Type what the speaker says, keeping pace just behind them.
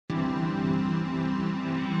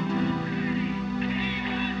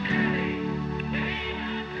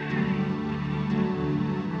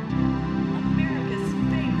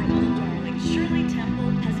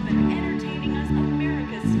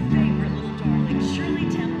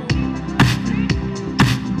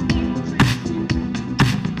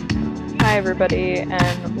everybody,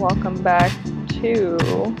 and welcome back to.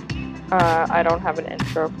 I don't have an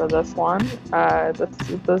intro for this one. This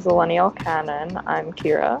is the Zillennial Canon. I'm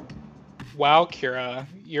Kira. Wow, Kira,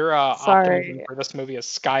 your optimism Sorry, for this movie is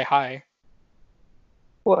sky high.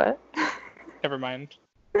 what? Never mind.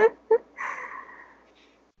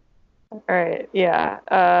 Alright, yeah,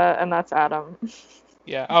 and that's Adam.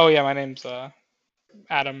 Yeah. Oh, yeah. My name's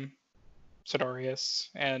Adam Sidorius,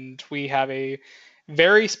 and we have a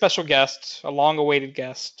very special guest, a long-awaited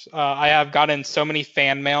guest. I have gotten so many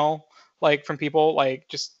fan mail, like from people, like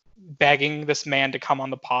just begging this man to come on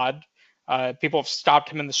the pod. People have stopped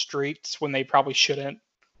him in the streets when they probably shouldn't,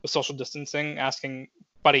 with social distancing, asking,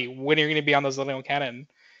 "Buddy, when are you going to be on the Zillennial Canon?"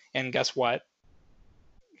 And guess what?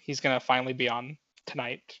 He's going to finally be on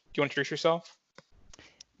tonight. Do you want to introduce yourself?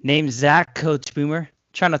 Name's Zack, Coach Boomer.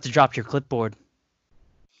 Try not to drop your clipboard.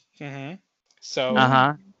 Mm-hmm. So,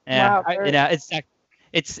 Uh-huh. Yeah. Wow, It's Zack.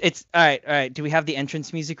 It's all right. All right. Do we have the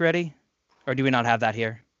entrance music ready, or do we not have that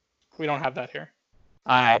here? we don't have that here.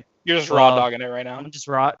 All right. You're just Well, raw dogging it right now. I'm just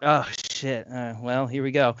raw. Oh shit. Well, here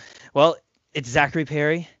we go. Well, it's Zachary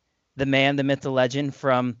Perry, the man, the myth, the legend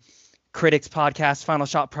from Critics Podcast, Final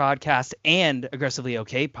Shot Podcast, and Aggressively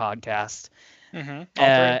Okay Podcast. Mm-hmm.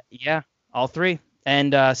 All three. Yeah, all three,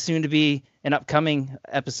 and soon to be an upcoming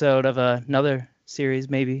episode of another series,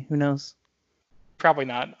 maybe. Who knows? Probably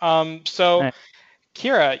not. So, Right.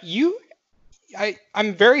 Kira,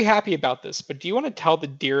 I'm very happy about this, but do you want to tell the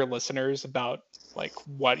dear listeners about like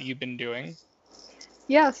what you've been doing?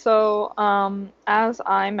 Yeah, so as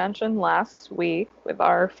I mentioned last week with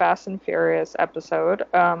our Fast and Furious episode,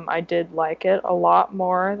 I did like it a lot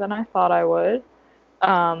more than I thought I would.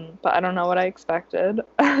 But I don't know what I expected.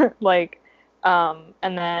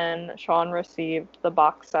 And then Sean received the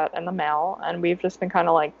box set in the mail, and we've just been kind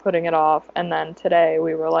of like putting it off. And then today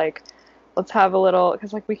we were like, let's have a little,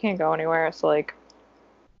 because like we can't go anywhere, so like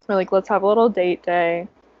we're like, let's have a little date day,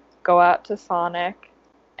 go out to Sonic,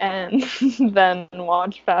 and then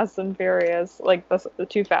watch Fast and Furious, like the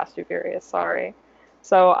Too Fast, Too Furious, sorry.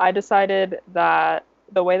 So I decided that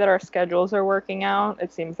the way that our schedules are working out,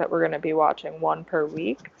 it seems that we're going to be watching one per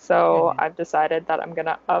week. So I've decided that I'm going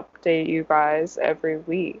to update you guys every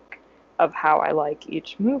week of how I like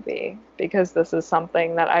each movie, because this is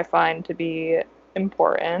something that I find to be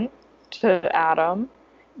important to Adam,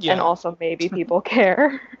 Yeah, and also maybe people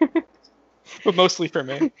care. but mostly for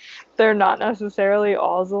me. They're not necessarily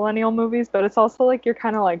all Zillennial movies, but it's also like you're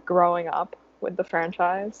kind of like growing up with the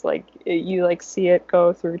franchise. Like you like see it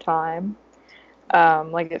go through time.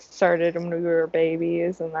 Like it started when we were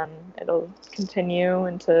babies, and then it'll continue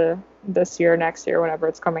into this year, next year, whenever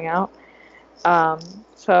it's coming out.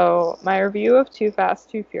 So my review of Too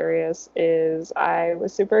Fast, Too Furious is I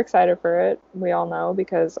was super excited for it. We all know,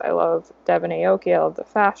 because I love Devin Aoki, I love the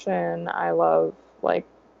fashion, I love like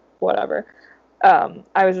whatever.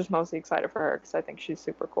 I was just mostly excited for her because I think she's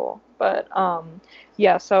super cool. But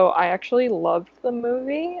yeah, so I actually loved the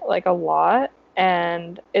movie like a lot,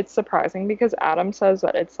 and it's surprising because Adam says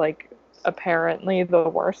that it's like apparently the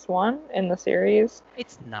worst one in the series.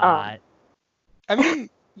 It's not. I mean,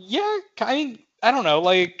 yeah. I don't know.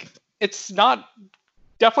 Like, it's not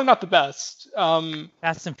definitely not the best.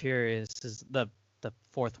 Fast and Furious is the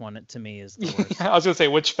fourth one to me is the worst. I was gonna say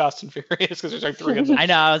which Fast and Furious because there's like three of them. I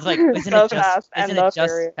know. I was like, isn't The it just Fast and the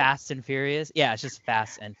Furious. Fast and Furious? Yeah, it's just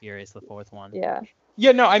Fast and Furious, the fourth one. Yeah.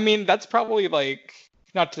 Yeah, no, I mean that's probably like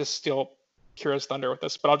not to steal Kira's thunder with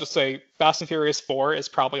this, but I'll just say Fast and Furious 4 is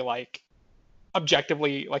probably like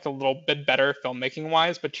objectively like a little bit better filmmaking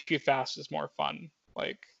wise, but Too Fast is more fun.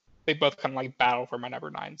 Like they both kind of like battle for my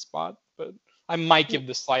number 9 spot, but I might give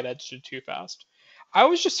the slight edge to Too Fast. I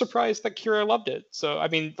was just surprised that Kira loved it. So I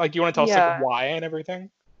mean, like, do you want to tell us Yeah. like why and everything?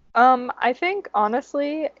 I think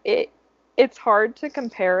honestly, it's hard to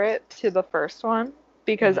compare it to the first one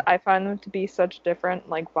because I find them to be such different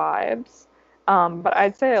like vibes. But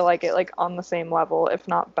I'd say I like it like on the same level, if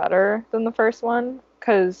not better than the first one,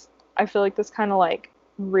 because I feel like this kind of like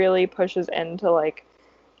really pushes into like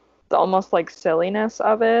the almost like silliness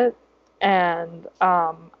of it, and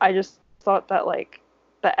I just thought that like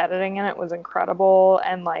the editing in it was incredible,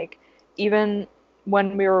 and like even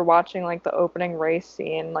when we were watching like the opening race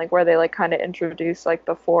scene, like where they like kind of introduce like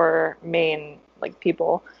the four main like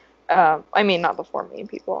people, I mean not the four main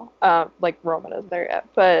people, like Roman isn't there yet,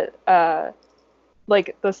 but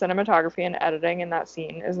like the cinematography and editing in that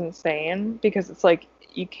scene is insane, because it's like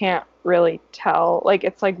you can't really tell, like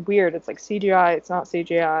it's like weird, it's like CGI, it's not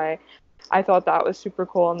CGI. I thought that was super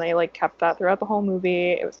cool, and they like kept that throughout the whole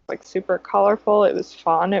movie. It was like super colorful, it was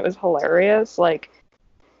fun, it was hilarious, like,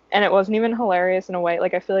 and it wasn't even hilarious in a way,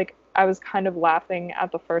 like I feel like I was kind of laughing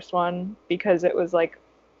at the first one because it was like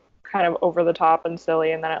kind of over the top and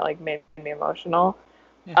silly, and then it like made me emotional.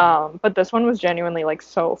 Mhm. But this one was genuinely like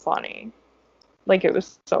so funny. Like it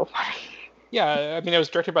was so funny. Yeah, I mean, it was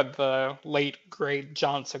directed by the late great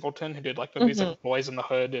John Singleton, who did like movies Hmm. like Boys in the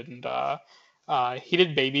Hood, and he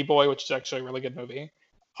did Baby Boy, which is actually a really good movie.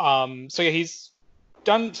 So yeah, he's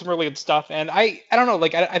done some really good stuff, and I don't know,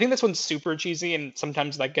 like I think this one's super cheesy, and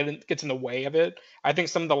sometimes like gets in the way of it. I think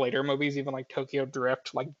some of the later movies, even like Tokyo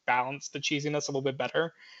Drift, like balance the cheesiness a little bit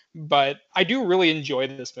better. But I do really enjoy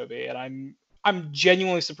this movie, and I'm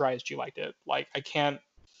genuinely surprised you liked it. Like I can't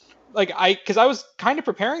like because I was kind of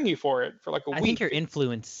preparing you for it for like a I think week. your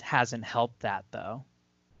influence hasn't helped that though.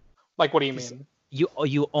 Like, what do you 'Cause mean?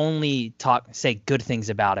 you only say good things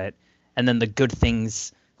about it, and then the good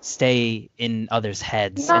things stay in others'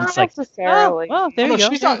 heads, and Not it's like, oh, necessarily. well, there Oh no, you go.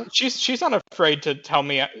 she's not. She's not afraid to tell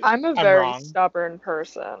me I'm a I'm very wrong. stubborn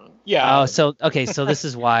person. Oh, Yeah, so okay, so this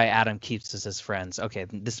is why Adam keeps us as friends. Okay,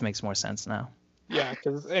 this makes more sense now. yeah.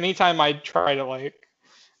 Because anytime I try to like,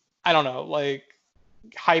 I don't know, like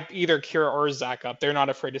hype either Kira or Zack up, they're not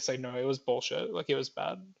afraid to say no. It was bullshit. Like it was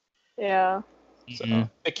bad. Yeah. Mm-mm. So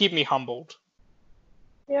they keep me humbled.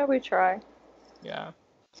 Yeah, we try. Yeah.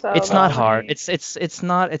 So It's not that's hard. me.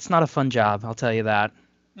 It's not a fun job. I'll tell you that.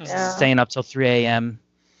 Hmm. Yeah. Staying up till 3 a.m.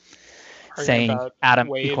 Arguing saying, about Adam,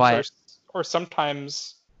 be waves quiet. or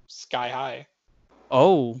sometimes sky high.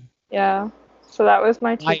 Oh, Yeah. So that was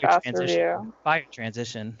my too fire fast transition. review. Fire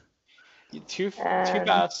transition. Too And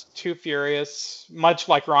fast, too furious, much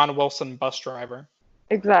like Ron Wilson, Bus Driver.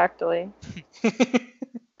 exactly.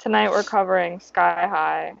 Tonight we're covering Sky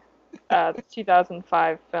High,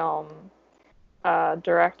 2005 film, You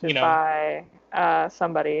directed know, by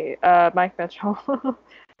somebody, Mike Mitchell.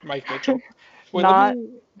 Mike Mitchell. Wait, let Not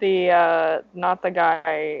me. not the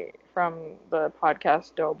guy from the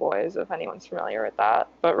podcast Doughboys, if anyone's familiar with that,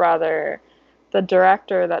 but rather the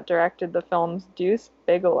director that directed the films Deuce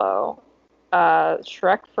Bigelow,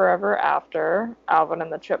 Shrek Forever After, Alvin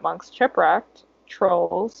and the Chipmunks Chipwrecked,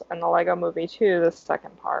 Trolls, and the Lego Movie 2, the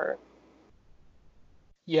second part.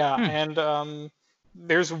 Yeah, Hmm. and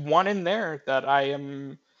there's one in there that I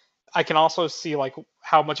can also see like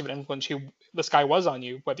how much of an influence this guy was on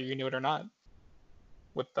you, whether you knew it or not,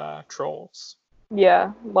 with Trolls.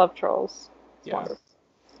 Yeah, love Trolls. It's Yeah, wonderful.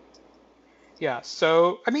 yeah.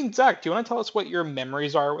 So, I mean, Zach, do you want to tell us what your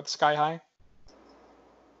memories are with Sky High?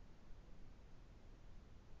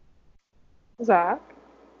 Zach?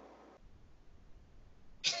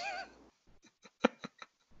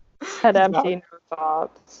 Head Zach, empty, no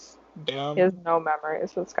thoughts. He has damn. no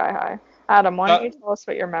memories with Sky High. Adam, why don't That, you tell us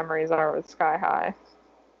what your memories are with Sky High?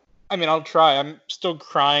 I mean, I'll try. I'm still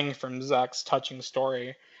crying from Zach's touching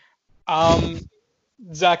story. Um,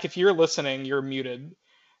 Zach, if you're listening, you're muted.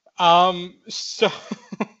 So,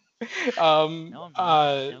 No, I'm not.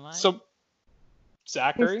 Am I? so He's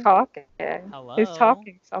Zachary, talking. He's Hello?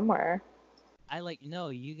 talking somewhere. No,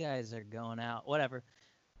 you guys are going out. Whatever.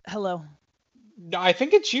 Hello. I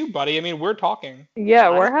think it's you, buddy. I mean, we're talking. Yeah,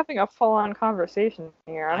 I we're having a full-on conversation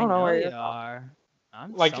here. I I don't know know where you you're talking. are.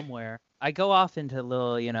 I'm Like, somewhere. I go off into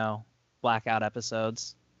little, blackout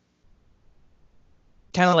episodes.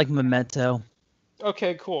 Kind of like Memento.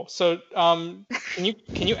 okay, cool. So, can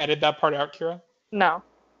you edit that part out, Kira? No.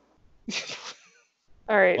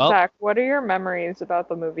 All right, Well, Zach, what are your memories about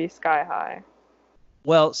the movie Sky High?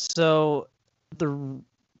 so the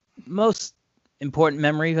most important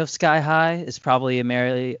memory of Sky High is probably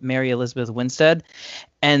Mary Elizabeth Winstead,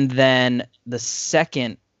 and then the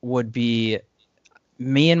second would be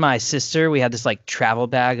me and my sister. We had this like travel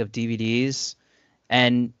bag of DVDs,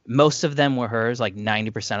 and most of them were hers, like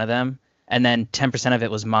 90% of them, and then 10% of it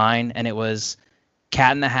was mine, and it was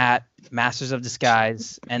Cat in the Hat, Masters of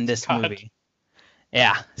Disguise, and this God, movie.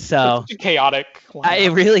 Yeah, that's so such a chaotic it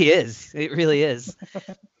lineup. really is. It really is.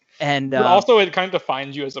 And But also, it kind of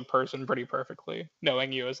defines you as a person pretty perfectly,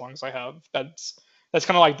 knowing you as long as I have. That's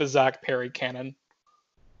kind of like the Zach Perry canon.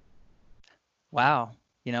 wow,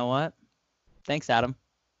 you know what? Thanks, Adam.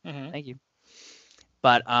 Hmm. Thank you.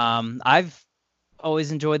 But I've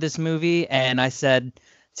always enjoyed this movie, and I said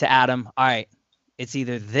to Adam, "All right, it's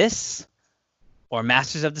either this or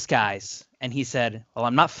Masters of Disguise." And he said, "Well,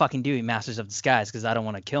 I'm not fucking doing Masters of Disguise because I don't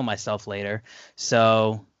want to kill myself later."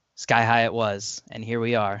 So Sky High it was, and here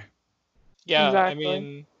we are. Yeah,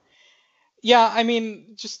 Exactly. I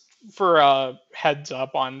mean, just for heads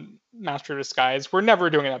up on Master of Disguise, we're never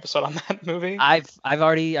doing an episode on that movie. I've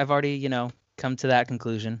already come to that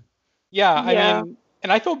conclusion. Yeah, I Yeah. mean,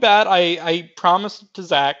 and I feel bad. I promised to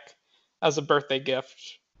Zach as a birthday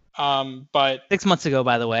gift. But 6 months ago,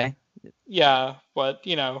 by the way. yeah, but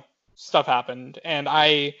stuff happened, and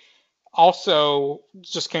I also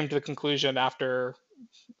just came to the conclusion after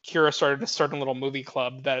Kira started a certain little movie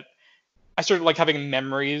club that I started like having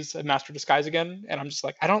memories of Master Disguise again, and I'm just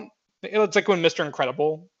like, I don't. It's like when Mr.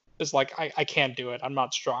 Incredible is like, I can't do it. I'm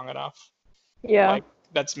not strong enough. Yeah. Like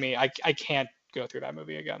that's me. I can't go through that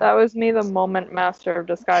movie again. That was me the moment Master of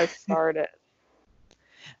Disguise started.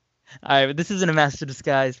 All right, this isn't a Master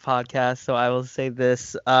Disguise podcast, so I will say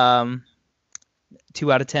this: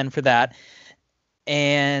 2 out of 10 for that.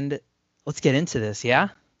 And let's get into this. Yeah.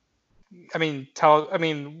 I mean,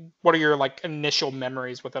 what are your like initial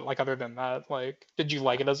memories with it? Like other than that, like, did you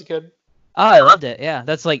like it as a kid? Oh, I loved it. Yeah,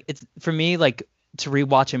 that's like it's for me like to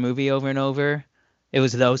rewatch a movie over and over. It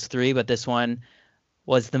was those three, but this one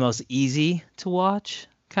was the most easy to watch,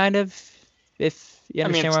 kind of. If you I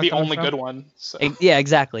mean, understand it's where I'm the coming only from. good one. So. Yeah,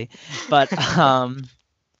 exactly. But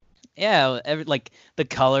yeah, like the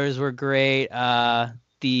colors were great.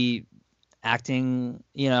 The acting,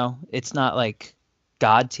 it's not like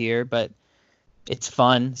god tier, but it's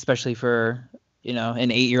fun, especially for an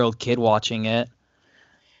 8-year-old kid watching it.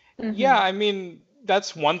 Yeah, I mean,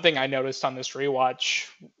 that's one thing I noticed on this rewatch.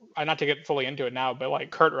 I not to get fully into it now, but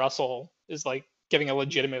like Kurt Russell is like getting a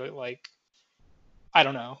legitimately like I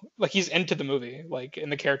don't know, like he's into the movie, like in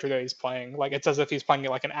the character that he's playing. Like it's as if he's playing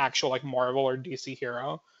like an actual like Marvel or DC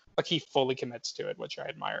hero. Like he fully commits to it, which I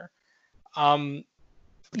admire. Um,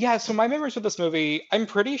 yeah, so my memories with this movie, I'm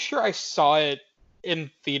pretty sure I saw it in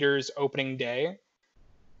theaters opening day.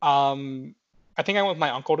 I think I went with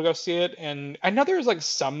my uncle to go see it, and I know there was like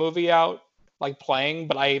some movie out like playing,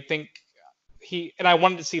 but I think I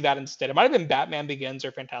wanted to see that instead. It might have been Batman Begins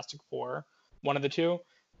or Fantastic Four, one of the two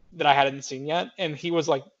that I hadn't seen yet, and he was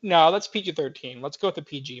like, "No, that's PG-13. Let's go with the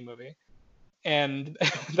PG movie." And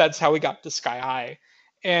that's how we got to Sky High.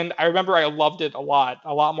 And I remember I loved it a lot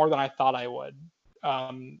more than I thought I would,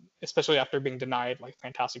 especially after being denied like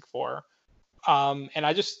Fantastic Four. And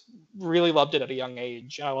I just really loved it at a young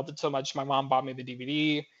age. I loved it so much. My mom bought me the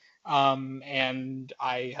DVD, and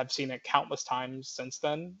I have seen it countless times since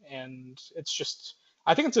then. And it's just,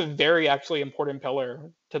 I think it's a very actually important pillar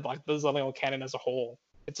to like the Zillion canon as a whole.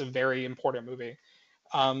 It's a very important movie.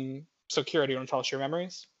 So Kira, do you want to tell us your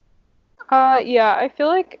memories? Yeah, I feel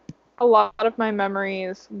like a lot of my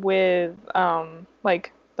memories with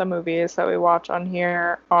like the movies that we watch on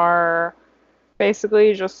here are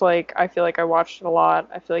basically just like I feel like I watched it a lot.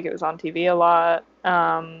 I feel like it was on TV a lot.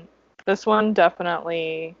 This one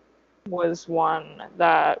definitely was one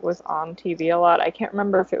that was on TV a lot. I can't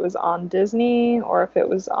remember if it was on Disney or if it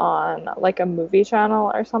was on like a movie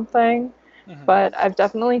channel or something, but I've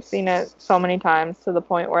definitely seen it so many times to the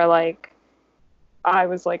point where like I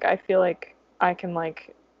was like I feel like I can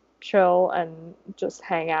like chill and just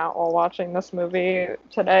hang out while watching this movie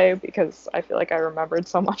today because I feel like I remembered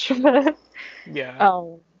so much of it. Yeah.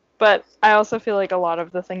 But I also feel like a lot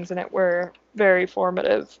of the things in it were very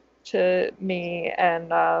formative to me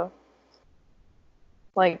and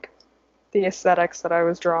like the aesthetics that I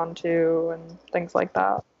was drawn to and things like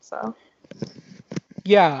that. So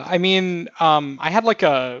Yeah, I mean, I had like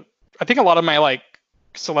I think a lot of my like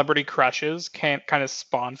celebrity crushes can't kind of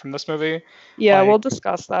spawn from this movie. yeah, Like, we'll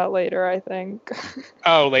discuss that later, I think.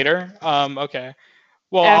 oh, later. Okay.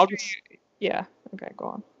 Well, After yeah, okay, go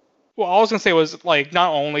on. All I was gonna say was like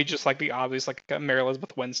not only just like the obvious like Mary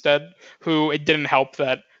Elizabeth Winstead, who it didn't help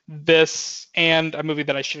that this and a movie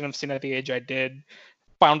that I shouldn't have seen at the age I did,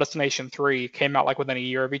 Final Destination 3, came out like within a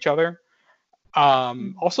year of each other.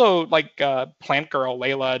 Also like Plant Girl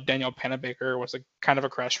Layla Danielle Panabaker was a kind of a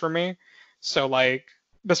crush for me. So like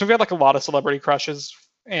this movie had like a lot of celebrity crushes,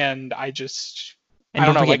 and I And don't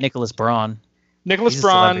don't know, forget like Nicholas Braun. Nicholas He's a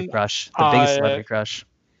celebrity Braun, crush, the biggest celebrity crush.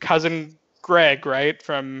 cousin Greg, right,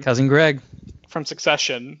 from Cousin Greg.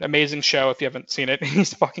 Succession. Amazing show if you haven't seen it.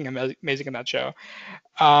 He's fucking amazing in that show.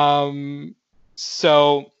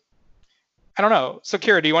 So I don't know. So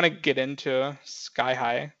Kira, do you want to get into Sky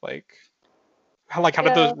High? Like how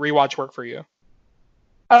did the Yeah. rewatch work for you?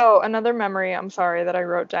 Oh, another memory, I'm sorry, that I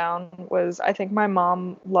wrote down was I think my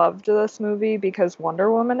mom loved this movie because Wonder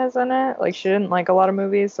Woman is in it. Like, she didn't like a lot of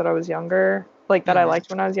movies that I was younger, like that I liked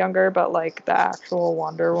when I was younger, but like the actual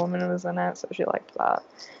Wonder Woman was in it, so she liked that.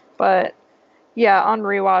 But yeah, on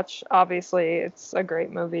rewatch, obviously, it's a great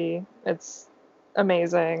movie. It's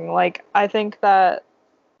amazing. Like, I think that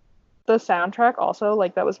the soundtrack also,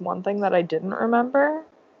 like, that was one thing that I didn't remember.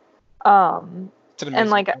 It's an And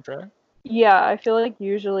amazing like soundtrack. yeah, I feel like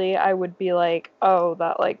usually I would be like, oh,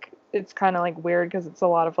 that like it's kind of like weird because it's a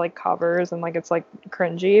lot of like covers and like it's like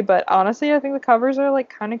cringy. But honestly, I think the covers are like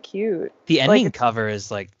kind of cute. The Like ending it's cover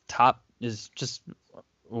is like top, is just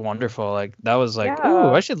wonderful. Like that was like, ooh,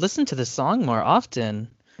 Yeah. I should listen to this song more often.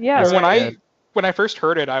 Yeah, That's Well, when right. I good. when I first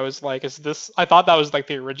heard it, I was like, "Is this?" I thought that was like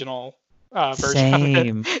the original version of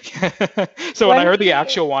Same. it. So when I When heard the he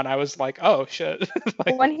actual one, I was like, "Oh shit!"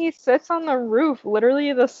 Like, when he sits on the roof,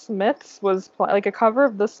 literally the Smiths was like a cover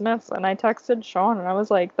of the Smiths, and I texted Sean and I was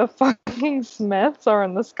like, "The fucking Smiths are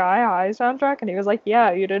in the Sky High soundtrack," and he was like,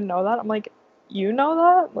 "Yeah, you didn't know that?" I'm like, "You know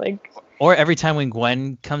that?" Like, Or every time when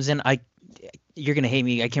Gwen comes in, you're gonna hate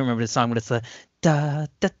me. I can't remember the song, but it's the da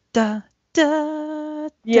da da da da.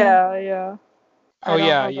 yeah, yeah. oh I don't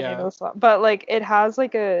yeah, know the name of yeah, the song, but like it has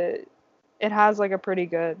like a pretty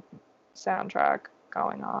good soundtrack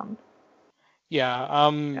going on. yeah.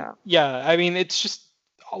 Yeah. Yeah. I mean, it's just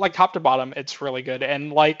like top to bottom, it's really good,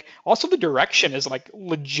 and like also the direction is like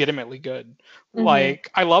legitimately good. Mhm. Like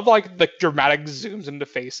I love like the dramatic zooms into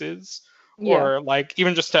faces. Yeah. Or like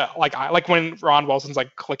even just to like I like when Ron Wilson's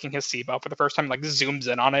like clicking his seatbelt for the first time, like zooms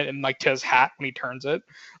in on it and like to his hat when he turns it.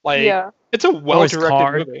 Like Yeah. it's a Or his well-directed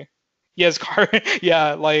car. movie. Yeah, his car.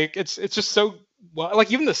 Yeah, like it's just so well.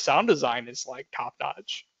 Like even the sound design is like top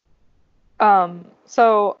notch.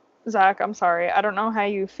 So Zach, I'm sorry. I don't know how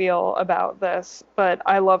you feel about this, but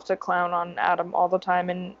I love to clown on Adam all the time,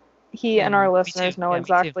 and he and our Me too. listeners know Yeah, me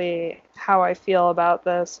too. exactly how I feel about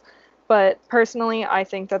this. But personally, I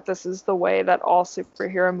think that this is the way that all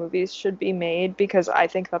superhero movies should be made because I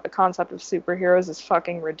think that the concept of superheroes is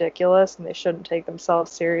fucking ridiculous and they shouldn't take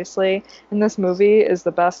themselves seriously. And this movie is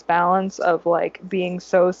the best balance of like being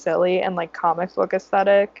so silly and like comic book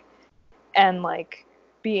aesthetic and like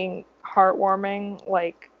being heartwarming,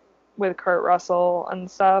 like with Kurt Russell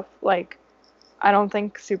and stuff. Like, I don't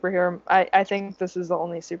think I think this is the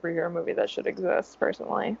only superhero movie that should exist,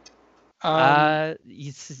 personally.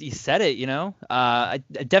 You said it. I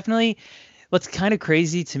definitely. What's kind of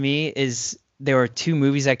crazy to me is there were two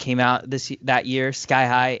movies that came out that year, Sky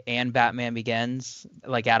High and Batman Begins,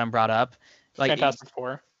 like Adam brought up, like Fantastic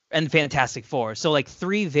Four. and Fantastic Four. So like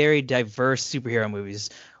three very diverse superhero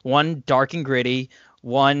movies. One dark and gritty,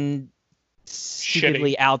 one Shitty.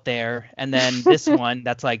 stupidly out there, and then this one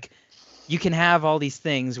that's like you can have all these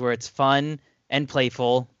things where it's fun and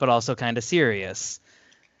playful, but also kind of serious.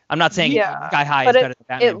 I'm not saying Yeah, Sky High but is it better than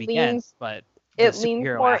Batman it Begins, leans but the it leans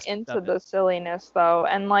superhero more aspect into of it. the silliness though,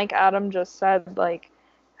 and like Adam just said, like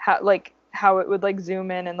how it would like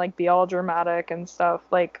zoom in and like be all dramatic and stuff.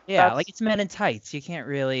 Like Yeah, like that's it's Men in Tights. You can't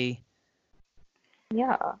really.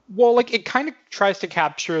 yeah. Well, like it kind of tries to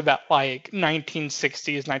capture that like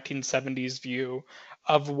 1960s, 1970s view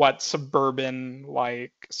of what suburban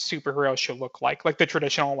like superheroes should look like the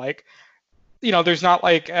traditional like there's not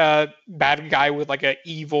like a bad guy with like a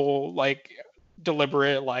evil like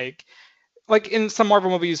deliberate like in some Marvel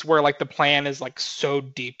movies where like the plan is like so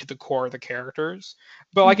deep to the core of the characters.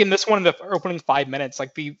 But like in Mhm. this one, in the opening 5 minutes,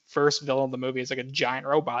 like the first villain of the movie is like a giant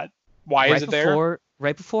robot. Why is right it there? before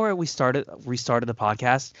right before we started the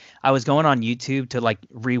podcast, I was going on YouTube to like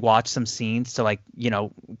rewatch some scenes to like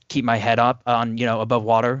keep my head up on above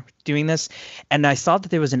water doing this, and I saw that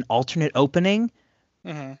there was an alternate opening,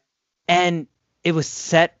 Hmm. and it was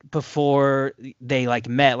set before they like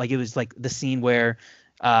met. Like it was like the scene where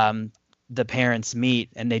um the parents meet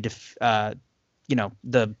and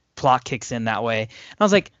the plot kicks in that way. And I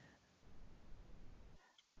was like,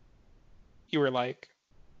 You were like,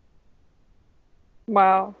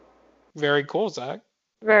 Wow. very cool, Zach.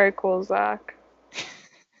 Very cool, Zach.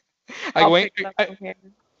 I I'll wait. pick them I, from here.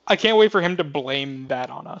 I can't wait for him to blame that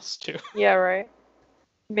on us too. Yeah, right.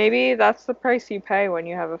 Maybe that's the price you pay when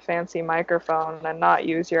you have a fancy microphone and not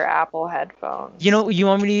use your Apple headphones. you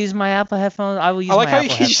want me to use my Apple headphones? I will I use like my how you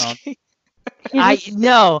Apple headphones. just You I just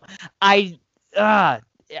no, I uh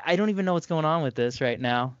I don't even know what's going on with this right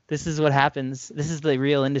now. This is what happens. This is the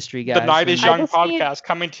real industry, the guys. Night When is I you Young just need podcast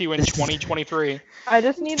coming to you in this is 2023. I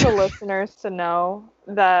just need the listeners to know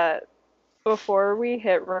that before we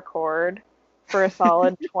hit record for a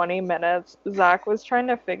solid 20 minutes, Zach was trying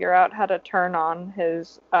to figure out how to turn on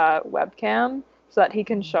his webcam so that he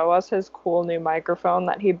can show us his cool new microphone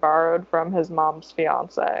that he borrowed from his mom's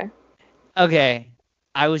fiance. okay.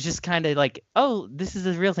 I was just kind of like, oh, this is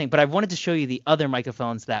a real thing, but I wanted to show you the other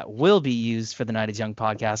microphones that will be used for the Night is Young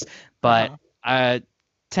podcast. But Uh-huh.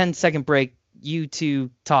 10-second break. You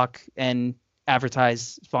two talk and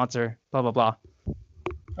advertise, sponsor, blah blah blah.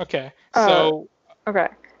 Okay. Uh, So okay.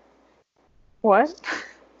 What?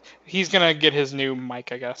 he's gonna get his new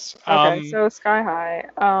mic, I guess. Okay, so Sky High.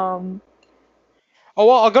 Oh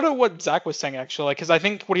well, I'll go to what Zach was saying actually, because I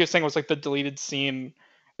think what he was saying was like the deleted scene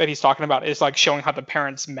that he's talking about is like showing how the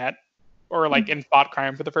parents met or like in thought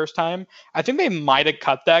crime for the first time. I think they might have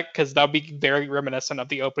cut that because that would be very reminiscent of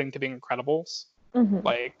the opening to The Incredibles. Mhm.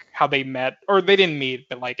 like how they met, or they didn't meet,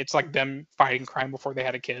 but like it's like them fighting crime before they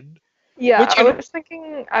had a kid. Yeah, Which and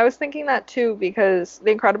I was thinking that too because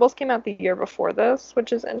The Incredibles came out the year before this,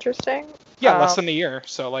 which is interesting. yeah, less than a year.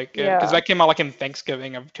 So like because Yeah, that came out like in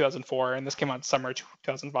Thanksgiving of 2004, and this came out summer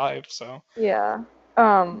 2005. So yeah.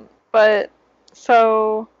 But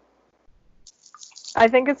so I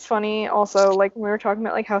think it's funny also, like when we were talking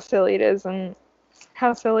about like how silly it is and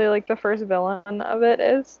how silly like the first villain of it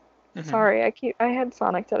is. mhm. Sorry, I had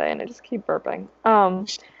Sonic today and I just keep burping.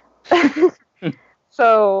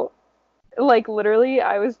 So like literally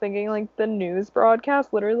I was thinking like the news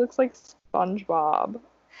broadcast literally looks like SpongeBob.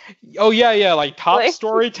 Oh yeah, like top Like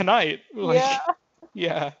story tonight. yeah. Like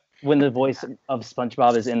yeah, When the voice of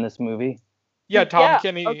SpongeBob is in this movie. yeah. Tom Yeah.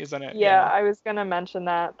 Kenny Okay. is in it. Yeah, Yeah. I was gonna mention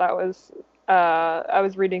that. That was I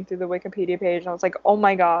was reading through the Wikipedia page and I was like, "Oh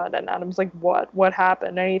my God." And Adam's like, "What? What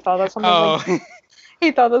happened?" And Oh,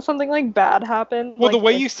 he thought that something like bad happened well, the like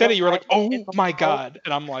way with you said the it, you were like, writing in oh the my world. god,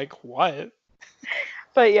 and I'm like, what?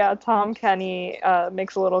 But yeah, Tom Kenny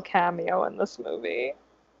makes a little cameo in this movie.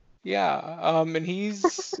 Yeah. And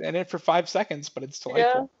he's in it for 5 seconds, but it's Yeah.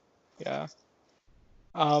 delightful. Yeah.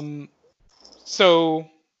 Um. So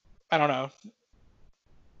I don't know.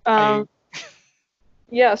 I Um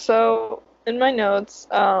yeah, so in my notes,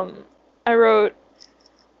 I wrote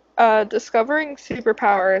discovering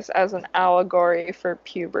superpowers as an allegory for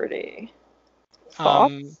puberty.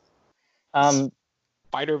 um Thoughts? Um,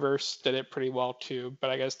 Spider-Verse did it pretty well too, but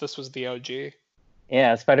I guess this was the OG.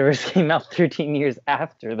 yeah, Spider-Verse came out 13 years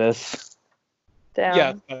after this.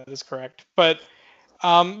 Yeah, Damn. that is correct. But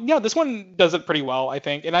yeah, this one does it pretty well, I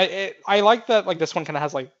think, and I like that like this one kind of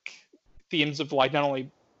has like themes of like not only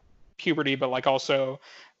puberty, but like also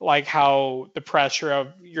like how the pressure of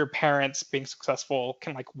your parents being successful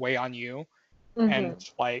can like weigh on you and Hmm.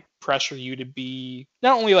 like pressure you to be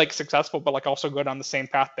not only like successful, but like also go down the same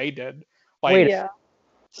path they did. Wait, Like Yeah.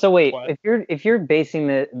 so wait, what? if you're basing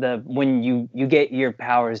the when you get your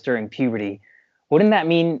powers during puberty, wouldn't that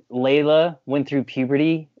mean Layla went through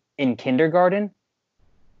puberty in kindergarten?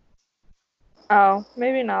 Oh,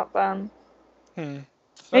 maybe not then. Hmm.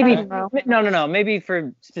 I Maybe Okay. don't know. no, maybe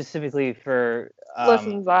for specifically for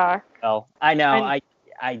Listen, Zach. well, I know I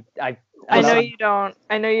I I when I know was Listen, you don't.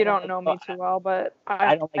 I know you I don't don't like know me too well, but I don't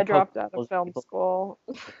I like poking dropped out of holes in film people. school.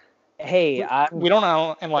 Hey, I'm we don't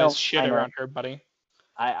analyze film shit minor. around here, buddy.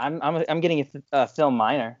 I'm getting a film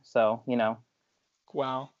minor, so you know.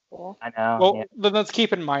 Wow. Cool. I know. Yeah. Well, then let's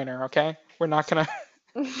keep it minor, okay? We're not gonna.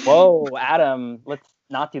 Whoa, Adam, let's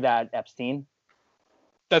not do that, Epstein.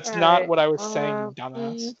 That's All not right. what I was saying,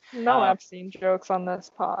 dumbass. No Uh, Epstein jokes on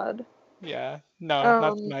this pod. Yeah. No,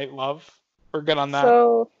 not Um, tonight, love. We're good on that.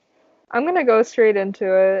 so I'm gonna go straight into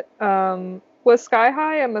it. Was Sky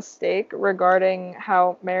High a mistake regarding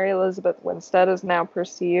how Mary Elizabeth Winstead is now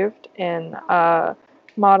perceived in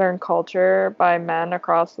modern culture by men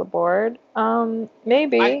across the board? I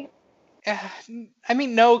Maybe. eh, I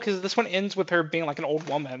mean no, because this one ends with her being like an old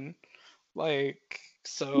woman. Like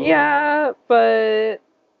so. Yeah, but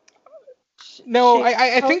No, she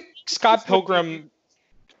I think chose Scott the movie. Pilgrim.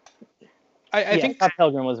 I yeah, think Scott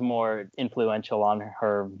Pilgrim was more influential on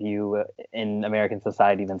her view in American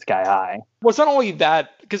society than Sky High. well, it's not only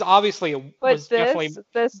that because obviously it But was definitely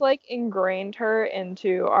this like ingrained her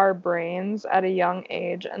into our brains at a young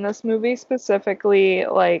age, and this movie specifically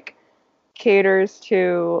like caters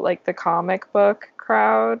to like the comic book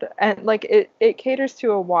crowd and like it caters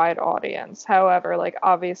to a wide audience. However, like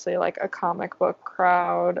obviously like a comic book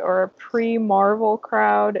crowd or a pre-Marvel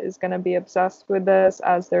crowd is going to be obsessed with this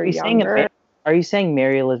as they're Are you saying younger. Are you saying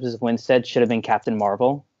Mary Elizabeth Winstead should have been Captain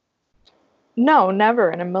Marvel? No,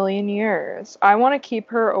 never in a million years. I want to keep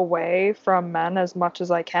her away from men as much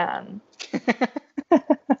as I can.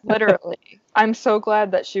 Literally. I'm so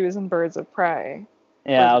glad that she was in Birds of Prey.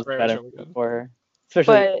 Yeah, Birds I of was Prey was better really good. for her,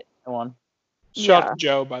 especially But the one. Shout out yeah, to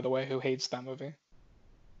Joe, by the way, who hates that movie.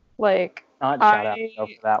 like Not shout out I though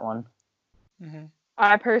for that one. Hmm.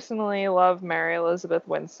 I personally love Mary Elizabeth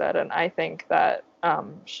Winstead, and I think that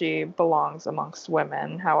she belongs amongst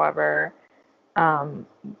women. However, um,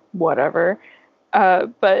 whatever.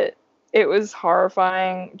 But it was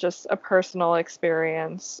horrifying, just a personal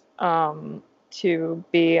experience to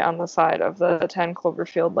be on the side of the 10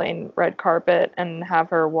 Cloverfield Lane red carpet and have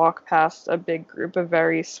her walk past a big group of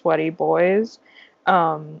very sweaty boys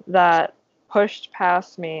that pushed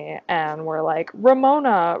past me and were like,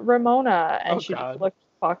 Ramona, Ramona, Oh and she just God. looked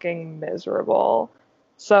fucking miserable.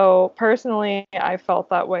 So personally, I felt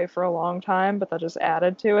that way for a long time, but that just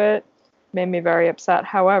added to it, made me very upset.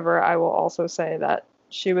 However, I will also say that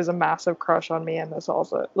she was a massive crush on me, and this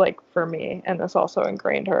also, like, for me, and this also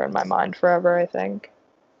ingrained her in my mind forever, I think.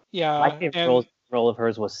 My Yeah, favorite and role of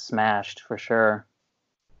hers was Smashed for sure.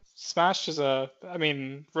 Smash is I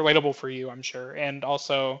mean, relatable for you, I'm sure. And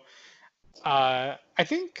also, I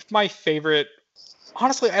think my favorite,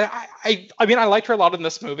 honestly, I mean, I liked her a lot in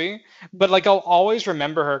this movie, but like I'll always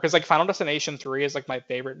remember her because like Final Destination 3 is like my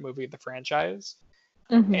favorite movie of the franchise.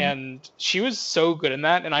 Hmm. And she was so good in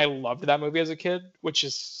that, and I loved that movie as a kid, which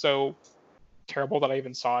is so terrible that I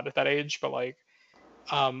even saw it at that age. But like,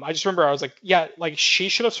 I just remember I was like, yeah, like she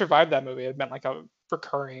should have survived that movie. It meant like a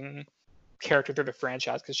recurring character through the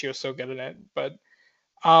franchise because she was so good in it. But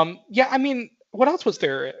yeah, I mean, what else was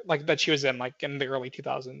there like that she was in like in the early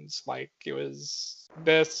 2000s? Like it was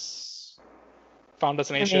this Final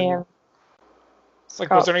I Destination. mean,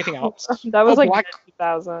 Like, was Scott, there anything else? that Oh, was like mid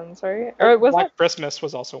 2000s, right? Or was Black that? Christmas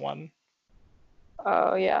was also one.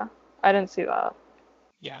 Oh yeah, I didn't see that.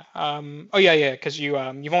 Yeah. Oh yeah, yeah. Because you've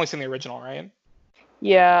only seen the original, right?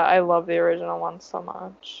 Yeah, I love the original one so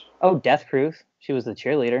much. Oh, Death Proof. She was the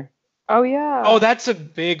cheerleader. Oh Oh, yeah, that's a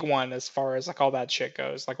big one as far as like all that shit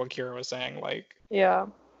goes. Like what Kira was saying. yeah,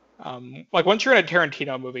 Like once you're in a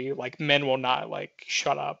Tarantino movie, like men will not like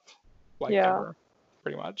shut up, like yeah. ever,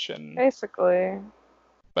 pretty much. And Basically,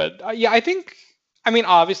 but yeah, I think. I mean,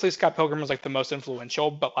 obviously Scott Pilgrim was like the most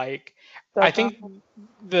influential, but like I think definitely.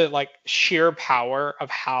 the like sheer power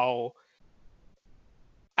of how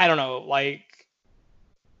I don't know, like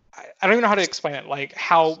I don't even know how to explain it. Like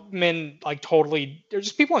how men like totally, or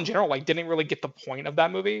just people in general, like didn't really get the point of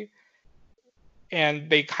that movie, and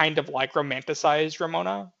they kind of like romanticized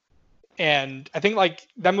Ramona. And I think like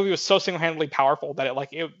that movie was so single-handedly powerful that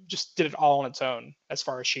it just did it all on its own as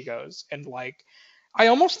far as she goes. And like I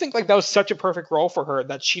almost think like that was such a perfect role for her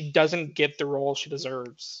that she doesn't get the role she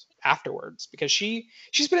deserves afterwards because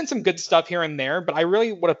she's been in some good stuff here and there, but I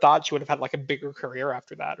really would have thought she would have had like a bigger career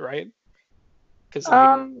after that, right? Because like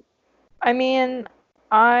Um, I mean,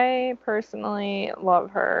 I personally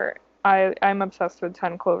love her. I'm obsessed with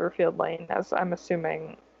 10 Cloverfield Lane, as I'm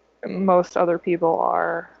assuming most other people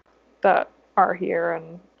are that are here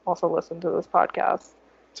and also listen to this podcast.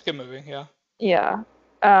 it's a good movie, yeah. Yeah.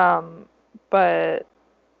 Um, but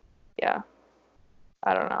yeah,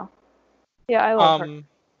 I don't know. Yeah, I love her. Um,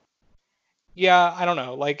 yeah, I don't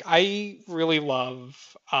know. Like I really love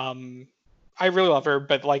her,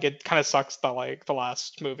 but like it kind of sucks that like the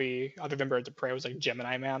last movie other than Birds of Prey was like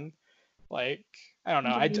Gemini Man. Like I don't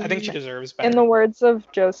know. I think she Jamini, deserves in the better. words of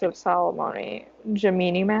Joseph Salamone,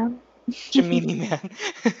 Jamini Man. Gemini Man.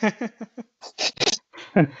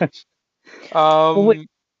 Well, wait, um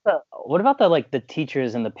what about the like the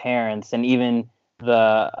teachers and the parents and even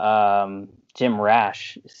the Jim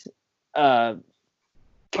Rash uh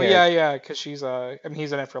oh yeah, character? yeah, because she's I mean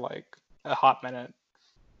he's in it for like a hot minute.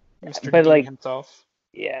 Mr. But Dean like, himself.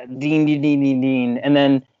 yeah, Dean, Dean, Dean, Dean, Dean, and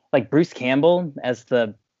then like Bruce Campbell as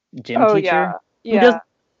the gym Oh teacher. yeah, Who does yeah.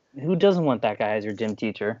 who doesn't want that guy as your gym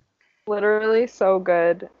teacher? Literally so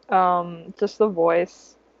good. Just the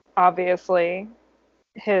voice. Obviously,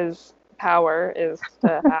 his power is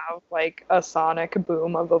to have like a sonic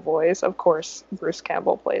boom of a voice. Of course, Bruce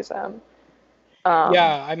Campbell plays him. Um,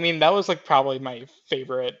 Yeah, I mean that was like probably my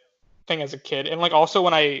favorite thing as a kid. And like also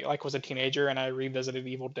when I like was a teenager and I revisited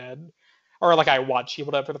Evil Dead or like I watched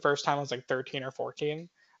Evil Dead for the first time, I was like 13 or 14.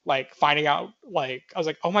 Like finding out like I was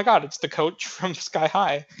like, "Oh my God, it's the coach from Sky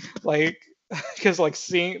High." Like because like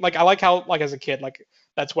seeing like I like how like as a kid like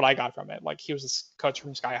that's what I got from it. Like he was the coach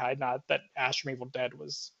from Sky High, not that Ash from Evil Dead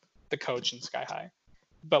was the coach in Sky High.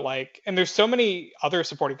 But like and there's so many other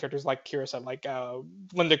supporting characters like Kira said like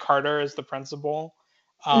Linda Carter is the principal.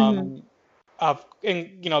 mhm. um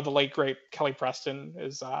and you know the late great Kelly Preston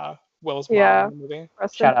is Will's mom in Yeah, the movie.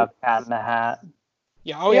 rest in Shout out Cat peace. in the Hat.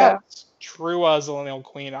 Yeah, oh yeah, Yeah, it's true as Millennial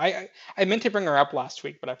Queen. I meant to bring her up last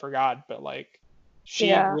week but I forgot, but like she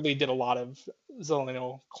yeah, really did a lot of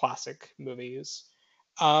Zillennial classic movies.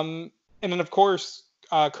 And then of course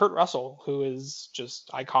Kurt Russell, who is just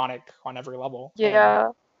iconic on every level. And yeah.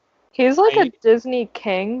 He's like a I Disney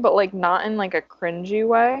king, but like not in like a cringy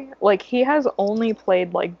way. Like he has only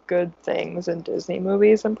played like good things in Disney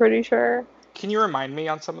movies, I'm pretty sure. can you remind me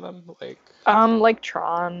on some of them? Like Like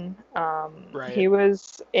Tron. right. He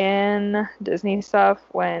was in Disney stuff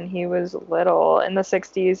when he was little. In the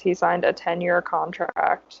 60s, he signed a 10-year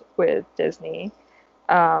contract with Disney.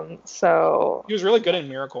 So He was really good in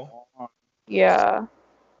Miracle. yeah.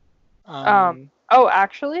 Um, Um, oh,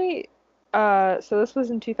 actually, so this was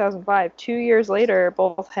in 2005. 2 years later,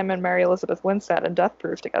 both him and Mary Elizabeth Winstead in Death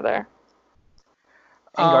Proof together.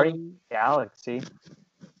 And Guardians um, of the Galaxy.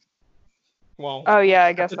 well, Oh yeah,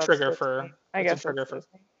 I that's guess a that's trigger for Disney. I It's a guess trigger it's for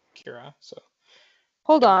Disney. Kira. So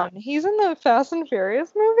Hold yeah. on, he's in the Fast and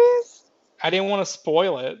Furious movies? I didn't want to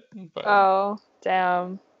spoil it, but Oh,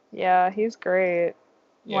 damn. Yeah, he's great.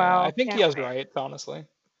 yeah, I Wow, think he can't has wait. rights, honestly.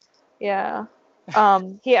 Yeah.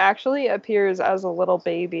 He actually appears as a little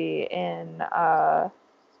baby in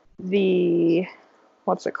the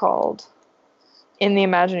what's it called? In the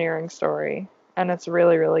Imagineering story, and it's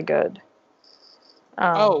really, really good.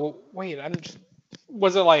 Um, Oh, wait,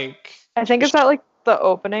 was it like I think it's at like the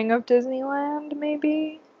opening of Disneyland,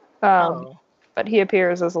 maybe. Um, oh, but he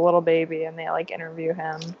appears as a little baby, and they like interview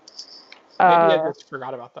him. maybe I Uh, just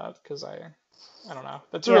forgot about that because I don't know.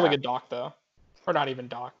 That's a really yeah, good doc though. Or not even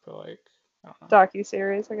doc, but like I don't know.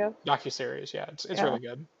 docu-series, I guess. Docu-series, yeah, it's Yeah. really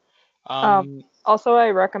good. Um, Um Also, I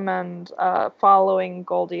recommend following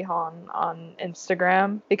Goldie Hawn on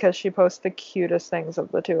Instagram because she posts the cutest things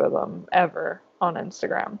of the two of them ever on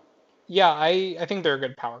Instagram. yeah, I think they're a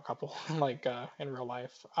good power couple like in real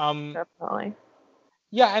life. Definitely.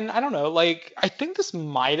 Yeah, and I don't know, like I think this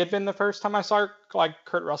might have been the first time I saw like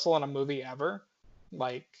Kurt Russell in a movie ever.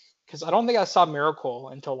 Like because I don't think I saw Miracle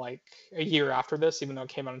until like a year after this, even though it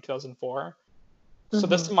came out in 2004. So Hmm.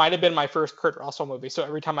 this might have been my first Kurt Russell movie. So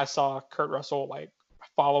every time I saw Kurt Russell like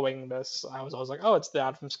following this, I was always like, oh, it's the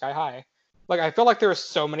dad from Sky High. Like I feel like there are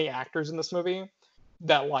so many actors in this movie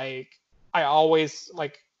that like I always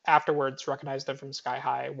like afterwards recognize them from Sky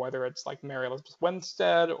High, whether it's like Mary Elizabeth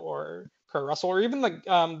Winstead or Kurt Russell or even like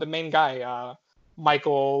the main guy,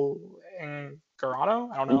 Michael Garano.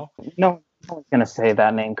 I don't know. No one's gonna say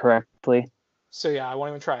that name correctly. So yeah, I won't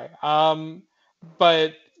even try.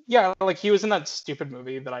 But yeah, like he was in that stupid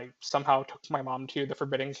movie that I somehow took my mom to, The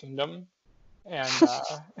Forbidden Kingdom, and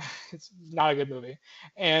it's not a good movie.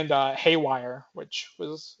 And Haywire, which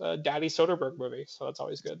was a Daddy Soderbergh movie, so that's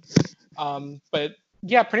always good. But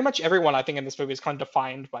yeah, pretty much everyone I think in this movie is kind of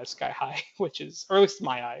defined by Sky High, which is, or at least in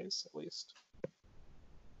my eyes, at least.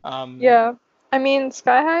 Um, Yeah. I mean,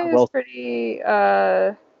 Sky High is Well,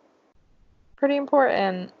 pretty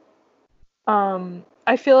important.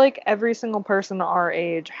 I feel like every single person our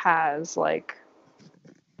age has like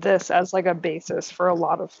this as like a basis for a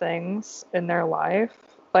lot of things in their life.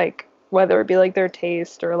 Like whether it be like their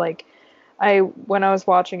taste or like when I was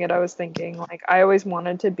watching it I was thinking like I always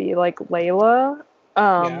wanted to be like Layla.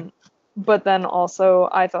 yeah, But then also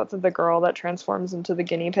I thought that the girl that transforms into the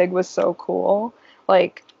guinea pig was so cool.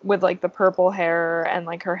 Like with like the purple hair and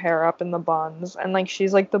like her hair up in the buns and like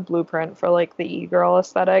she's like the blueprint for like the e-girl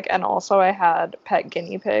aesthetic. And also I had pet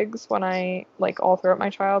guinea pigs when I like all throughout my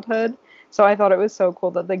childhood. So I thought it was so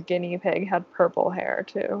cool that the guinea pig had purple hair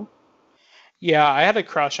too. yeah, I had a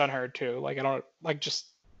crush on her too. Like I don't like just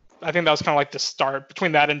I think that was kind of like the start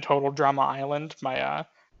between that and Total Drama Island. My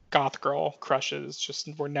goth girl crushes just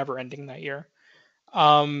were never ending that year.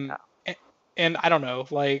 Um, and I don't know,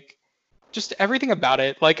 like just everything about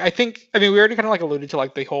it. Like I mean, we already kind of like alluded to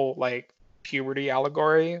like the whole like puberty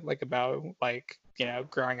allegory, like about like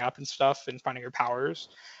growing up and stuff and finding your powers.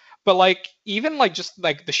 But like even like just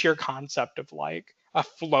like the sheer concept of like a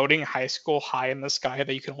floating high school high in the sky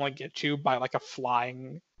that you can only get to by like a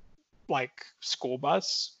flying like school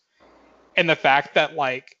bus, and the fact that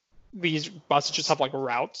like these buses just have like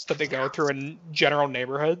routes that they go through in general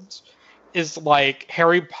neighborhoods is like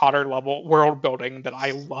Harry Potter level world building that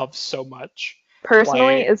I love so much.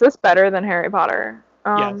 Personally, Like, is this better than Harry Potter?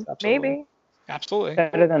 yes, absolutely, Maybe. absolutely.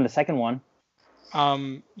 better than the second one.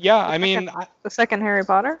 Yeah, The I second mean, the second Harry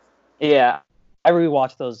Potter? Yeah, I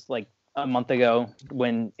rewatched those like a month ago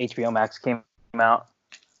when HBO Max came out.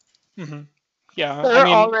 mhm. Yeah, I They're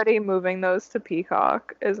mean, already moving those to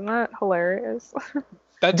Peacock. Isn't that hilarious?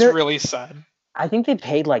 that's They're, really sad. I think they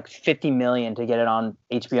paid like 50 million to get it on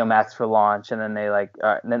HBO Max for launch, and then they like,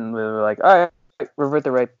 and then we were like, all right, revert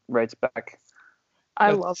the rights back.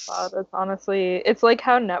 I love that. That's It's honestly, it's like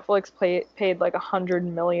how Netflix paid like $100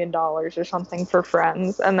 million or something for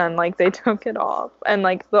Friends, and then like they took it off, and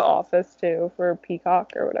like The Office too for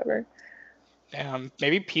Peacock or whatever. damn.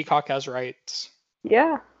 Maybe Peacock has rights.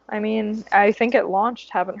 Yeah, I mean, I think it launched.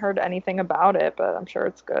 Haven't heard anything about it, but I'm sure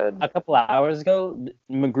it's good. A couple of hours ago,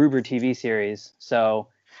 MacGruber TV series, so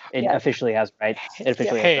it Yeah, officially has rights. It yeah.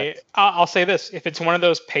 officially has Hey, rights. I'll say this: if it's one of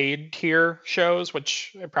those paid tier shows,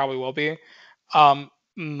 which it probably will be,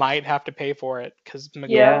 might have to pay for it because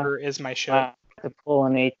Yeah, Yeah, MacGruber is my shit. I have to pull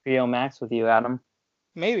an HBO Max with you, Adam.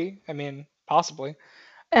 Maybe. I mean, possibly.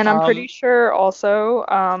 and I'm pretty Um, sure also,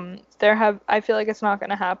 I feel like it's not going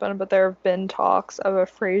to happen, but there have been talks of a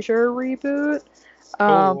Frasier reboot.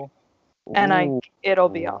 Um, oh, and Ooh. it'll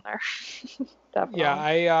be on there. yeah. Definitely.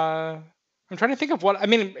 I'm trying to think of what. I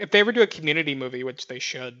mean, if they ever do a Community movie, which they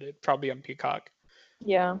should, it'd probably be on Peacock.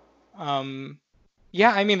 Yeah.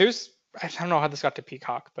 Yeah, I mean, I don't know how this got to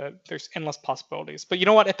Peacock, but there's endless possibilities. But you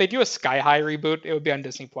know what? If they do a Sky High reboot, it would be on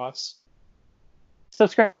Disney Plus.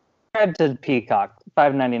 Subscribe to Peacock,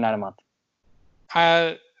 $5.99 a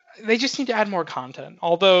month. They just need to add more content.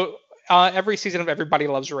 Although every season of Everybody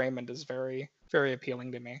Loves Raymond is very, very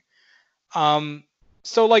appealing to me.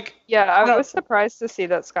 So like, Yeah, I I don't, was surprised to see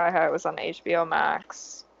that Sky High was on HBO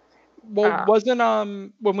Max. well, wasn't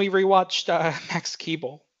when we rewatched Max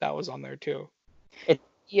Keeble, that was on there too.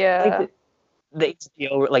 Yeah. Like the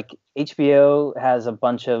HBO, like HBO has a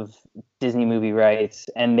bunch of Disney movie rights,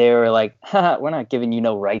 and they were like, haha, we're not giving you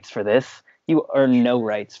no rights for this. You earn no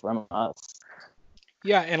rights from us.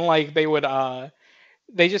 Yeah, and like they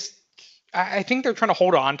just, I think they're trying to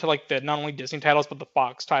hold on to like the not only Disney titles but the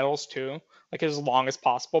Fox titles too, like as long as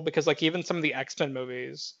possible, because like even some of the X-Men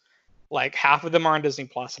movies, like half of them are on Disney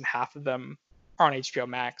Plus and half of them are on HBO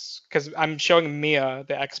Max. Because I'm showing Mia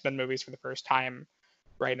the X-Men movies for the first time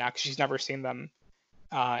right now because she's never seen them,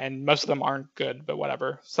 and most of them aren't good, but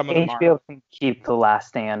whatever. Some of them are. HBO can keep The Last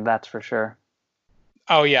Stand, that's for sure.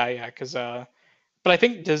 Oh yeah, because but I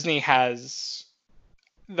think Disney has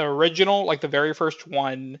the original, like the very first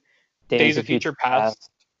one, Days of Future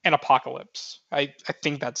Past, and Apocalypse. I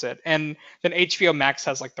think that's it. And then HBO Max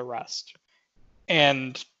has like the rest.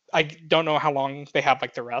 And I don't know how long they have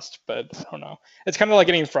like the rest, but I don't know. It's kind of like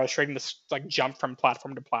getting frustrating to like jump from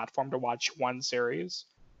platform to platform to watch one series.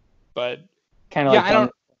 But Kind of yeah, like I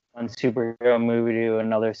don't. one superhero movie to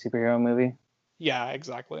another superhero movie. Yeah,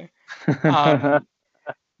 exactly.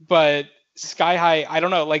 But Sky High, I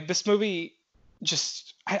don't know. Like this movie,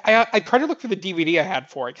 just I tried to look for the DVD I had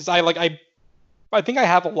for it because I think I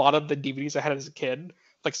have a lot of the DVDs I had as a kid,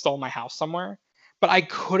 like still in my house somewhere, but I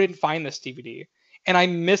couldn't find this DVD. And I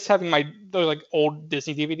miss having those like old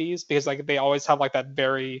Disney DVDs because like they always have like that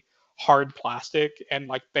very hard plastic, and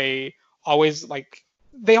like they always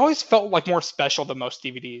felt like more special than most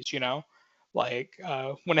DVDs, you know? Like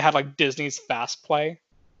when it had like Disney's Fast Play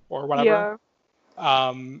or whatever. Yeah.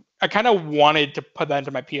 I kind of wanted to put that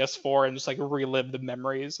into my PS4 and just like relive the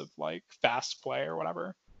memories of like Fast Play or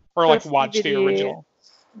whatever, or like This watch the DVD, original.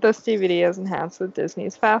 this DVD is enhanced with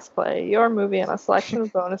Disney's Fast Play. Your movie and a selection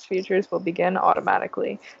of bonus features will begin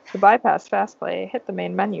automatically. To bypass Fast Play, hit the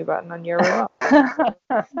main menu button on your remote.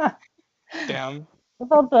 Damn.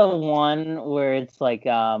 What about the one where it's like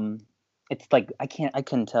I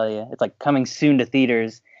couldn't tell you. It's like coming soon to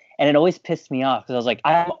theaters, and it always pissed me off because I was like,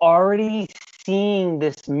 I'm already seeing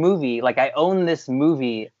this movie. Like I own this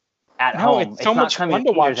movie at No, home. it's so not much coming fun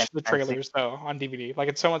to theaters watch the anytime soon. trailers though on DVD. Like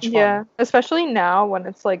it's so much Yeah, fun. especially now when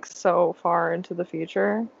it's like so far into the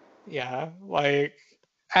future. Yeah, like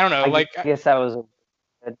I don't know. I Like guess that was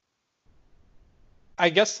I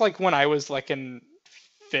guess like when I was like in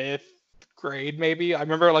fifth grade, maybe I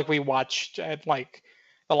remember like we watched at like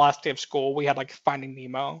the last day of school. We had like Finding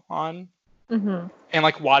Nemo on, Hmm. and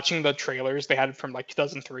like watching the trailers they had from like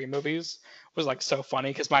 2003 movies was like so funny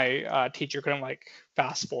because my teacher couldn't like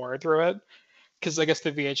fast forward through it because I guess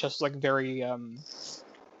the VHS was like very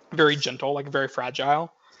gentle, like very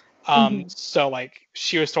fragile. Hmm. So like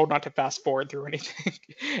she was told not to fast forward through anything,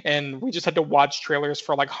 and we just had to watch trailers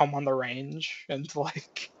for like Home on the Range and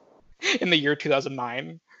like in the year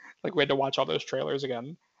 2009. Like we had to watch all those trailers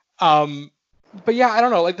again. Um, but yeah, I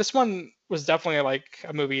don't know. Like this one was definitely like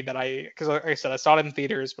a movie that because like I said, I saw it in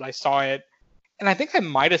theaters, but I saw it, and I think I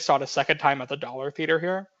might have saw it a second time at the Dollar Theater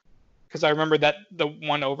here because I remember that the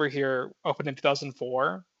one over here opened in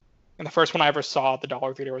 2004, and the first one I ever saw at the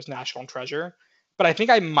Dollar Theater was National Treasure. But I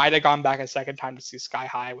think I might have gone back a second time to see Sky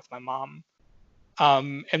High with my mom.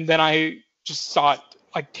 And then I just saw it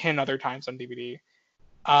like 10 other times on DVD.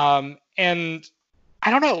 And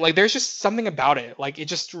I don't know, like there's just something about it. Like it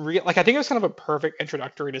just like I think it was kind of a perfect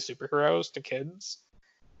introductory to superheroes to kids.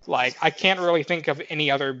 Like I can't really think of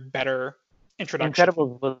any other better introduction.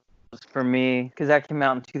 Incredibles was for me because that came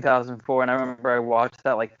out in 2004, and I remember I watched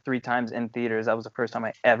that like 3 times in theaters. That was the first time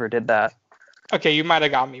I ever did that. Okay, you might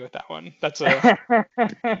have got me with that one.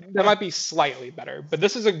 That might be slightly better, but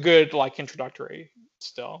this is a good like introductory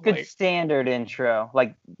still. Good Like standard intro.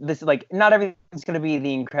 Like this, like not everything's gonna be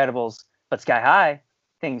The Incredibles, but Sky High.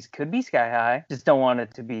 Things could be Sky High. Just don't want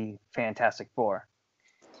it to be Fantastic Four.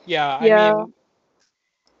 yeah, I Yeah. mean,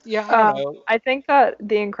 yeah, I don't know. I think that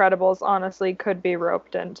The Incredibles honestly could be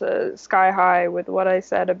roped into Sky High with what I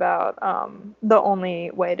said about the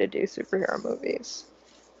only way to do superhero movies.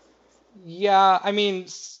 Yeah, I mean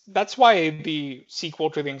that's why the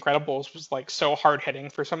sequel to The Incredibles was so hard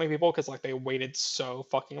hitting for so many people because like they waited so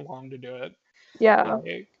fucking long to do it. Yeah.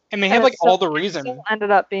 Like And they And had like all the it reason. still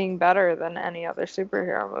ended up being better than any other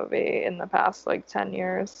superhero movie in the past like 10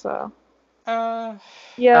 years. So Uh,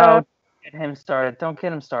 yeah, Oh, get him started. Don't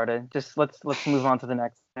get him started. Just let's move on to the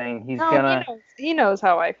next thing. no, he knows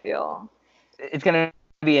how I feel. It's gonna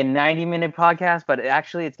be a 90-minute podcast, but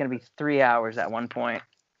actually it's gonna be 3 hours at one point.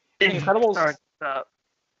 Incredibles. Start up.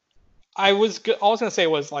 All I was gonna say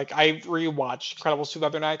was like I rewatched Incredibles 2 the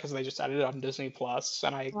other night because they just added it on Disney Plus,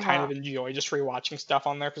 and I kind Uh-huh. of enjoy just rewatching stuff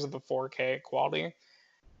on there because of the 4K quality.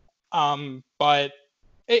 But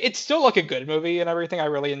it's still like a good movie and everything. I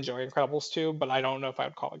really enjoy Incredibles 2, but I don't know if I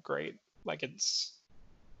would call it great. Like It's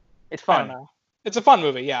I don't fun. know. It's a fun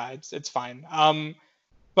movie, yeah. It's fine.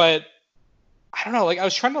 But I don't know. Like I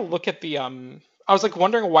was trying to look at the I was like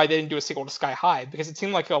wondering why they didn't do a sequel to Sky High because it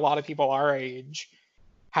seemed like a lot of people our age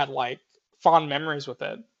had like fond memories with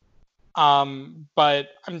it. But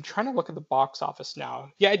I'm trying to look at the box office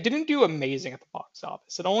now. Yeah, it didn't do amazing at the box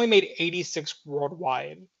office. It only made 86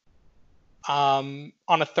 worldwide, on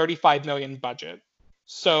a 35 million budget.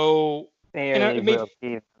 So, and Barely it made, broke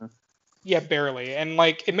even. yeah, barely, and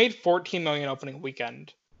like it made 14 million opening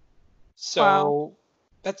weekend. Wow. So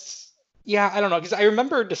that's, yeah, I don't know, because I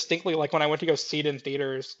remember distinctly like when I went to go see it in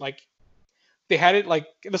theaters, like they had it like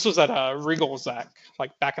this was at Regal Zack,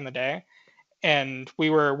 like back in the day, and we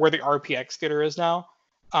were where the RPX theater is now.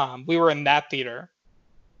 We were in that theater,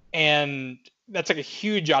 and that's like a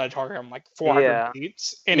huge auditorium, like 400 Yeah,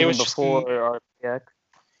 seats, and it even was just before RPX.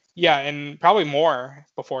 yeah, and probably more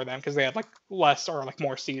before then because they had like less or like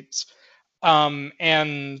more seats.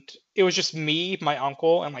 And it was just me, my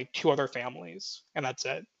uncle, and like two other families, and that's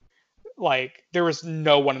it. Like there was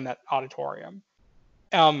no one in that auditorium.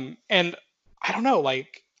 And I don't know,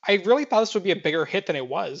 like I really thought this would be a bigger hit than it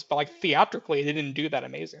was, but like theatrically, it didn't do that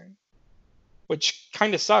amazing, which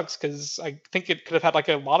kind of sucks because I think it could have had like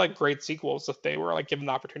a lot of great sequels if they were like given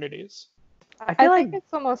the opportunities. I I feel like think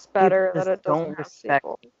it's almost people better that just it doesn't don't have respect.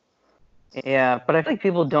 sequels. Yeah, but I feel like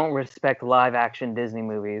people don't respect live action Disney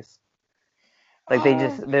movies. Like Uh,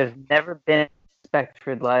 there's never been respect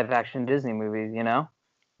for live action Disney movies, you know?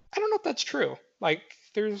 I don't know if that's true. Like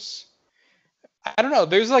there's I don't know.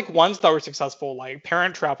 There's like ones that were successful. Like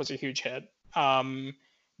Parent Trap was a huge hit. Um,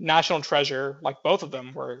 National Treasure, like both of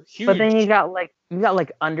them were But then huge. you got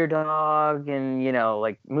like Underdog and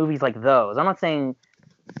like movies like those. I'm not saying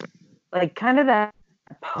like kind of that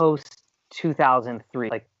post 2003,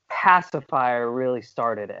 like Pacifier really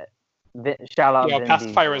started it. Shout out Yeah, Vin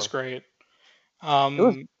Pacifier was Diesel. great. It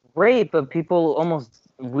was Um, great, but people almost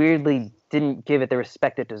weirdly didn't give it the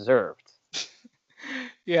respect it deserved.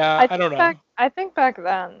 yeah, I don't know. I think back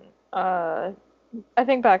then, uh, I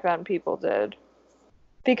think back then people did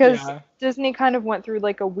because Yeah, Disney kind of went through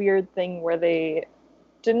like a weird thing where they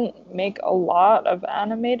didn't make a lot of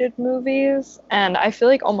animated movies, and I feel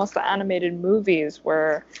like almost the animated movies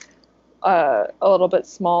were a little bit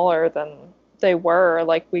smaller than they were.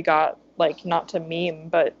 Like we got like not to meme,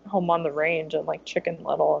 but Home on the Range and like Chicken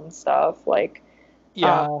Little and stuff. Like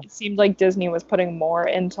yeah, it seemed like Disney was putting more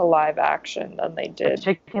into live action than they But did.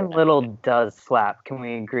 Chicken Little does slap. Can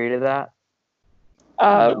we agree to that?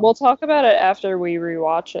 no. We'll talk about it after we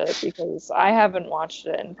rewatch it because I haven't watched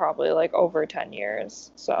it in probably like over 10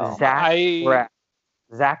 years. So, I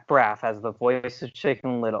Zach Braff has the voice of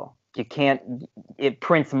Chicken Little. You can't. It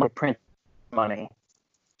prints money.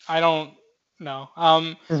 I don't know.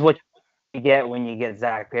 This is what you get when you get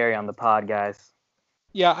Zach Perry on the pod, guys.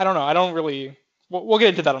 Yeah, I don't know. I don't really. We'll get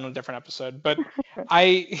into that on a different episode, but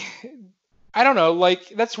I I don't know. Like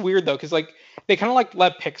that's weird though, because like they kind of like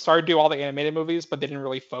let Pixar do all the animated movies, but they didn't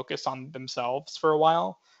really focus on themselves for a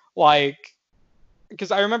while. Like,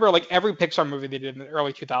 because I remember like every Pixar movie they did in the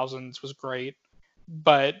early 2000s was great,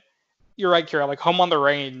 but you're right, Kira. Like Home on the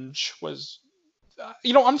Range was, I'm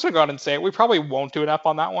just gonna go out and say it. We probably won't do an up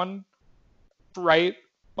on that one, right?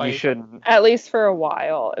 You Like, shouldn't. at least for a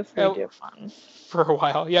while, if we uh, do one. for a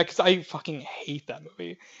while, yeah, because I fucking hate that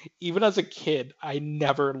movie. Even as a kid, I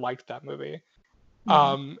never liked that movie.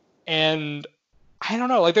 Mhm. And I don't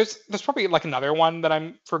know, like there's probably like another one that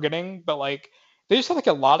I'm forgetting, but like they just had like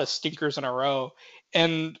a lot of stinkers in a row.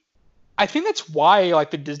 And I think that's why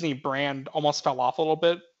like the Disney brand almost fell off a little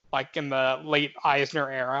bit, like in the late Eisner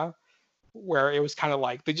era, where it was kind of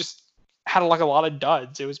like they just had like a lot of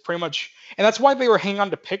duds. It was pretty much, and that's why they were hanging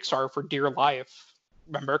on to Pixar for dear life.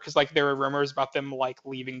 Remember, because like there were rumors about them like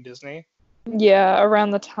leaving Disney. Yeah,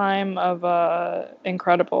 around the time of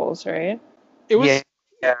Incredibles, right? It Yeah, was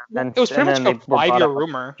yeah. it was pretty And much then like they a were bought 5 year out by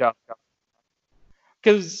rumor. Josh.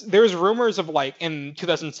 Because there's rumors of like in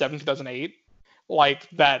 2007, 2008, like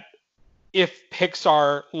that if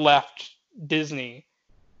Pixar left Disney,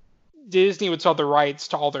 Disney would sell the rights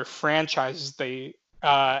to all their franchises they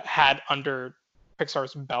had under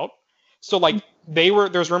Pixar's belt. So like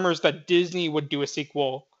there's rumors that Disney would do a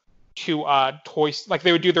sequel to like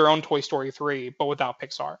they would do their own Toy Story 3 but without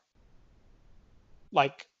Pixar.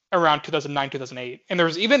 Like around 2009, 2008. And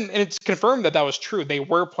it's confirmed that was true. They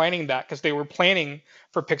were planning that because they were planning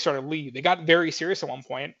for Pixar to leave. They got very serious at one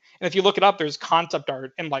point. And if you look it up, there's concept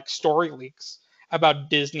art and like story leaks about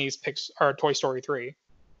Disney's Toy Story 3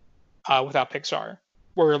 without Pixar,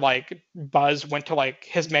 where like Buzz went to like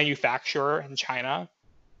his manufacturer in China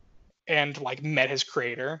and like met his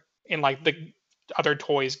creator, and like the other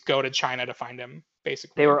toys go to China to find him,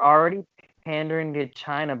 basically. They were already pandering to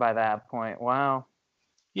China by that point. Wow.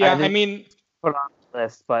 Yeah, I mean, put on the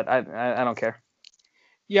list, but I don't care.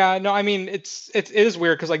 Yeah, no, I mean it is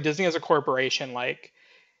weird because like Disney as a corporation, like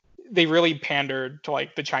they really pandered to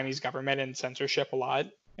like the Chinese government and censorship a lot,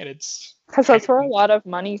 and it's because that's where a lot of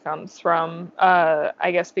money comes from.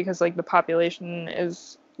 I guess because like the population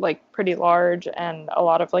is like pretty large, and a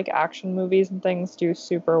lot of like action movies and things do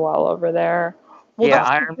super well over there. Well, yeah,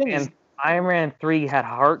 Iron Man 3 had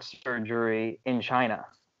heart surgery in China.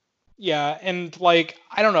 Yeah, and like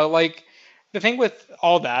I don't know, like the thing with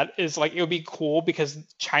all that is like it would be cool because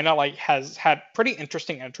China like has had pretty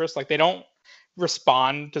interesting interests. Like they don't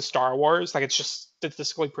respond to Star Wars. Like it's just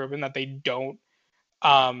statistically proven that they don't.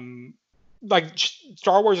 Like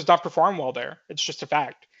Star Wars does not perform well there. It's just a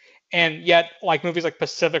fact. And yet, like movies like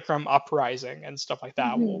Pacific Rim Uprising and stuff like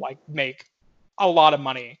that will like make a lot of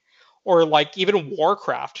money. Or like even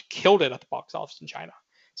Warcraft killed it at the box office in China.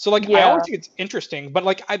 So like I always think it's interesting, but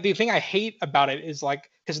like the thing I hate about it is like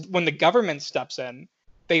because when the government steps in,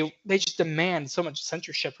 they just demand so much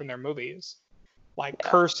censorship from their movies, like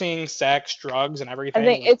cursing, sex, drugs, and everything. I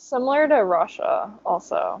think it's similar to Russia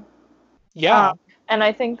also. Yeah. And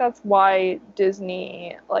I think that's why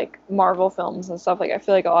Disney, like Marvel films and stuff, like I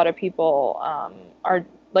feel like a lot of people are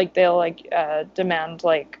like they'll like demand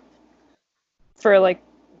like for like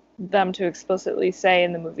them to explicitly say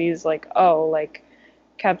in the movies like, oh, like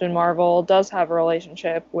Captain Marvel does have a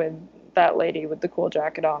relationship with that lady with the cool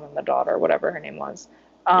jacket on and the daughter, whatever her name was.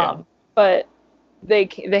 But they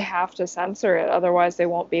have to censor it, otherwise they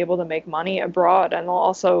won't be able to make money abroad, and they'll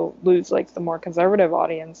also lose like the more conservative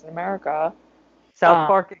audience in America. South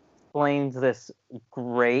Park explains this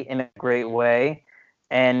in a great way,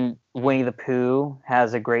 and Winnie the Pooh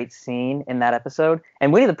has a great scene in that episode.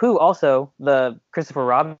 And Winnie the Pooh also, the Christopher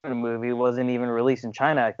Robin movie, wasn't even released in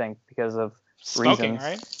China, I think, because of smoking,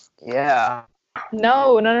 reasons. Right? Yeah.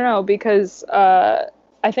 No, because I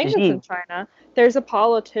think it's in China. There's a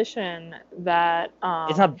politician that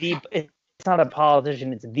it's not a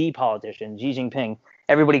politician, it's the politician, Xi Jinping.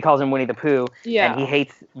 Everybody calls him Winnie the Pooh, and he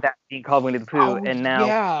hates that being called Winnie the Pooh, and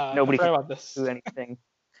now nobody can do anything.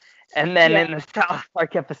 And then in the South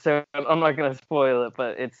Park episode, I'm not going to spoil it,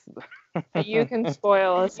 but it's... You can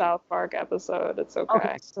spoil a South Park episode, it's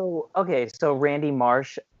okay. So Randy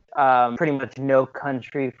Marsh, pretty much No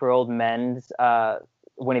Country for Old Men's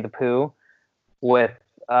Winnie the Pooh with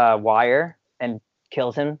wire and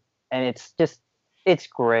kills him, and it's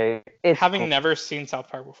great. Having never seen South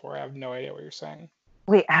Park before, I have no idea what you're saying.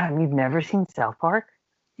 Wait, Adam, you've never seen South Park?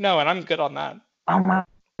 No, and I'm good on that. Oh my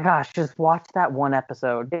gosh, just watch that one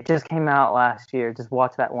episode. It just came out last year. Just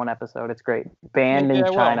watch that one episode. It's great. Banned in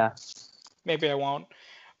China. Maybe I won't.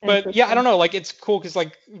 But yeah, I don't know. Like it's cool because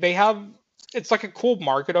like it's like a cool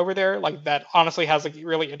market over there. Like that honestly has like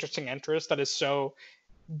really interesting interests that is so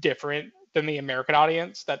different than the American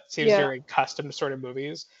audience that seems very accustomed to sort of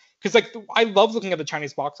movies. Because like I love looking at the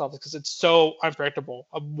Chinese box office because it's so unpredictable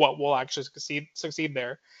of what will actually succeed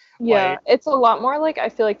there. Yeah, it's a lot more like I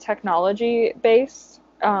feel like technology based.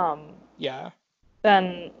 Than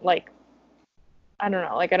like I don't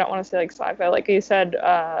know, like I don't want to say like sci-fi, like you said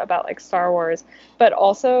about like Star Wars, but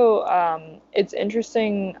also it's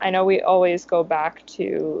interesting. I know we always go back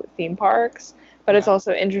to theme parks, but it's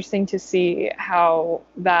also interesting to see how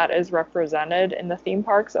that is represented in the theme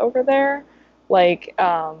parks over there. Like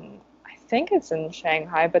I think it's in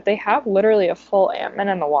Shanghai, but they have literally a full Ant-Man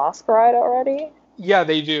and the Wasp ride already. Yeah,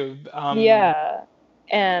 they do.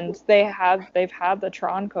 And they've had the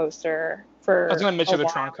Tron coaster for. I was going to mention the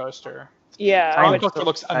Tron coaster. Yeah, Tron coaster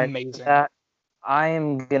looks amazing. I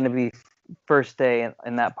am going to be first day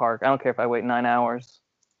in that park. I don't care if I wait 9 hours.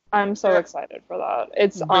 I'm so excited for that.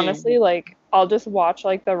 It's honestly like I'll just watch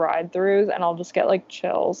like the ride throughs and I'll just get like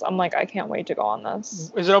chills. I'm like I can't wait to go on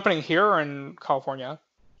this. Is it opening here or in California?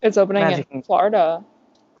 It's opening in Florida.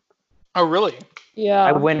 Oh really? Yeah.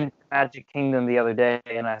 I went to Magic Kingdom the other day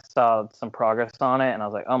and I saw some progress on it and I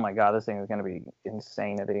was like, oh my god, this thing is going to be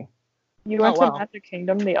insanity. You Oh went to wow. Magic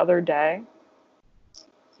Kingdom the other day?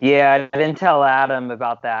 Yeah, I didn't tell Adam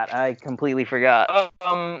about that. I completely forgot.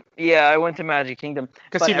 Yeah, I went to Magic Kingdom,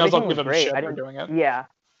 Because but he knows I'll everything give was him great. shit I for didn't. doing it. Yeah,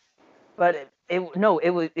 but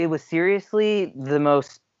it was seriously the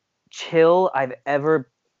most chill I've ever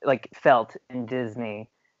like felt in Disney.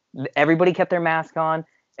 Everybody kept their mask on.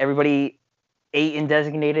 Everybody ate in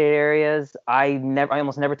designated areas. I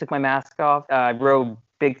almost never took my mask off. I rode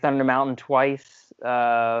Big Thunder Mountain twice.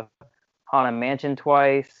 Haunted Mansion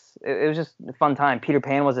twice. It was just a fun time. Peter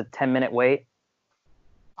Pan was a 10-minute wait.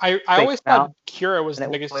 I Space always thought Mountain Kira was the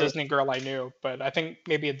minute biggest wait. Disney girl I knew, but I think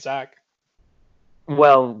maybe it's Zack.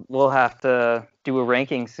 Well, we'll have to do a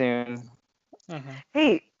ranking soon. Hmm.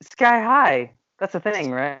 Hey, Sky High. That's a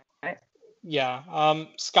thing, right? Yeah.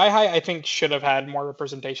 Sky High I think should have had more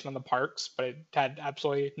representation in the parks, but it had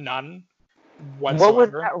absolutely none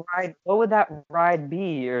whatsoever. What would that ride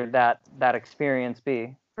be, or that experience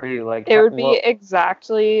be for you? Like, It would be what?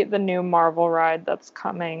 exactly the new Marvel ride that's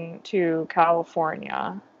coming to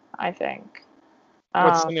California, I think.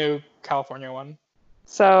 What's Um, the new California one?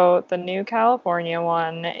 so the new California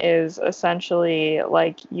one is essentially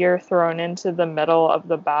like you're thrown into the middle of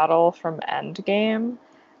the battle from Endgame.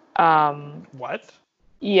 Um, What?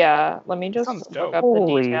 yeah, let me That just sounds look dope. up the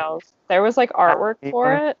Holy! details. There was like artwork You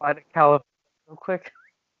for want to it. fly to California real quick?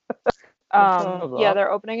 That sounds Yeah, awesome.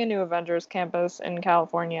 they're opening a new Avengers campus in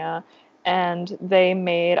California, and they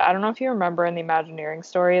made, I don't know if you remember in the Imagineering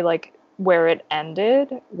story, like where it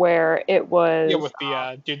ended, where it Yeah, was, with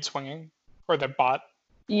the dude swinging or the bot.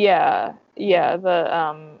 yeah,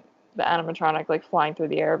 the animatronic like flying through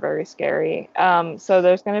the air, very scary. So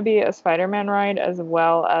there's going to be a Spider-Man ride as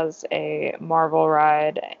well as a Marvel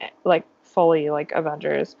ride, like fully like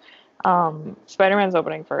Avengers. Spider-Man's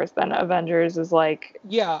opening first, then Avengers is like,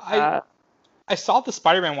 Yeah, I uh, I saw the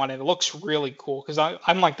Spider-Man one and it looks really cool because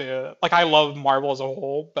I'm like I love Marvel as a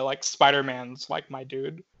whole, but like Spider-Man's like my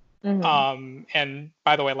dude. mhm, And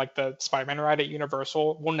by the way, like the Spider-Man ride at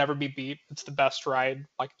Universal will never be beat. It's the best ride,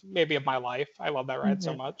 like maybe of my life. I love that ride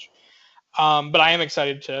so mhm. much. But I am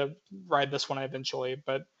excited to ride this one eventually.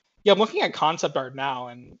 But yeah, I'm looking at concept art now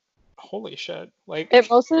and holy shit. It Like,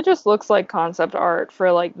 mostly just looks like concept art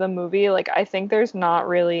for like the movie. Like I think there's not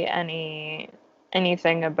really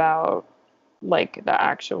anything about like the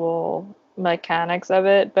actual mechanics of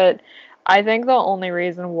it, but I think the only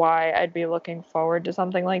reason why I'd be looking forward to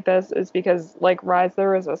something like this is because like Rise of the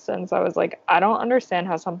Resistance, I was like, I don't understand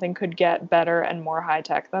how something could get better and more high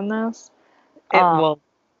tech than this. It Um, well,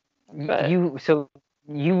 but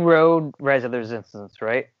you rode Rise of the Resistance,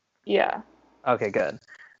 right? yeah, Okay, good.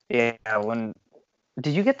 Yeah. When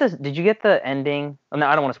did you get the ending? Oh, no,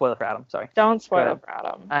 I don't want to spoil it for Adam. Sorry. don't Go spoil it ahead. for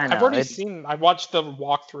Adam. I I've know already it's seen, I've watched the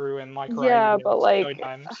walkthrough and like ride Yeah, but videos a million like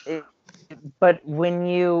times. it, but when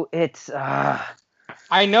you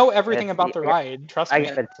I know everything it's about the ride, trust I me.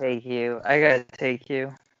 gotta take you. I gotta take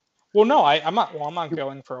you. Well, no, I'm not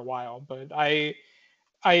going for a while, but I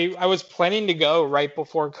was planning to go right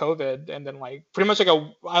before COVID, and then like pretty much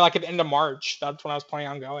I like at the end of March. That's when I was planning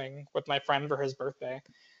on going with my friend for his birthday,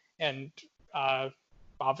 and uh,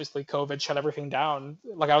 obviously COVID shut everything down.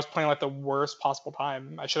 Like I was planning like the worst possible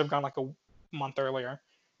time. I should have gone like a month earlier.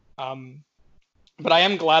 Um, but I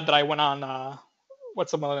am glad that I went on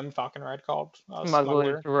what's the Millennium Falcon ride called?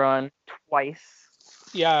 Smuggler's Smuggler. Run twice.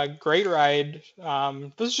 Yeah, great ride.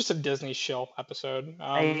 This is just a Disney shill episode.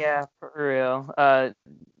 Yeah, for real.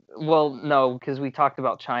 Well, no, because we talked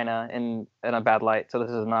about China in a bad light, so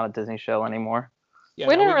this is not a Disney show anymore. Yeah,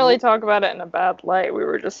 we no, didn't really talk about it in a bad light. We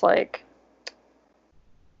were just like,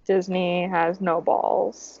 Disney has no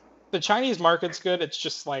balls. the Chinese market's good. It's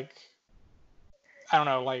just like I don't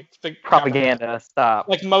know, like the government, Propaganda, stop.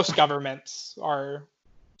 like most governments are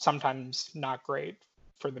sometimes not great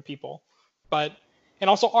for the people, but and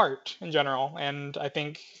also art in general. And I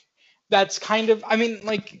think that's kind of, I mean,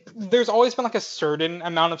 like there's always been like a certain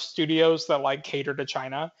amount of studios that like cater to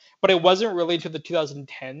China, but it wasn't really to the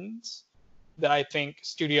 2010s that I think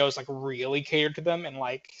studios like really catered to them and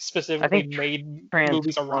like I specifically think made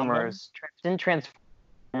movies around them. Didn't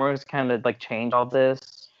Transformers kind of like change all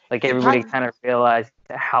this? Like It everybody kind kind of realized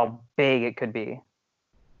how big it could be.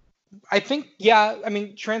 I think, yeah, I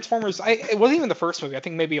mean, Transformers, it wasn't even the first movie. I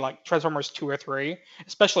think maybe like Transformers 2 or 3,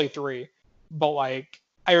 especially 3. But like,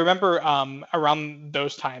 I remember around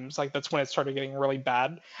those times, like that's when it started getting really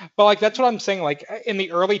bad. But like, that's what I'm saying. Like, in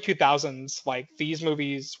the early 2000s, like these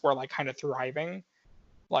movies were like kind of thriving,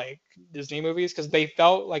 like Disney movies, because they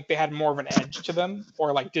felt like they had more of an edge to them,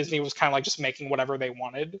 or like Disney was kind of like just making whatever they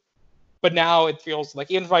wanted. But now it feels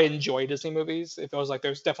like, even if I enjoy Disney movies, it feels like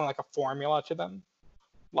there's definitely like a formula to them.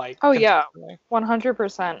 like Oh yeah, consistently.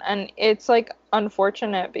 100%. And it's like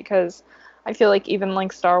unfortunate because I feel like even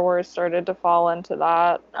like Star Wars started to fall into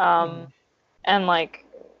that. Mhm. And like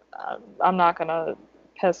I'm not gonna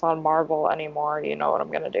piss on Marvel anymore, you know what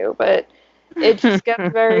I'm gonna do, but it just gets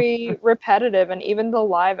very repetitive. And even the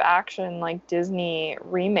live action like Disney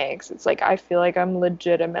remakes, it's like I feel like I'm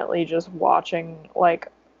legitimately just watching like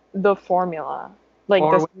the formula. Like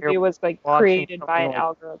Or this when movie you're was like watching created by something an like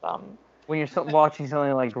algorithm. watching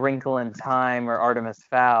something like Wrinkle in Time or Artemis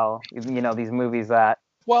Fowl, these movies that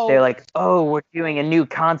they're Well, like, oh, we're doing a new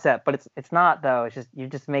concept, but it's not though. It's just you're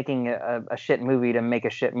just making a shit movie to make a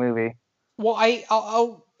shit movie.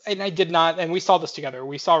 well, and I did not, and we saw this together.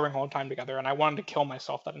 We saw Ring Time together, and I wanted to kill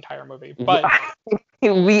myself that entire movie. But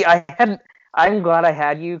I'm glad I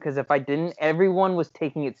had you because if I didn't, everyone was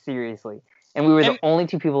taking it seriously, and we were the and only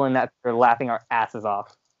two people in that who were laughing our asses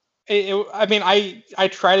off. I mean, I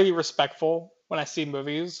try to be respectful when I see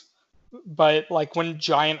movies, but like when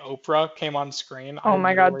Giant Oprah came on screen, Oh I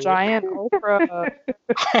my God, literally, Giant Oprah.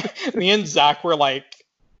 me and Zach were like,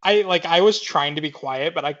 I was trying to be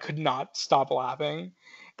quiet, but I could not stop laughing,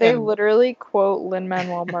 They and literally quote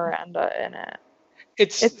Lin-Manuel Miranda in it.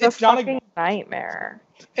 it's It's a it's not a fucking nightmare.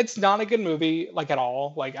 it's not a good movie like at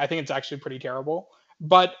all. Like I think it's actually pretty terrible.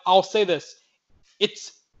 But I'll say this,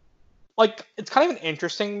 it's it's kind of an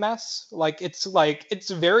interesting mess. It's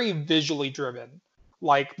very visually driven,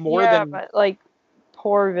 like more Yeah, than but like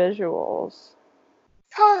poor visuals.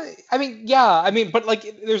 I mean, yeah, I mean, but like,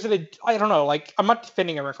 I don't know, like, I'm not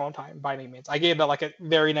defending A Wrinkle in Time by any means. I gave that like a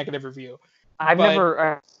very negative review, I've but never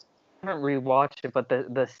I haven't rewatched it, but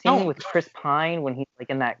the scene no, with Chris Pine when he's like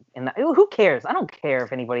in that who cares? I don't care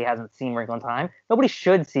if anybody hasn't seen Wrinkle in Time. Nobody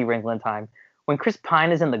should see Wrinkle in Time. When Chris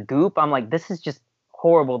Pine is in the goop, I'm like, this is just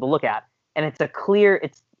horrible to look at, and it's a clear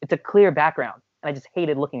background, and I just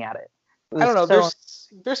hated looking at it. It I was don't know. so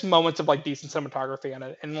There's moments of like decent cinematography in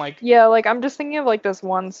it, and like Yeah, like I'm just thinking of like this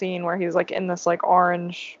one scene where he's like in this like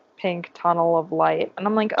orange pink tunnel of light, and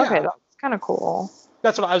I'm like, okay, yeah, that's kind of cool.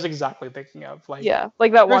 that's what I was exactly thinking of. Like, Yeah,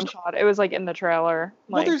 like that there's one shot. It was like in the trailer.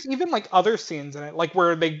 well, Like, there's even like other scenes in it, like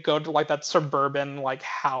where they go to like that suburban like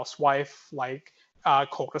housewife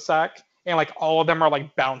cul-de-sac, and like all of them are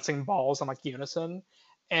like bouncing balls in like unison,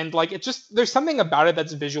 and like it just there's something about it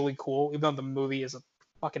that's visually cool, even though the movie is a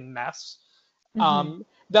fucking mess. hmm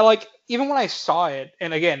That like even when I saw it,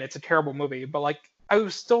 and again, it's a terrible movie, but like I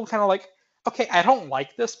was still kind of like, okay, I don't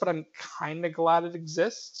like this, but I'm kind of glad it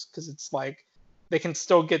exists because it's like they can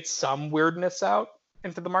still get some weirdness out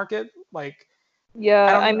into the market. Like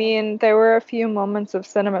I yeah, don't I know. mean, there were a few moments of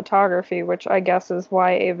cinematography, which I guess is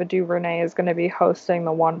why Ava DuVernay is going to be hosting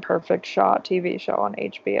the One Perfect Shot TV show on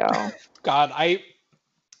HBO. God, I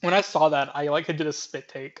when I saw that, I like did a spit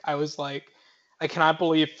take. I was like, I cannot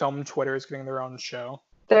believe film Twitter is getting their own show.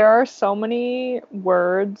 There are so many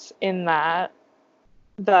words in that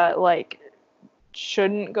like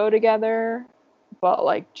shouldn't go together, but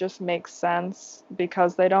like just make sense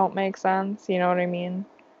because they don't make sense. You know what I mean?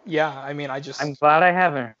 Yeah, I mean, I I'm just glad I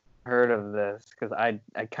haven't heard of this because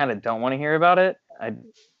I kind of don't want to hear about it.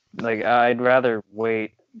 I'd rather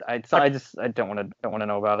wait. I I don't want to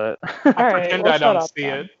know about it. I All right, pretend well, I shut don't up see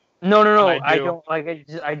it, then. No, no, but I no. I do. don't like.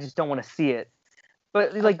 I just don't want to see it.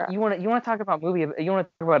 But like, Okay. you want to talk about movie. You want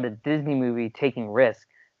to talk about a Disney movie taking risk.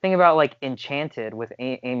 Think about like Enchanted with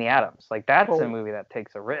Amy Adams. Like that's a Well, movie that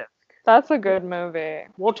takes a risk. That's a good movie.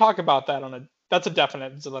 we'll talk about that on a. That's a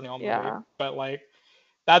definite Zillennial movie, Yeah. but like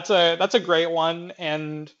that's a great one,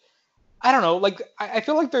 and I don't know. Like I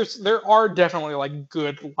feel like there are definitely like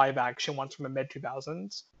good live action ones from the mid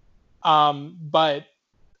 2000s. But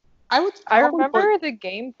I would I probably put remember the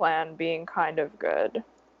game plan being kind of good.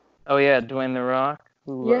 Oh yeah, Dwayne the Rock.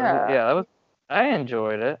 Yeah. Yeah, that was. I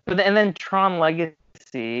enjoyed it. And then Tron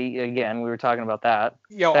Legacy again. We were talking about that.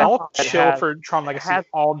 yo, That I'll Uh-huh. that chill has for Tron Legacy has.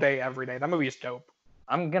 all day, every day. That movie is dope.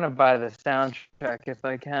 I'm gonna buy the soundtrack if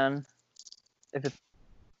I can, if it's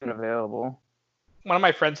even available. One of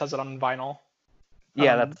my friends has it on vinyl.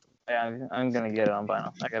 Yeah, Um, that's. Yeah, I'm gonna get it on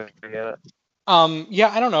vinyl. I gotta get it. yeah,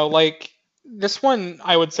 I don't know. Like this one,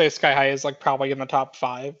 I would say Sky High is like probably in the top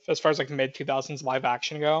five as far as like mid 2000s live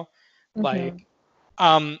action go. Like, hmm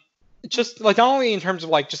um, just like not only in terms of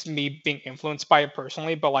like just me being influenced by it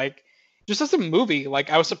personally, but like just as a movie, like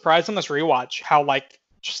I was surprised on this rewatch how like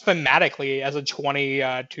just thematically as a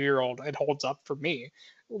 22-year-old it holds up for me.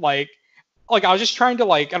 Like I was just trying to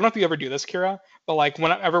like I don't know if you ever do this, Kira, but like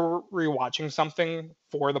whenever we're rewatching something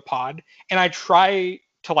for the pod, and I try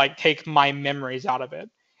to like take my memories out of it,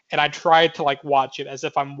 and I try to like watch it as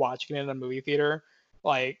if I'm watching it in a movie theater,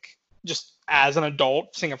 like just as an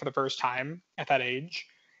adult seeing it for the first time at that age.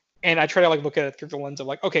 and I try to like look at it through the lens of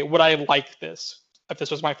like, okay, would I like this if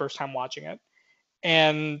this was my first time watching it?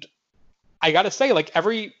 And I gotta say, like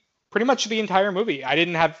pretty much the entire movie, I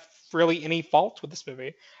didn't have really any faults with this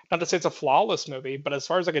movie. Not to say it's a flawless movie, but as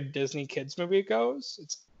far as like a Disney kids movie goes,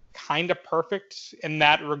 it's kind of perfect in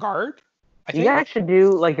that regard. I You think. guys should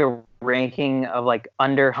do like a ranking of like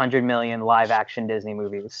under 100 million live action Disney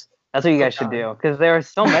movies. That's what you guys should do because there are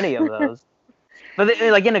so many of those, but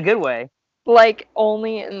like in a good way. Like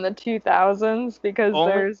only in the 2000s because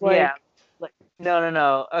Only there's like like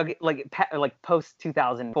no. Okay, like post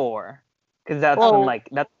 2004 because that's when well like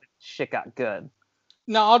that's when shit got good.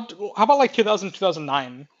 No, how about like 2000,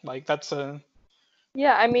 2009? Like that's a.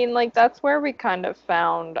 yeah, I mean like that's where we kind of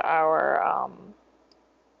found our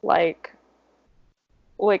like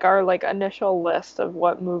our like initial list of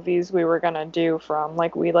what movies we were gonna do from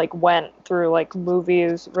like we like went through like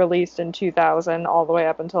movies released in 2000 all the way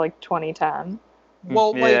up until like 2010.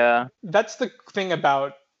 Well, like Yeah. that's the thing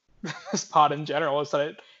about this pod in general is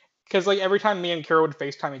that because like every time me and Kira would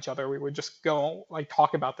FaceTime each other, we would just go like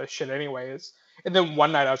talk about this shit anyways. And then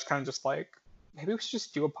one night I was kind of just like, maybe we should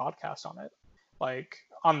just do a podcast on it, like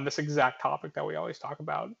on this exact topic that we always talk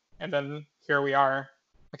about. And then here we are,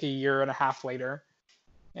 like a year and a half later,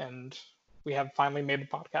 and we have finally made the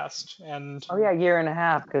podcast. And Oh yeah, year and a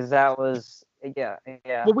half because that was yeah.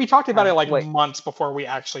 well, we talked about it like Wait. months before we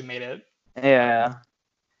actually made it. Yeah.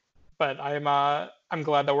 But I'm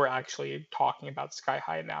glad that we're actually talking about Sky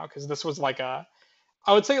High now because this was like I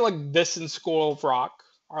would say like this and School of Rock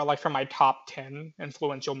are like from my top 10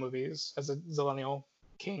 influential movies as a Zillennial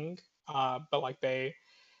King. But like I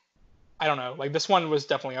don't know, like this one was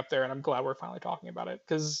definitely up there, and I'm glad we're finally talking about it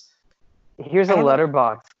because Here's a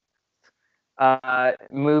letterbox.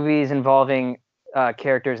 Movies involving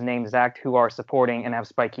characters named Zack who are supporting and have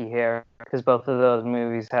spiky hair because both of those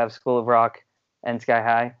movies have School of Rock and Sky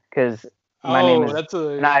High. Because my name is,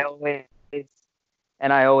 and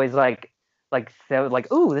I always like say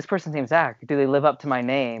like, ooh, this person's named Zack. Do they live up to my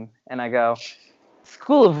name? And I go,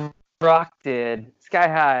 School of Rock did. Sky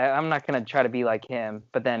High, I'm not gonna try to be like him.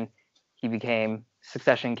 But then he became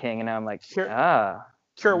Succession King, and now I'm like,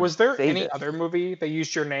 Sure, was there Save any it. other movie that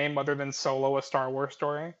used your name other than Solo: A Star Wars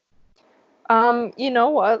Story? You know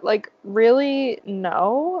what? Like really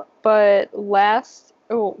no, but last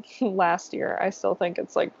year, I still think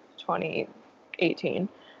it's like 2018.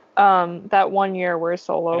 That one year where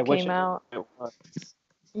Solo came out. It was.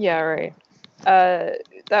 Yeah, right.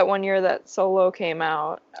 That one year that Solo came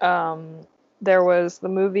out, there was the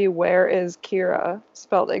movie Where is Kira,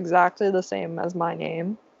 spelled exactly the same as my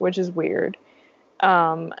name, which is weird.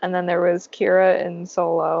 And then there was Kira in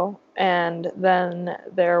Solo, and then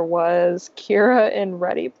there was Kira in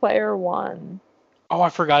Ready Player One. Oh, I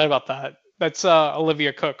forgot about that. That's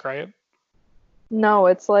Olivia Cook, right? No,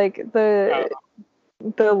 it's like the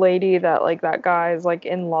lady that like that guy is like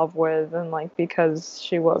in love with, and like because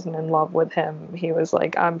she wasn't in love with him, he was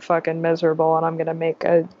like, I'm fucking miserable and I'm gonna make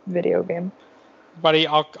a video game. Buddy,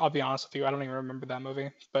 I'll be honest with you, I don't even remember that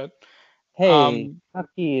movie, but Hey,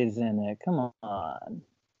 Chucky is in it. Come on.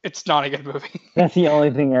 it's not a good movie. That's the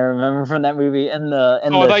only thing I remember from that movie. And the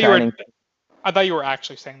Shining. I thought you were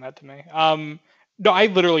actually saying that to me. No, I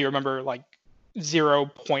literally remember like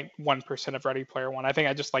 0.1% of Ready Player One. I think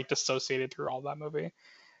I just like dissociated through all that movie.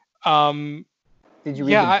 Did you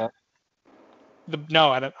read the book?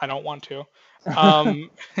 No, I don't want to.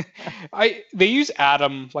 They use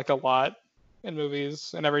Adam like a lot in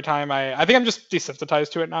movies, and every time I think I'm just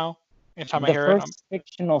desensitized to it now. Anytime I hear it, the first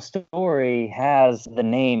fictional story has the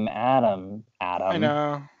name Adam. I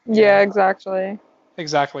know. Yeah, exactly.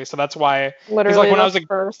 Exactly. So that's why. Literally like when the I was like,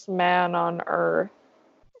 first man on Earth.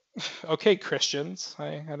 Okay, Christians.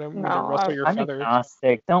 I don't mean to No, rustle your I'm feathers.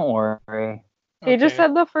 agnostic. Don't worry. He just Okay.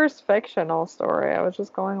 said the first fictional story. I was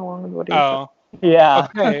just going along with what he Oh, Yeah.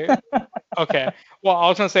 okay. Okay. Well, all I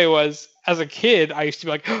was gonna say was, as a kid, I used to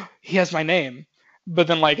be like, oh, he has my name. But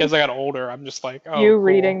then, like, as I got older, I'm just like, said. oh, You cool.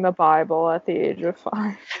 reading the Bible at the age of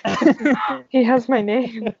 5. He has my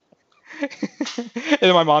name. And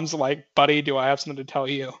then my mom's like, buddy, do I have something to tell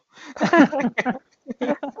you?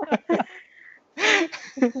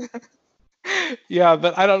 Yeah,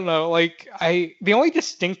 but I don't know. Like, the only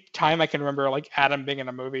distinct time I can remember like Adam being in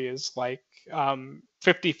a movie is like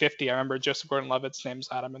 50-50. I remember Joseph Gordon-Levitt's name's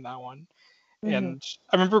Adam in that one. And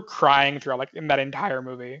I remember crying throughout like in that entire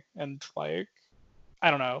movie. And like, I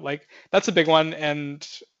don't know, like that's a big one. And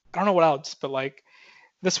I don't know what else, but like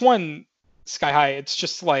this one, Sky High, it's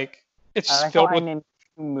just like it's filled with. I named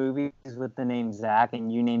 2 movies with the name Zack,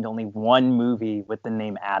 and you named only 1 movie with the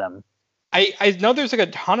name Adam. I know there's like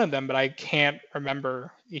a ton of them, but I can't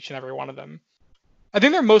remember each and every one of them. I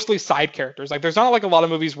think they're mostly side characters. Like there's not like a lot of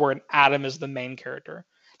movies where an Adam is the main character.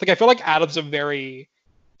 Like I feel like Adam's a very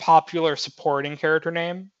popular supporting character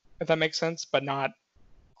name, if that makes sense, but not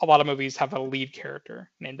a lot of movies have a lead character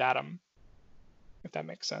named Adam, if that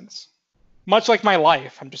makes sense. Much like my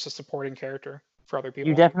life, I'm just a supporting character for other people.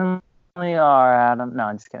 You definitely are, Adam. No,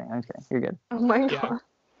 I'm just kidding. You're good. Oh my Yeah.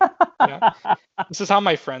 god. Yeah. This is how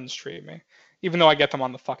my friends treat me, even though I get them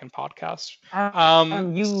on the fucking podcast.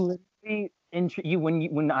 You literally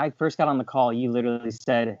when I first got on the call, you literally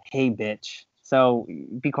said, "Hey, bitch." So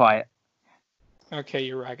be quiet. Okay,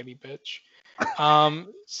 you raggedy bitch.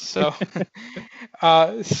 So,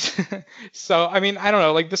 so I mean, I don't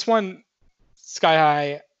know. Like this one, Sky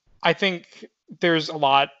High, I think there's a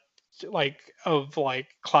lot of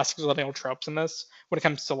classic millennial tropes in this when it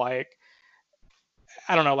comes to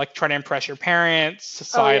I don't know, like trying to impress your parents,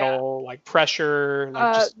 societal pressure,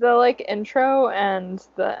 the intro and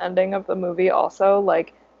the ending of the movie also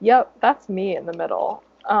yep, that's me in the middle.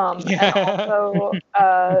 And also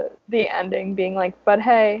the ending being but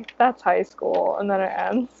hey, that's high school, and then it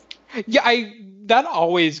ends. Yeah, that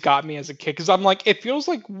always got me as a kid because I'm like, it feels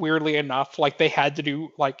like weirdly enough like they had to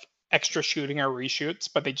do extra shooting or reshoots,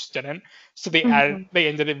 but they just didn't. So they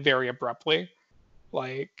ended it very abruptly,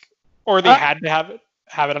 or they had to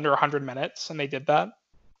have it under 100 minutes, and they did that.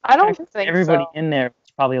 I don't think everybody so. in there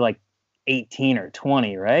was probably 18 or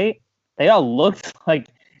 20, right? They all looked like.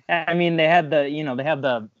 I mean, they had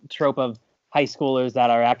the trope of high schoolers that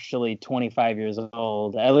are actually 25 years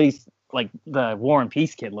old. At least the War and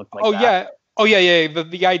Peace kid looked like that. Yeah.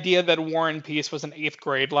 The idea that War and Peace was in 8th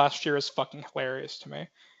grade last year is fucking hilarious to me.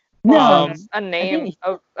 No, a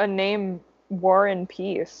name War and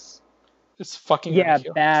Peace. It's fucking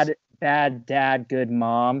ridiculous. Bad dad, good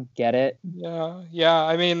mom. Get it? Yeah.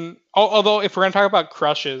 I mean, although if we're gonna talk about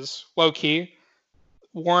crushes, low key,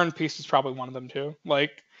 War and Peace is probably one of them too.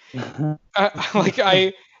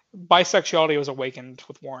 Bisexuality was awakened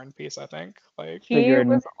with War and Peace, I think. He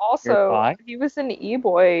was an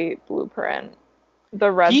e-boy Blueprint.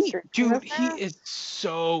 The red streak. Dude, he is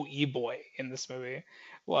so e-boy in this movie.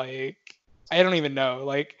 I don't even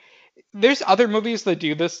know. There's other movies that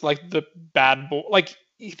do this, like the bad boy.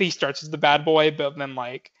 He starts as the bad boy, but then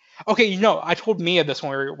okay, I told Mia this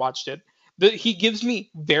when we watched it. He gives me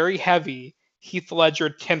very heavy Heath Ledger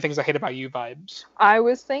 10 Things I Hate About You vibes. I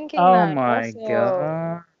was thinking that. Oh my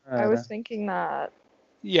god. I was thinking that.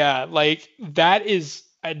 Yeah, that is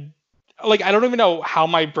I don't even know how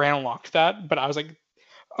my brain unlocked that, but I was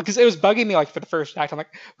because it was bugging me for the first act. I'm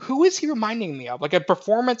like, who is he reminding me of? A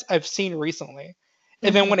performance I've seen recently.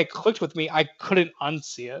 And then when it clicked with me, I couldn't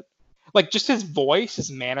unsee it. Just his voice,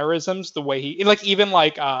 his mannerisms, the way he even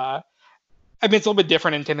I mean it's a little bit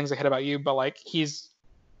different in 10 Things I Hate About You, but he's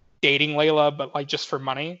dating Layla, but just for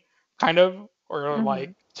money, kind of, or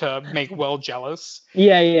to make Will jealous.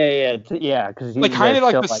 Yeah. Because kind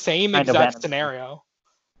of the same exact scenario.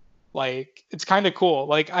 It's kind of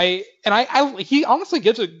cool. He honestly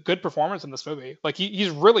gives a good performance in this movie. He's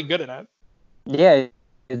really good in it. Yeah,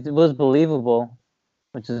 it was believable,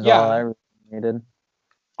 which is all I really needed.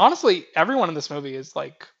 Honestly, everyone in this movie is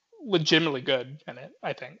legitimately good in it,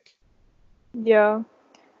 I think. Yeah.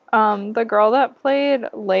 The girl that played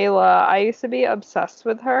Layla, I used to be obsessed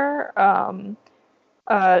with her.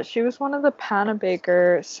 She was one of the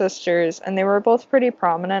Panabaker sisters, and they were both pretty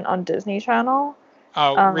prominent on Disney Channel.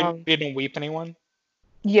 Read It and Weep, anyone?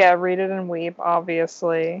 Yeah, Read It and Weep,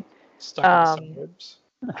 obviously. Stuck in the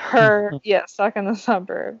Suburbs. Stuck in the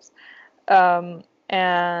Suburbs.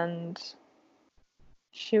 And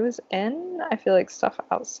she was in, I feel stuff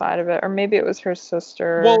outside of it, or maybe it was her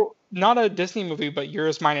sister. Well, not a Disney movie, but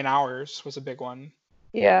Yours, Mine, and Ours was a big one.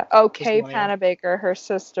 Yeah. Kay Panabaker, her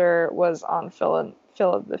sister, was on Phil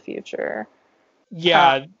of the Future.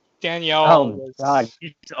 Yeah, Danielle. Oh God,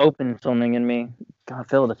 she's open filming in me. God,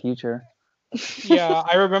 Phil of the Future. Yeah,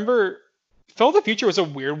 I remember Phil of the Future was a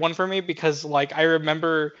weird one for me because I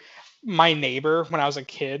remember my neighbor when I was a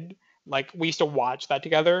kid. We used to watch that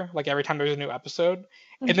together. Every time there was a new episode,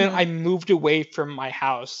 and then I moved away from my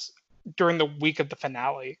house during the week of the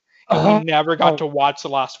finale. And we never got to watch the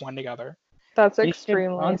last one together. That's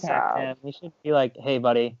extremely sad. Him. We should be like, hey,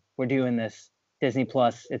 buddy, we're doing this. Disney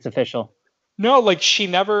Plus, it's official. No, she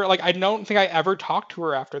never, I don't think I ever talked to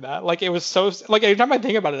her after that. It was so, anytime I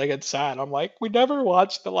think about it, I get sad. I'm like, we never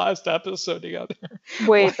watched the last episode together.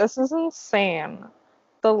 Wait, this is insane.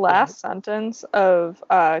 The last sentence of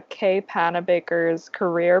Kay Panabaker's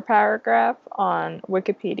career paragraph on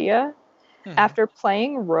Wikipedia. After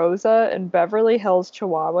playing Rosa in Beverly Hills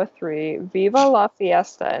Chihuahua 3, Viva La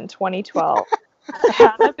Fiesta in 2012,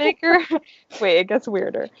 Panabaker. Wait, it gets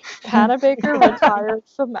weirder. Panabaker retired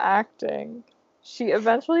from acting. She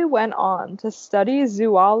eventually went on to study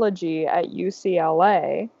zoology at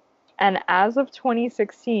UCLA, and as of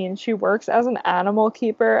 2016, she works as an animal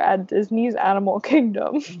keeper at Disney's Animal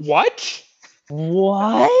Kingdom. What?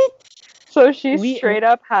 What? So she We straight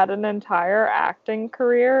up had an entire acting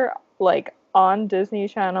career, like on Disney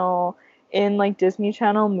Channel, in like Disney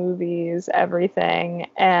Channel movies, everything.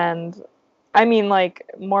 And I mean, like,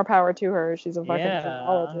 more power to her. She's a fucking Yeah.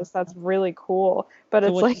 zoologist. That's really cool. But So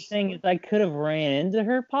it's what like, you're saying is I could have ran into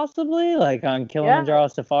her possibly, like on yeah, Kilimanjaro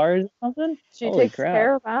safaris or something? she Holy takes crap.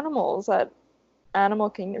 care of animals at Animal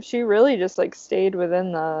Kingdom. She really just like stayed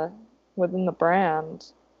within the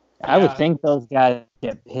brand. I would Yeah. think those guys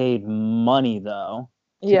get paid money though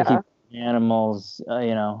to Yeah, keep animals,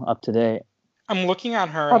 up to date. I'm looking at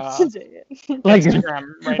her up to date. Like Instagram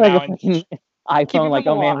right like a now, and fucking iPhone, Keeping like,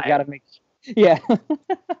 them oh man, we alive. gotta make yeah.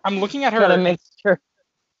 I'm looking at Gotta her make sure.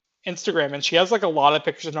 Instagram, and she has like a lot of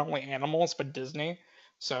pictures of not only animals but Disney.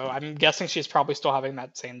 So I'm guessing she's probably still having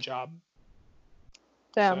that same job.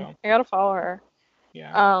 Damn, So I gotta follow her.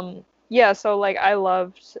 yeah. Yeah, so like I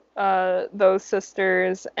loved those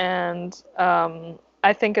sisters, and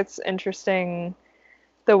I think it's interesting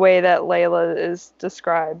the way that Layla is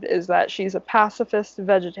described is that she's a pacifist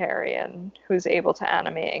vegetarian who's able to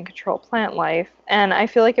animate and control plant life. And I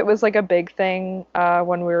feel like it was like a big thing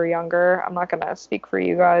when we were younger. I'm not gonna speak for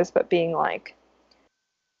you guys, but being like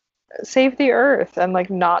save the earth and like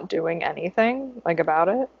not doing anything like about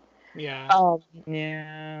it. Yeah. Um,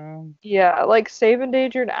 Yeah. yeah, like save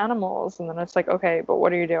endangered animals, and then it's like, okay, but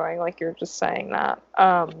what are you doing? Like you're just saying that.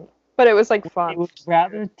 But it was like They fun. would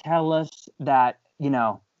rather tell us that,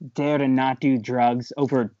 dare to not do drugs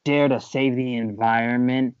over dare to save the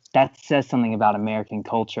environment. That says something about American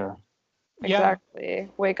culture. Yeah. Exactly.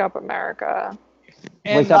 Wake up, America.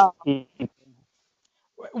 Wake And Um, up, people.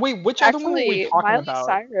 wait, which other one were we actually, talking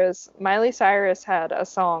about? Miley Cyrus had a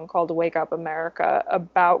song called "Wake Up, America"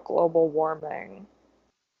 about global warming.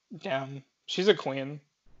 Damn, she's a queen.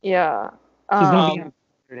 Yeah. She's gonna be Um, Um,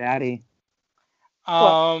 on Daddy. what?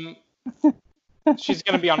 um, she's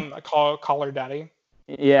gonna be on a Call Her Daddy.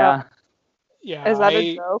 Uh, Yeah. Yeah, is that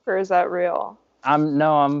a joke or is that real?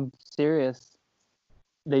 I'm serious.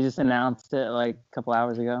 They just announced it like a couple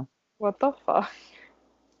hours ago. What the fuck?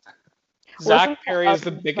 Listen Zach to Perry is the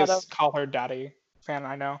us instead of biggest Call Her Daddy fan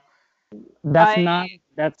I know. That's I. not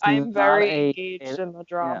that's I'm not very a engaged in the yeah.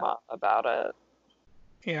 drama about it.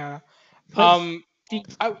 Yeah. But Um, see,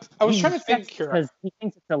 I was he trying to think respects here. because he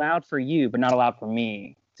thinks it's allowed for you, but not allowed for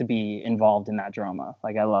me to be involved in that drama.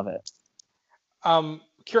 Like I love it.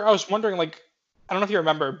 Kira, I was wondering, like, I don't know if you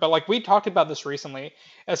remember, but like we talked about this recently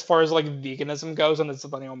as far as like veganism goes in this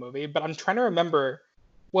Millennial movie, but I'm trying to remember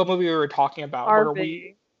what movie we were talking about where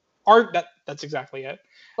we RV, are that's exactly it.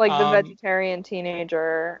 like the Um, vegetarian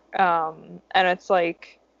teenager, and it's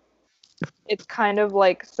like it's kind of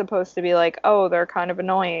like supposed to be like, oh, they're kind of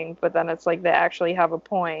annoying, but then it's like they actually have a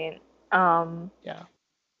point. Um, yeah.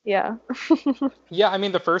 yeah. Yeah, I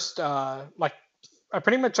mean the first like I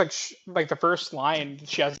pretty much like like the first line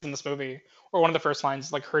she has in this movie, or one of the first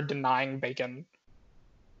lines, like her denying bacon,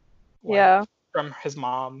 like Yeah. from his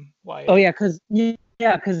mom, Oh like yeah,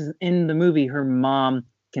 because in the movie her mom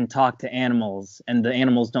can talk to animals and the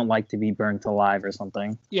animals don't like to be burnt alive or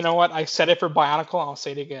something. you know what? I said it for Bionicle, I'll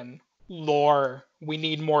say it again. Lore. We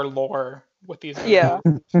need more lore with these Yeah.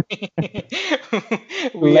 movies.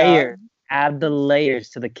 we Layers. Add the layers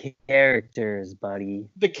to the characters, buddy.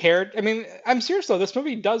 the carrot. I mean, I'm serious though. This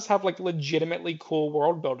movie does have like legitimately cool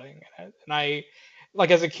world building in it, and I, like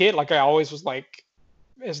as a kid, like I always was like,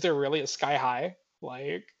 is there really a sky high?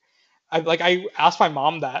 I asked my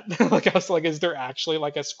mom that. Like I was like, is there actually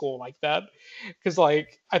like a school like that? Because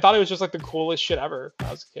like I thought it was just like the coolest shit ever when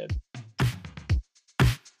I was a kid.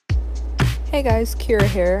 Hey guys, Kira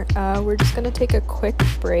here. We're just going to take a quick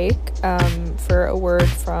break for a word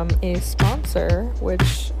from a sponsor,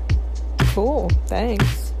 which, cool,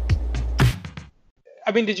 thanks.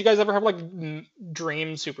 I mean, did you guys ever have like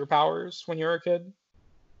dream superpowers when you were a kid?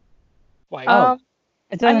 Like, It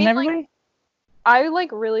I doesn't mean, everybody? I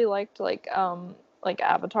like really liked like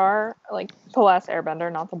Avatar, like the last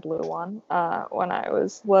Airbender, not the blue one, when I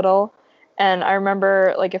was little. And I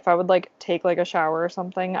remember like if I would like take like a shower or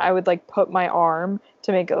something, I would like put my arm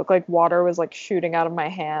to make it look like water was like shooting out of my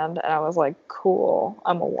hand, and I was like, cool,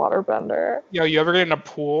 I'm a waterbender. you ever get in a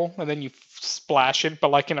pool and then you splash it, but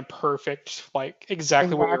like in a perfect, like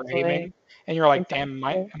exactly where you're aiming, Exactly. and you're like, damn, am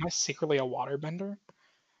I Exactly. secretly a waterbender?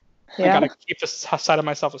 I Yeah. gotta keep this side of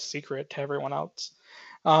myself a secret to everyone else.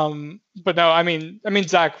 But no, I mean,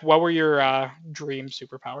 Zach, what were your dream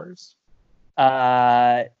superpowers?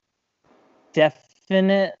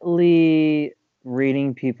 Definitely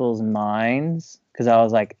reading people's minds, because I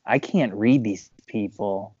was like, I can't read these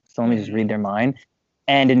people, so let me just read their mind.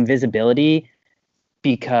 And invisibility,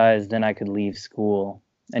 because then I could leave school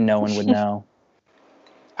and no one would know.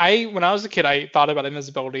 When I was a kid, I thought about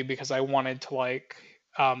invisibility because I wanted to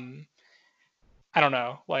um, I don't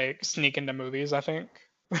know, like sneak into movies, I think,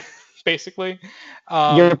 basically.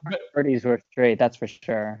 Your But priorities were straight, that's for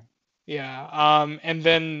sure. yeah, and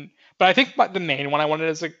then, but I think the main one I wanted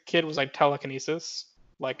as a kid was like telekinesis.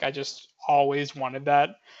 Like I just always wanted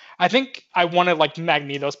that. I think I wanted like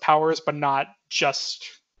Magneto's powers, but not just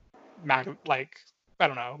like I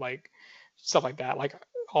don't know, like stuff like that, like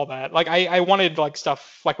all that. Like I wanted like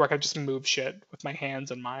stuff like where I could just move shit with my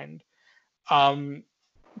hands and mind. Um,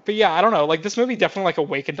 but yeah, I don't know. Like this movie definitely like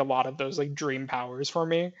awakened a lot of those like dream powers for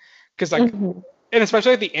me, because like, Hmm. and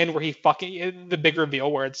especially at the end where he fucking the big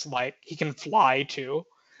reveal where it's like he can fly too.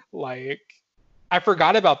 Like I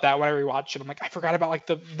forgot about that when I rewatched it. I'm like I forgot about like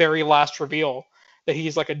the very last reveal that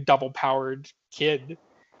he's like a double powered kid,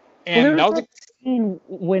 Well, there and that was was that scene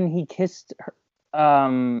when he kissed her,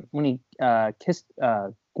 when he kissed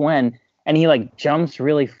Gwen, and he like jumps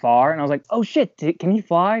really far, and I was like, oh shit, can he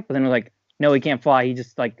fly? But then I was like, no, he can't fly. He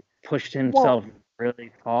just like pushed well, himself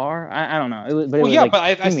really far. I don't know. But it well, was yeah, like but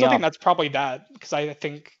I threw me still think off. that's probably that because I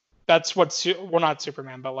think that's what well, not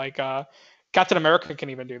Superman, but like Captain America can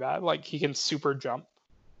even do that. Like he can super jump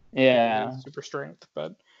because of Yeah. his super strength.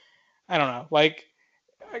 But I don't know, like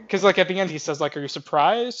because like at the end he says like, "Are you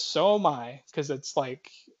surprised? So am I," because it's like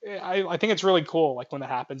I think it's really cool like when that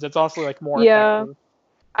happens. It's also like more Yeah. effective than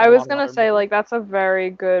I a was lot of gonna other say movies. like that's a very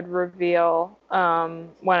good reveal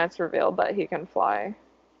when it's revealed that he can fly.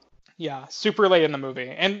 Yeah, super late in the movie.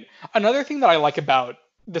 And another thing that I like about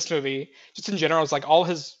this movie, just in general, is like all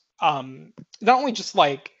his not only just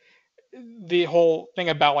like the whole thing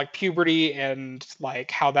about like puberty and like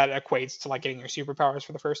how that equates to like getting your superpowers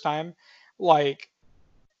for the first time. Like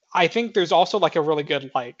I think there's also like a really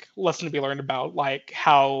good like lesson to be learned about like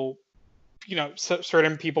how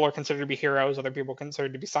certain people are considered to be heroes, other people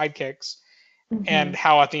considered to be sidekicks, Hmm. and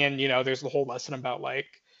how at the end there's the whole lesson about like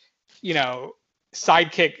you know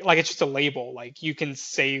sidekick, like it's just a label, like you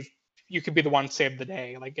could be the one to save the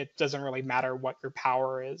day, like it doesn't really matter what your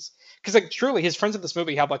power is, because like truly his friends in this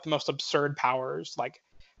movie have like the most absurd powers, like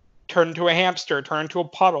turn into a hamster, turn into a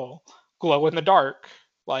puddle, glow in the dark.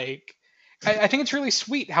 Like I think it's really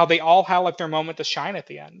sweet how they all have like their moment to shine at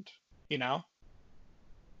the end, you know.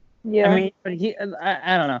 I Yeah. mean, but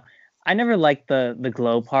I don't know. I never liked the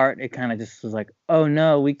glow part. It kind of just was like, oh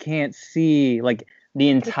no, we can't see. Like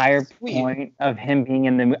the But it's entire sweet. point of him being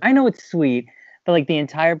in the movie. I know it's sweet, but like the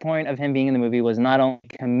entire point of him being in the movie was not only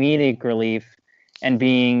comedic relief and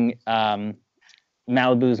being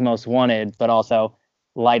Malibu's most wanted, but also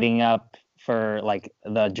lighting up for like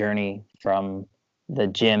the journey from the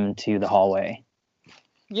gym to the hallway.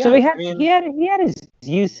 So Yeah, I mean, he had his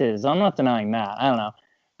uses. I'm not denying that. I don't know.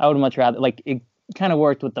 I would much rather like it kind of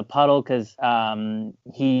worked with the puddle because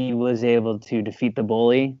he was able to defeat the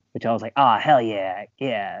bully, which I was like, ah, hell yeah,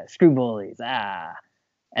 yeah, screw bullies, ah.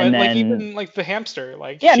 And but like then even like the hamster,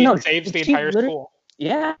 like yeah, she no, saves the she entire literally school.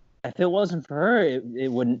 yeah. If it wasn't for her,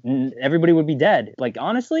 it wouldn't. Everybody would be dead. Like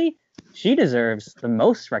honestly, she deserves the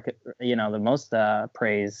most the most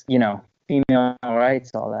praise. Female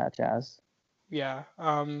rights, all that jazz. Yeah.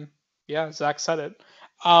 Yeah, Zach said it.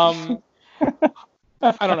 Um,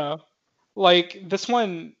 I don't know. Like this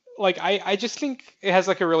one, like I just think it has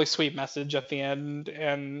like a really sweet message at the end,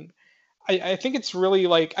 and I think it's really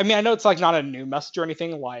like, I mean, I know it's like not a new message or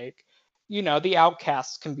anything, like, the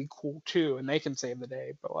outcasts can be cool too and they can save the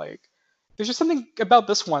day, but like there's just something about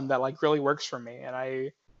this one that like really works for me, and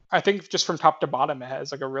I think just from top to bottom it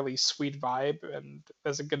has like a really sweet vibe and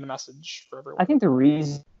has a good message for I everyone. think the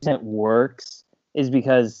reason it works is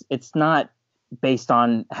because it's not based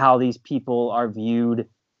on how these people are viewed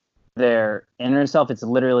their inner self. It's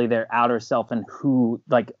literally their outer self and who,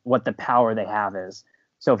 like, what the power they have is.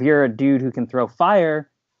 So if you're a dude who can throw fire,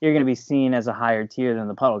 you're going to be seen as a higher tier than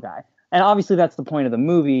the puddle guy. And obviously that's the point of the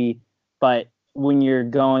movie. But when you're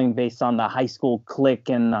going based on the high school clique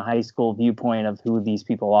and the high school viewpoint of who these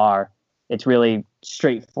people are, it's really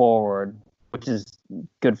straightforward, which is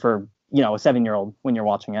good for, a 7-year-old when you're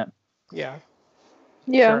watching it. Yeah.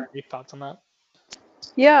 Yeah. Sure. Any thoughts on that?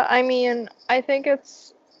 Yeah, I mean, I think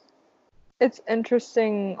it's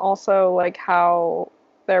interesting also like how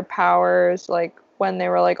their powers like when they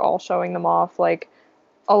were like all showing them off, like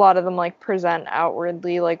a lot of them like present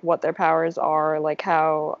outwardly like what their powers are, like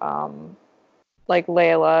how like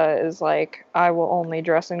Layla is like, I will only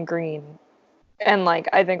dress in green. And like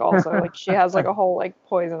I think also like she has like a whole like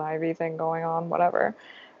poison ivy thing going on, whatever.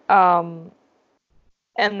 Um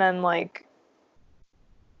and then like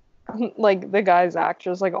the guy Zack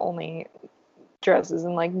just like only dresses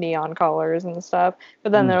in like neon colors and stuff.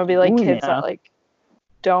 But then there'll be like Ooh, kids yeah. that like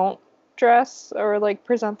don't dress or like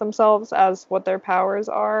present themselves as what their powers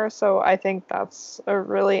are. So I think that's a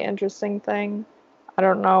really interesting thing. I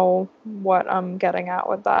don't know what I'm getting at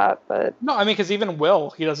with that, but No, I mean, because even Will,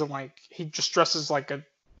 he doesn't like. He just dresses like a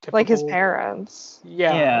like his typical. parents.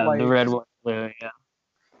 Yeah, Yeah, the like red, white, blue. Yeah. yeah,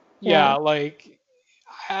 Yeah. like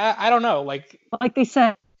I don't know, like Like they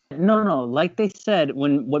said, no. Like they said,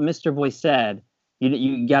 when what Mr. Boy said,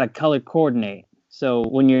 you got to color coordinate. So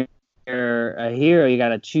when you're a hero, you got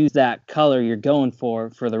to choose that color you're going for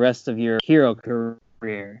the rest of your hero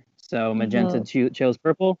career. So Magenta Hmm. chose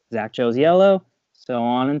purple, Zach chose yellow, so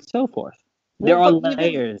on and so forth. well, There are but even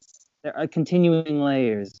layers. There are continuing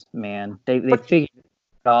layers, man. They but figured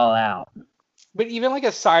it all out. But even like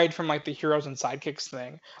aside from like the heroes and sidekicks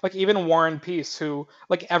thing, like even Warren Peace, who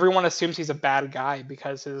like everyone assumes he's a bad guy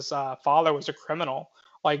because his father was a criminal.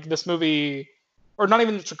 Like this movie, or not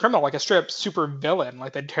even just a criminal, like a straight up super villain.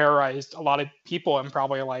 Like they terrorized a lot of people and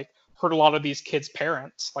probably like hurt a lot of these kids'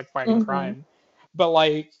 parents, like fighting Hmm. crime. But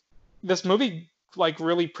like this movie like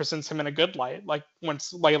really presents him in a good light. Like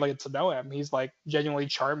once Layla gets to know him, he's like genuinely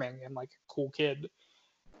charming and like a cool kid.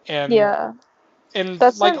 And Yeah. and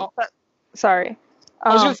That's like an sorry.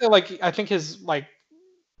 I was gonna Um say like I think his like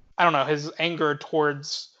I don't know his anger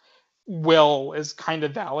towards Will is kind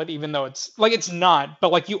of valid, even though it's like it's not,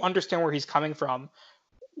 but like you understand where he's coming from,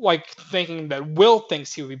 like thinking that Will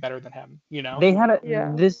thinks he would be better than him, you know? They had a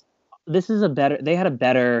yeah. this is a better they had a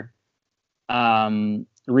better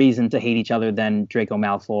reason to hate each other than Draco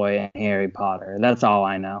Malfoy and Harry Potter. That's all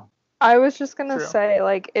I know. I was just gonna True. say,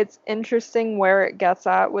 like, it's interesting where it gets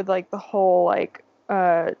at with like the whole like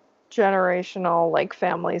generational like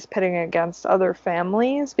families pitting against other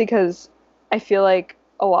families because I feel like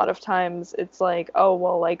a lot of times it's like, oh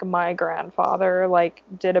well, like my grandfather like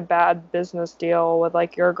did a bad business deal with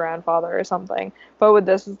like your grandfather or something. But with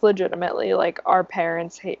this is legitimately like our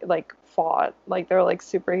parents hate like fought like they're like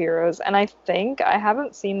superheroes and I think I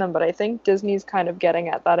haven't seen them but I think Disney's kind of getting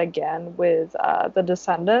at that again with the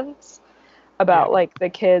Descendants Yeah. about like the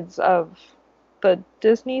kids of the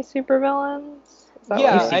Disney supervillains. Is that You've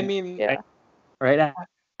Yeah, what? I seen mean, right, Yeah. right,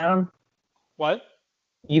 Adam? what?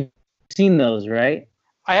 You've seen those, right?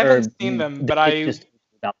 I haven't Or seen them, but they just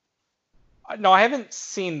about no, I haven't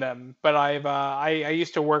seen them, but I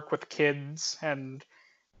used to work with kids and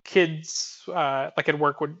kids like at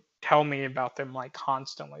work would tell me about them like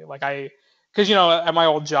constantly. Like because you know at my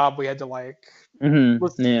old job we had to like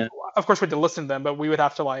yeah. of course we had to listen to them, but we would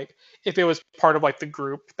have to like if it was part of like the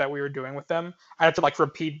group that we were doing with them, I had to like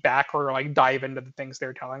repeat back or like dive into the things they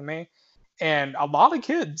were telling me. And a lot of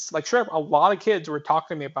kids, like sure, a lot of kids were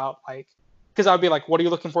talking to me about like because I would be like, "What are you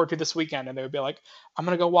looking forward to this weekend?" And they would be like, "I'm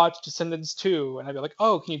gonna go watch Descendants 2." And I'd be like,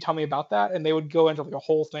 "Oh, can you tell me about that?" And they would go into like a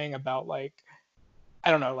whole thing about like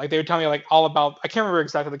I don't know, like they would tell me like all about I can't remember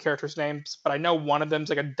exactly the characters' names, but I know one of them's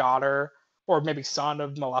like a daughter or maybe son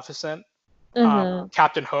of Maleficent, Mhm.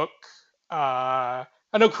 Captain Hook. I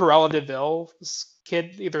know Cruella de Vil's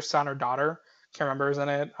kid, either son or daughter. Can't remember is in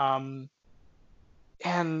it.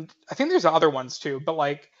 And I think there's other ones too, but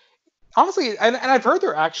like honestly, and I've heard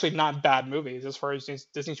they're actually not bad movies as far as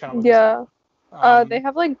Disney Channel movies Yeah. go. They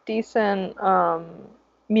have like decent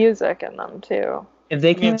music in them too. If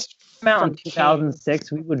they I mean, came it's out from in King.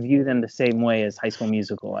 2006, we would view them the same way as High School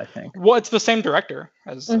Musical, I think. Well, it's the same director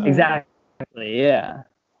as Mhm. Exactly. Yeah.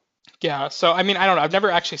 yeah. So I mean, I don't know. I've never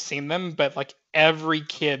actually seen them, but like every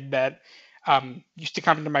kid that used to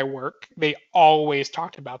come into my work, they always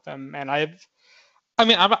talked about them, and I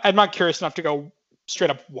mean, I'm not curious enough to go straight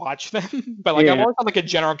up watch them, but like I've Yeah. always had like a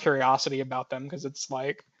general curiosity about them because it's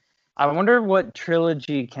like I wonder what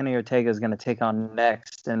trilogy Kenny Ortega is going to take on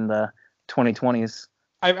next in the 2020s.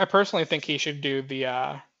 I personally think he should do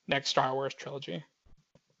the next Star Wars trilogy.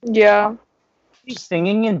 Yeah. Just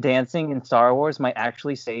Singing and dancing in Star Wars might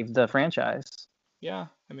actually save the franchise, yeah,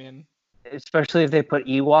 I mean, especially if they put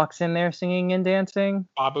Ewoks in there singing and dancing.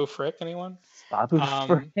 Babu Frick, anyone? Babu Um,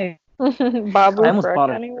 Frick. I Babu almost Frick, bought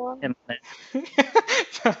a shirt anyone? with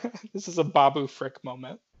him. this is a Babu Frick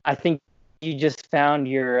moment. I think you just found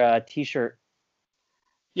your T-shirt.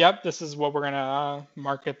 Yep, this is what we're gonna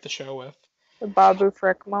market the show with. The Babu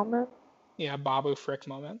Frick moment. Yeah, Babu Frick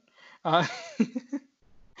moment. Uh,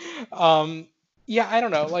 um, yeah, I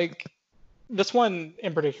don't know. Like this one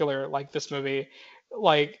in particular, like this movie,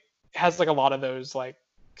 like has like a lot of those like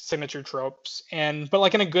signature tropes, but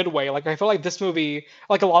like in a good way. Like I feel like this movie,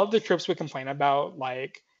 like a lot of the tropes we complain about,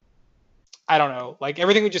 like I don't know, like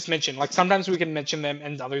everything we just mentioned, like sometimes we can mention them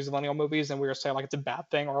in other millennial movies and we are saying like it's a bad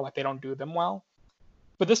thing or like they don't do them well.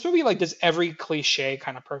 But this movie like does every cliche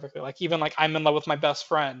kind of perfectly. Like even like I'm in love with my best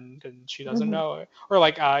friend and she doesn't Mhm. know it, or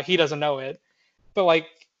like he doesn't know it. But like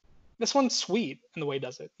this one's sweet in the way it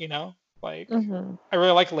does it, you know? Like Mhm. I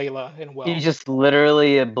really like Layla and Will. He's just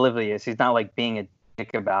literally oblivious. He's not like being a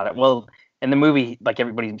dick about it. Well, in the movie, like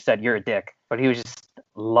everybody said, you're a dick, but he was just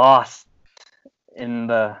lost in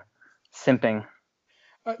the simping.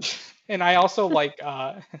 And I also like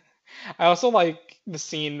I also like the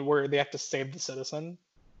scene where they have to save the citizen.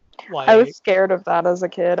 I was Like scared of that as a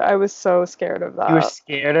kid. I was so scared of You were that.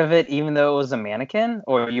 scared of it, even though it was a mannequin,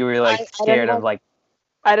 or you were I, like I didn't scared of like like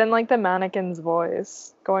I didn't like the mannequin's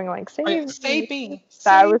voice going like save me. save me,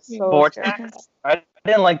 That I save was me. so scared of that. vortex? I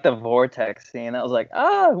didn't like the vortex scene. I was like,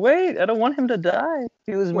 wait, I don't want him to die.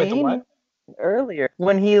 He was Wait, the mean what? earlier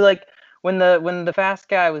when he when the fast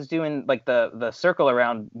guy was doing like the circle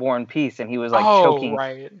around War and Peace, and he was like Oh, choking.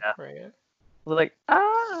 right, I right. was like,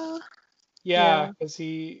 ah. Yeah, Yeah. because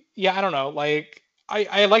yeah, I don't know. Like,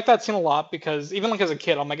 I like that scene a lot because even like as a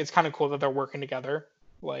kid, I'm like, it's kind of cool that they're working together.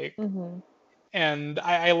 Like, Mhm. and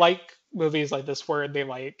I like movies like this where they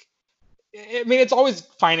like, I mean, it's always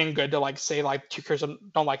fine and good to like say like two characters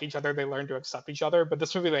don't like each other, they learn to accept each other. But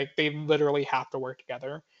this movie, like, they literally have to work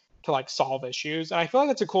together to like solve issues, and I feel like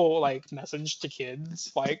that's a cool like message to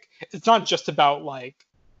kids. Like, it's not just about like,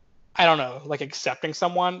 I don't know, like accepting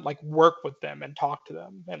someone, like work with them and talk to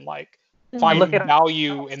them and like Mhm. Look find at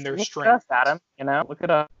value in their look at us, strengths. Adam. You know, look at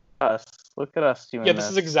us. Look at us Yeah, doing this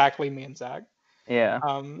is this. exactly me and Zach. Yeah.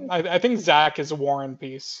 I think Zach is a war and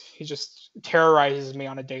peace. He just terrorizes me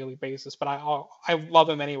on a daily basis, but I love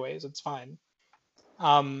him anyways. It's fine.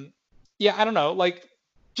 Um, yeah, I don't know, like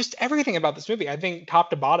just everything about this movie. I think top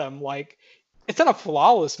to bottom, like it's not a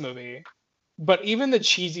flawless movie, but even the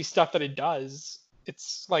cheesy stuff that it does,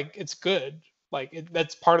 it's like it's good. Like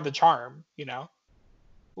that's part of the charm, you know.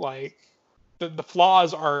 Like the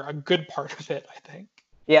flaws are a good part of it, I think.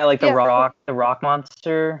 Yeah, like Yeah. the rock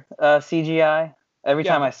monster CGI. Every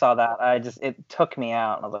time Yeah, I saw that, it took me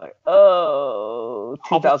out. I was like, oh,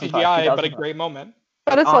 awful 2005, CGI, but a 2005. great moment.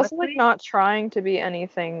 But it's also like Honestly, not trying to be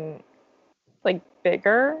anything like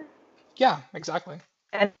bigger. Yeah, exactly.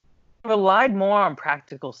 and relied more on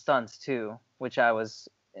practical stunts too, which I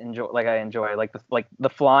enjoy. Like the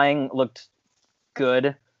flying looked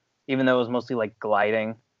good, even though it was mostly like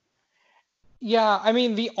gliding. Yeah, I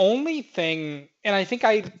mean the only thing, and I think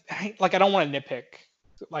I don't want to nitpick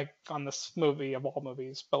like on this movie of all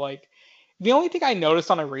movies, but like the only thing I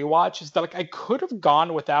noticed on a rewatch is that like I could have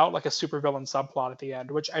gone without like a supervillain subplot at the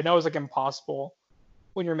end, which I know is like impossible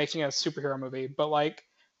when you're making a superhero movie, but like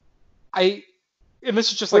I and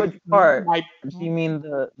this is just like Which part? my Do you mean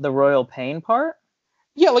the royal pain part?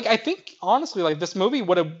 yeah, like I think honestly like this movie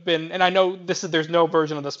would have been, and I know there's no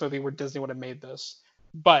version of this movie where Disney would have made this,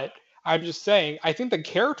 but I'm just saying I think the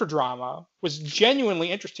character drama was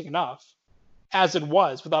genuinely interesting enough as it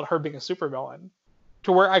was without her being a supervillain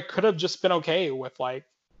to where I could have just been okay with like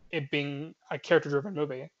it being a character driven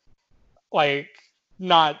movie. Like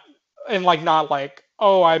not not like,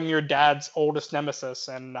 oh, I'm your dad's oldest nemesis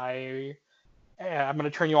and I'm gonna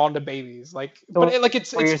turn you all into babies. Like, but So what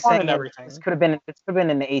it's you're fun saying and is this everything. could have been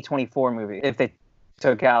an A24 movie if they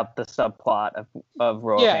took out the subplot of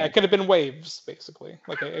royal Yeah, it pain. could have been waves, basically.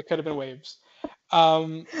 Like it could have been waves.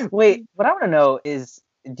 Um, Wait, what I want to know is,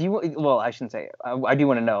 do you? Well, I shouldn't say it. I do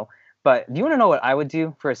want to know, but do you want to know what I would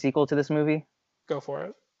do for a sequel to this movie? go for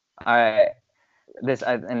it. I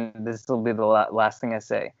and this will be the last thing I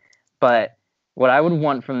say, but what I would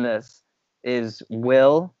want from this is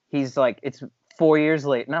Will. He's like, it's 4 years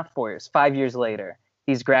late, not 4 years, 5 years later.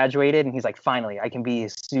 He's graduated and he's like, finally, I can be a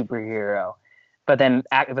superhero. But then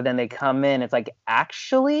they come in. It's like,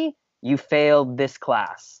 actually, you failed this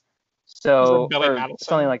class, Is it so Billy or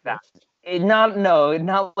something Madison? like that.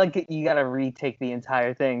 Not like you gotta retake the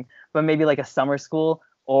entire thing, but maybe like a summer school,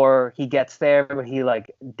 or he gets there but he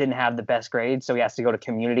like didn't have the best grades, so he has to go to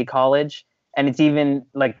community college, and it's even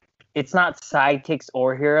like it's not sidekicks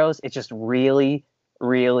or heroes, it's just really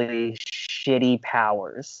really shitty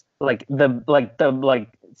powers, like the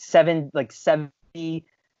 70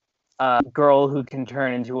 girl who can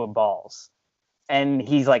turn into a balls, and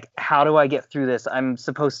he's like, how do I get through this? I'm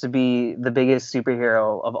supposed to be the biggest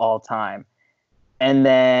superhero of all time. And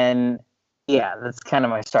then yeah, that's kind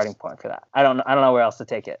of my starting point for that. I don't know where else to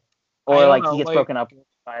take it. I Or don't like he know. gets Like broken up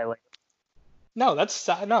by like, no, that's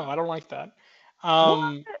sad. No, I don't like that. what?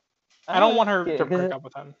 Um, I I don't like want her to it break because up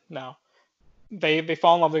with him. No. They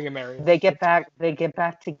fall in love and get married. They get back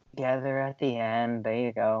together at the end. There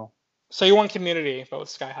you go. So you want Community, but with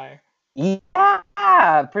Sky High.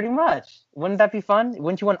 Yeah, pretty much. Wouldn't that be fun?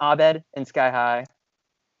 Wouldn't you want Abed in Sky High?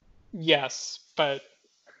 Yes, but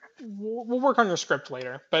we'll work on your script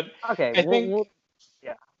later. But Okay, I think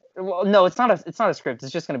yeah. Well, no, it's not a script.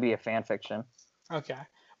 It's just going to be a fan fiction. okay.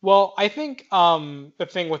 Well, I think the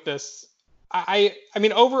thing with this, I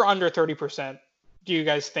mean, over under 30%. Do you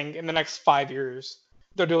guys think in the next 5 years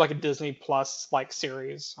they'll do like a Disney Plus like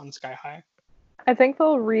series on Sky High? I think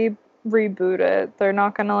they'll reboot it. They're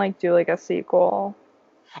not gonna like do like a sequel.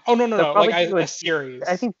 Oh no, They'll like probably do a series.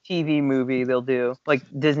 I think TV movie they'll do like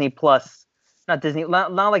Disney Plus, not Disney,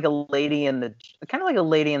 not like a Lady and the kind of like a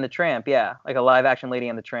Lady and the Tramp, yeah, like a live action Lady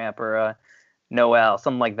and the Tramp or a Noelle,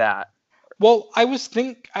 something like that. Well, I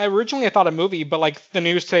originally thought a movie, but like the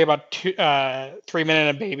news today about 3 Men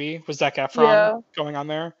and a Baby was Zack Efron going on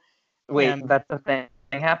there. Wait, And that's the thing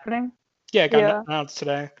happening? yeah, it got announced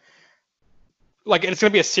today. Like it's gonna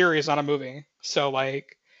be a series, not a movie. So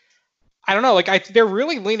like, I don't know. Like they're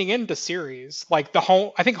really leaning into series. Like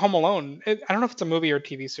I think Home Alone. I don't know if it's a movie or a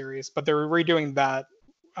TV series, but they're redoing that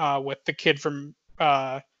with the kid from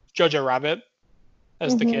Jojo Rabbit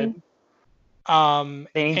as the kid.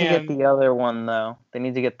 They need to get the other one though. They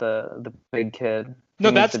need to get the big kid. No,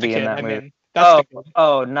 He that's needs to the be kid. in that movie. Mean, that's the kid.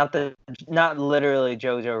 Oh, not literally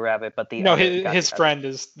Jojo Rabbit, but the no, other, his friend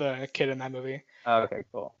is the kid in that movie. Oh, okay,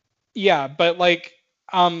 cool. Yeah, but like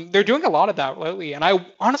they're doing a lot of that lately, and I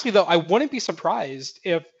honestly though I wouldn't be surprised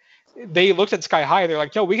if they looked at Sky High. They're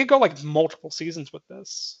like, no, we could go like multiple seasons with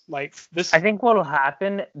this. Like this. I think what'll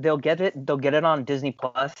happen, they'll get it on Disney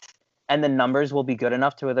Plus, and the numbers will be good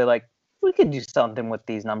enough to where they're like, we could do something with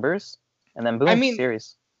these numbers, and then boom,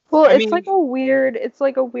 series. Well, it's like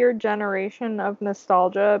a weird generation of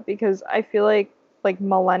nostalgia because I feel like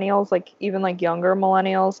millennials, like even like younger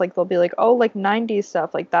millennials, like they'll be like, oh, like 90s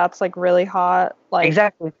stuff, like that's like really hot, like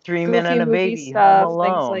exactly 3 Men and a Baby, stuff, Home Alone,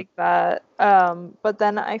 things like that. But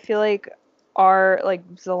then I feel like our like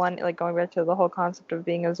zillennial, like going back to the whole concept of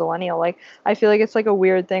being a zillennial, like I feel like it's like a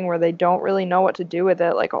weird thing where they don't really know what to do with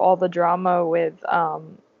it, like all the drama with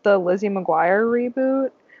the Lizzie McGuire reboot,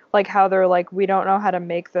 like how they're like, we don't know how to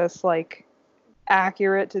make this like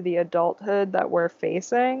accurate to the adulthood that we're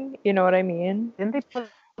facing. You know what I mean? Didn't they put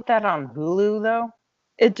that on Hulu though?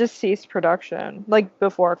 It just ceased production like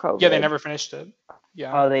before COVID. Yeah, they never finished it.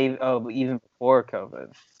 Yeah. Even before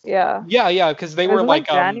COVID. Yeah. Yeah, because they were like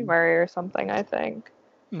January or something, I think.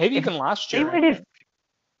 Maybe even last year.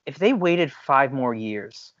 If they waited 5 more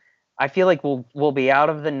years, I feel like we'll be out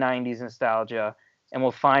of the 90s nostalgia and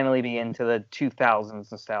we'll finally be into the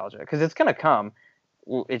 2000s nostalgia because it's gonna come.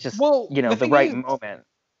 It's just the right moment.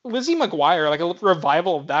 Lizzie McGuire, like a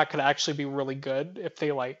revival of that, could actually be really good if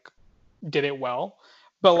they like did it well.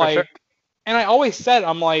 But like, and I always said,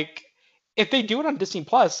 I'm like, if they do it on Disney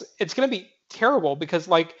Plus, it's gonna be terrible because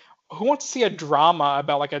like, who wants to see a drama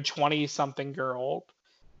about like a 20-something girl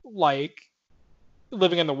like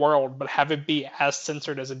living in the world, but have it be as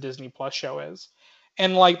censored as a Disney Plus show is?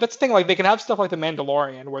 And like that's the thing, like they can have stuff like The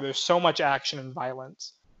Mandalorian where there's so much action and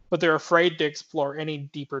violence, but they're afraid to explore any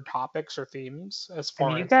deeper topics or themes as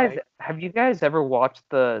far have you guys ever watched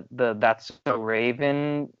the That's So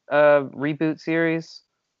Raven reboot series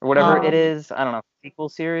or whatever it is? I don't know, sequel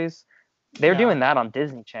series. They're doing that on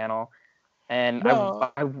Disney Channel, and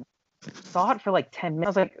I saw it for like 10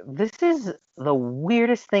 minutes. I was like, this is the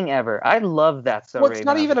weirdest thing ever. I love That So Raven. It's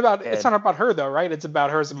not even about it's not about her though, right? It's about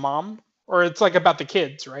her as a mom. Or it's like about the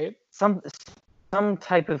kids, right? Some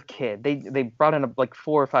type of kid. They brought in like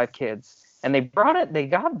 4 or 5 kids, and they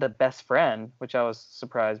got the best friend, which I was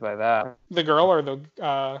surprised by that. The girl or the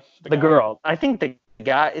girl? I think the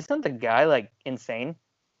guy isn't the guy like insane.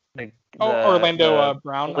 Orlando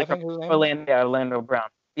Brown. I think his name. Orlando Brown.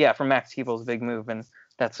 Yeah, from Max Keeble's Big Move, and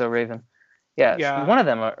That's So Raven. Yeah. One of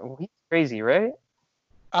them. He's crazy, right?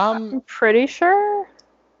 I'm pretty sure.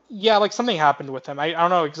 Yeah, like something happened with him. I don't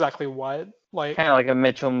know exactly what. Like kind of like a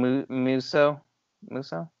Mitchell Musso.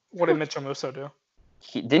 What did Mitchell Musso do?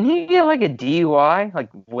 Didn't he get like a DUI like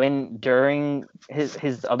during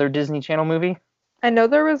his other Disney Channel movie? I know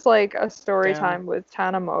there was like a story time with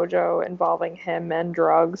Tana Mojo involving him and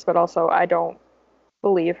drugs, but also I don't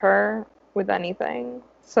believe her with anything.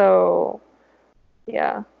 So,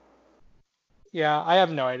 yeah. Yeah, I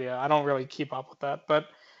have no idea. I don't really keep up with that, but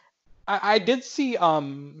I did see a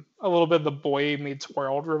little bit of the Boy Meets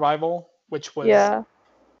World revival, which was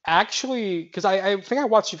actually because I think I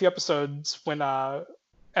watched a few episodes when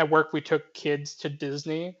at work we took kids to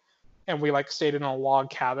Disney and we like stayed in a log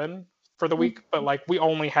cabin for the week, but like we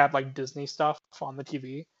only had like Disney stuff on the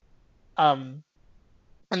TV.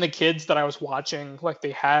 And the kids that I was watching, like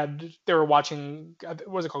they were watching, what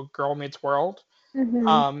was it called, Girl Meets World.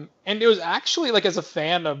 Mhm. And it was actually like, as a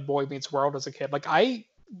fan of Boy Meets World as a kid, like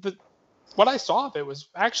what I saw of it was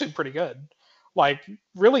actually pretty good. Like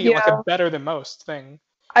really like a Yeah. better than most thing.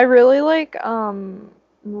 I really like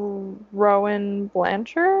Rowan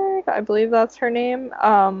Blanchard. I believe that's her name.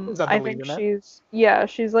 Is that the I lead think in it?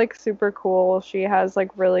 she's like super cool. She has like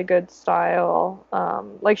really good style.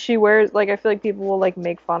 Like she wears like I feel like people will like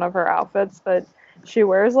make fun of her outfits, but she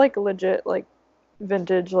wears like legit like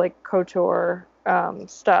vintage like couture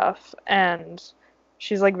stuff, and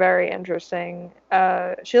she's like very interesting.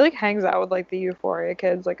 She like hangs out with like the Euphoria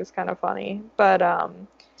kids, like it's kind of funny. But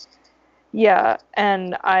yeah,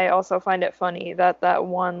 and I also find it funny that that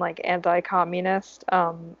one like anti-communist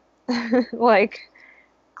like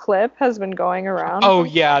clip has been going around Oh for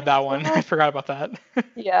yeah, that so one. I long. forgot about that.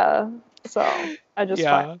 Yeah, so I just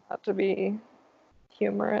find Yeah. that to be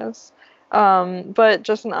humorous. But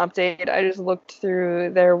just an update, I just looked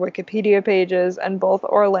through their Wikipedia pages, and both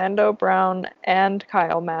Orlando Brown and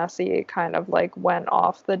Kyle Massey kind of like went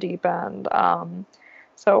off the deep end.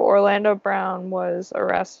 So Orlando Brown was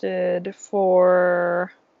arrested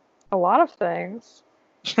for a lot of things.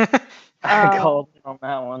 I Um, called on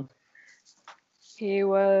that one. he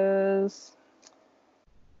was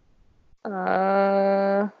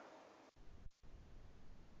uh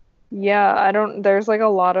yeah, I don't there's like a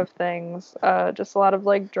lot of things. Just a lot of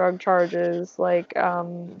like drug charges, like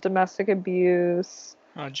domestic abuse,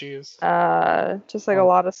 Oh jeez. just like a Oh,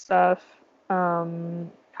 lot of stuff.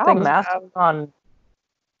 Kyle Things Massey about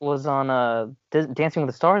was on Dancing with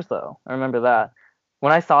the Stars though. I remember that.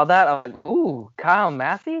 When I saw that, I was like, "Ooh, Kyle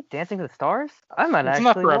Massey, Dancing with the Stars? I might Wasn't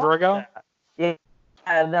that actually forever watch ago? that."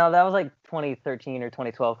 Yeah, no, that was like 2013 or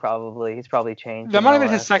 2012 probably. He's probably changed That in might the have been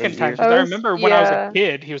his last second 8 time, years. because that I was remember when I was a yeah,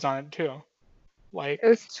 kid, he was on it too. it Like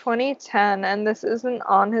was 2010, and this isn't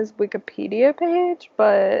on his Wikipedia page,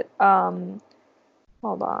 but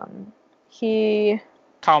hold on. He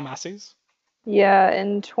Kyle Massey's. Yeah,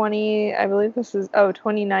 in 20, I believe this is,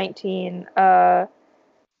 2019,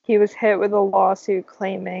 he was hit with a lawsuit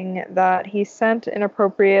claiming that he sent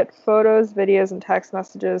inappropriate photos, videos, and text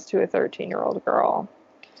messages to a 13-year-old girl.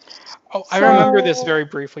 Oh, I remember this So, very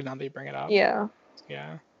briefly now that you bring it up. yeah,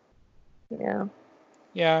 Yeah. yeah.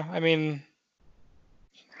 Yeah, I mean,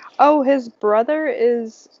 Oh, his brother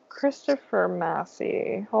is Christopher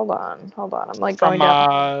Massey. Hold on. I'm like going from down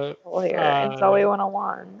the hole here. In uh Zoe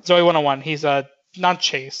 101. Zoe 101. He's not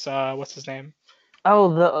Chase, what's his name?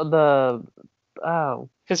 Oh, oh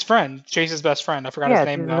His friend, Chase's best friend. I forgot his yeah,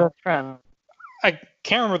 she's name his though. best friend. I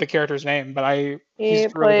can't remember the character's name, but he's He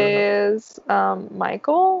really good in it. plays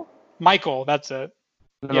Michael. Michael, that's it.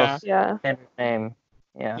 The Yeah. most Yeah. standard name.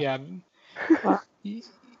 Yeah. Yeah. Wow.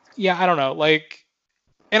 Yeah, I don't know. Like,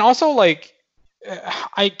 and also like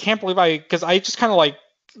I can't believe because I just kind of like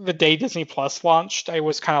the day Disney Plus launched, I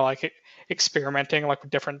was kind of like experimenting like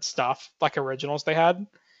with different stuff, like originals they had.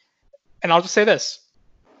 And I'll just say this: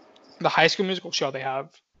 the High School Musical show they have,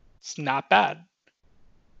 it's not bad.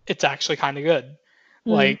 It's actually kind of good.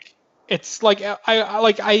 Hmm. Like, it's like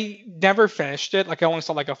I never finished it. Like, I only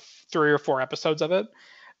saw like 3 or 4 episodes of it,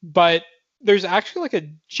 but there's actually like a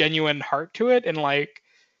genuine heart to it, and like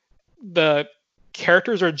the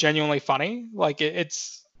characters are genuinely funny. Like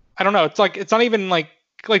it's I don't know. It's like it's not even like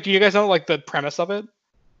do you guys know like the premise of it?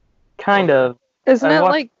 Kind Or of. Isn't I it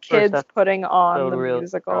watched like the first kids putting on episode the really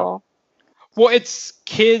rough. musical? well, it's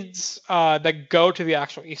kids that go to the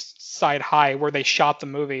actual East Side High where they shot the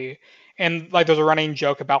movie, and like there's a running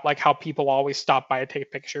joke about like how people always stop by to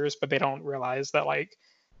take pictures, but they don't realize that like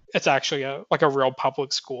it's actually a real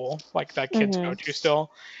public school like that kids go Hmm. to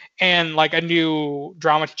still, and like a new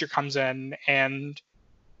drama teacher comes in and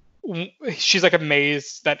she's like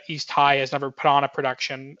amazed that East High has never put on a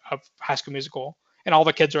production of High School Musical, and all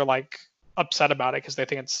the kids are like upset about it because they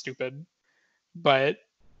think it's stupid. But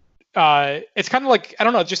it's kind of like I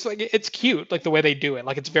don't know, just like it's cute, like the way they do it.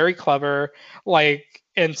 Like it's very clever. Like,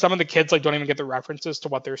 and some of the kids like don't even get the references to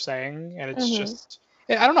what they're saying, and it's Hmm. just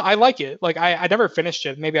I don't know. I like it. Like I never finished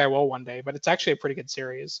it. Maybe I will one day, but it's actually a pretty good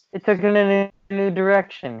series. It took it in a new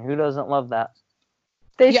direction. Who doesn't love that?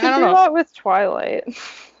 They Yeah, I should don't do know. that with Twilight,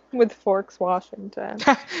 with Forks Washington.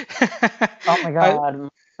 Oh my I, god, my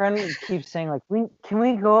friend keeps saying like, can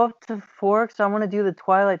we go up to Forks? I want to do the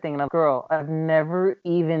Twilight thing." And I'm, girl, I've never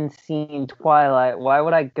even seen Twilight. Why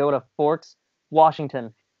would I go to Forks,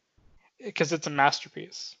 Washington? because it's a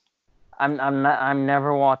masterpiece. I'm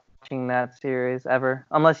never watching that series ever.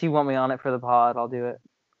 Unless you want me on it for the pod, I'll do it.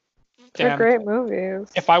 They're Damn. great movies.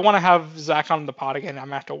 If I want to have Zach on the pod again, I'm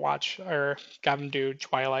gonna have to watch or have him do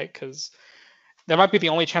Twilight because that might be the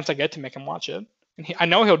only chance I get to make him watch it. And I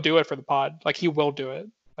know he'll do it for the pod. Like he will do it.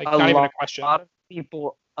 Like A not even a lot, question.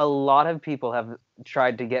 a lot of people have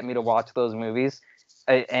tried to get me to watch those movies,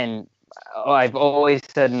 and I've always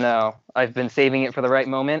said no. I've been saving it for the right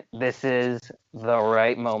moment. This is the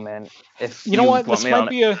right moment. If You know what? want This me might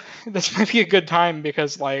on be a good time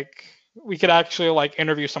because like we could actually like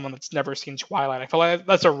interview someone that's never seen Twilight. I feel like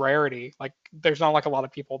that's a rarity. Like there's not like a lot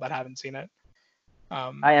of people that haven't seen it.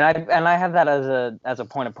 I have that as a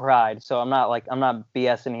point of pride. So I'm not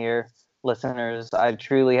BSing here, listeners. I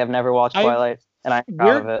truly have never watched Twilight, and I'm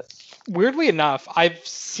proud of it. Weirdly enough, I've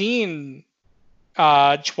seen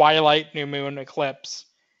Twilight, New Moon, Eclipse,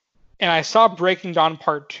 and I saw Breaking Dawn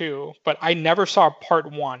Part 2, but I never saw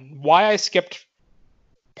Part 1. Why I skipped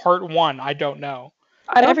Part 1, I don't know.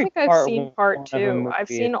 I don't Every think I've part seen one part of a 2. movie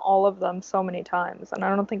I've is- seen all of them so many times, and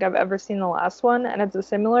I don't think I've ever seen the last one, and it's a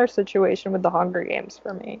similar situation with the Hunger Games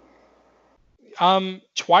for me.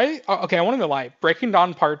 Okay, I want to lie. Breaking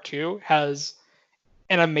Dawn Part 2 has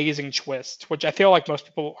an amazing twist, which I feel like most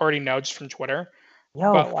people already know just from Twitter.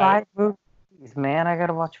 Yo, But, like- 5 movies, man. I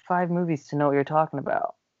gotta watch 5 movies to know what you're talking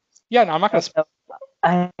about. Yeah, no, I'm not gonna.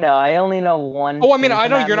 I know. I only know one. Oh, I mean, scene I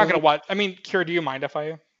from know that you're not movie. gonna watch. I mean, Kira, do you mind if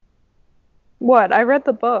I? What? I read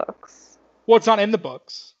the books. Well, it's not in the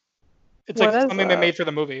books. It's What like is something they that? made for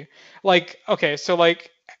the movie. Like, okay, so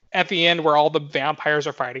like at the end where all the vampires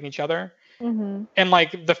are fighting each other, Mm-hmm. and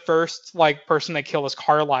like the first like person they kill is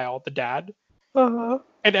Carlisle, the dad. Uh-huh.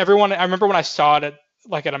 And everyone, I remember when I saw it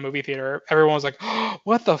at a movie theater, everyone was like, oh,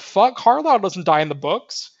 "What the fuck? Carlisle doesn't die in the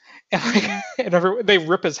books." And like, they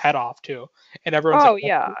rip his head off too, and everyone's Oh, like,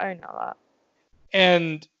 yeah, I know that.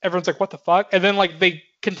 and everyone's like, "What the fuck?" And then like they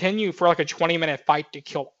continue for like a 20-minute fight to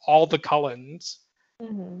kill all the Cullens.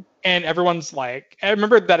 Mm-hmm. And everyone's like, I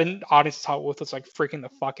remember that an audience saw it with was like freaking the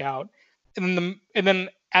fuck out. And then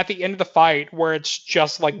at the end of the fight, where it's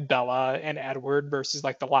just like Bella and Edward versus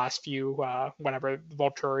like the last few whatever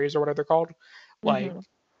Volturi's or whatever they're called, like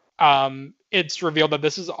it's revealed that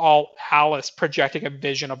this is all Alice projecting a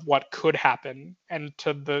vision of what could happen and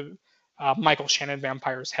to the Michael Shannon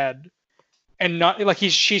vampire's head, and not like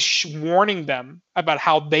she's warning them about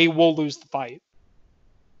how they will lose the fight.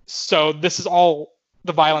 So this is all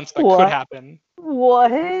the violence that could happen.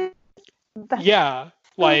 What? Yeah,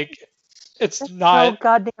 like it's That's not. so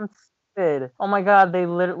goddamn stupid. Oh my god,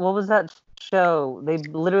 what was that show? They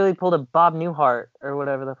literally pulled a Bob Newhart or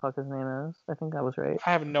whatever the fuck his name is. I think that was right.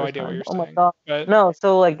 I have no idea what you're Oh saying. my god. But No,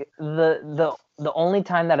 so like the only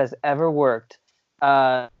time that has ever worked.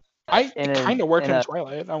 it kind of worked in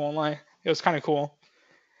Twilight. I won't lie. It was kind of cool.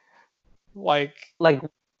 Like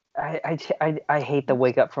I hate the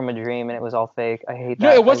wake up from a dream and it was all fake. I hate that.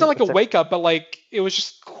 no, it wasn't like a wake up, but like it was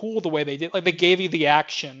just cool the way they did. Like they gave you the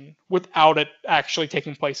action without it actually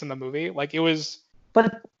taking place in the movie. Like it was.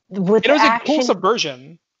 But with It was action, a cool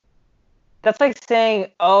subversion. That's like saying,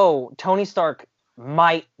 "Oh, Tony Stark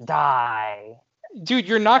might die." Dude,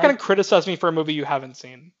 you're not gonna criticize me for a movie you haven't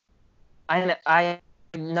seen.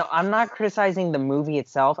 No, I'm not criticizing the movie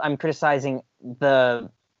itself. I'm criticizing the.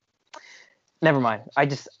 Never mind. I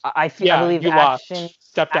believe you action. lost.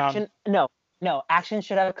 Step down. Action. No. Action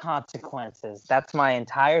should have consequences. That's my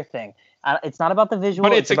entire thing. It's not about the visual.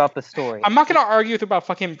 But it's about the story. I'm not gonna argue about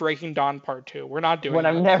fucking Breaking Dawn Part 2. We're not doing. When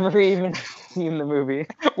I've never even seen the movie.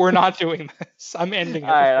 We're not doing this. I'm ending it.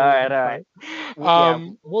 All right.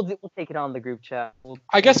 Um, we'll take it on the group chat.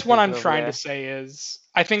 I guess what take I'm it over trying there. to say is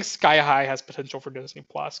I think Sky High has potential for Disney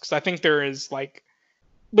Plus because I think there is like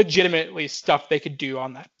legitimately stuff they could do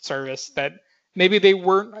on that service that maybe they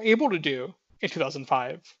weren't able to do in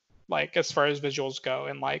 2005, like as far as visuals go.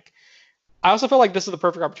 And like I also feel like this is the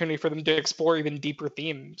perfect opportunity for them to explore even deeper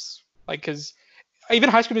themes, like because even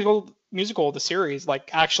High School Musical, the series, like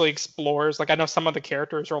actually explores. Like I know some of the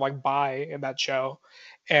characters are like bi in that show,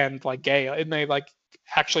 and like gay, and they like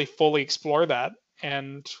actually fully explore that,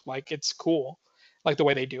 and like it's cool, like the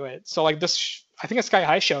way they do it. So like this, I think a Sky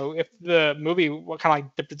High show, if the movie what kind of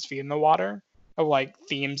like dipped its feet in the water of like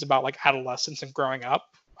themes about like adolescence and growing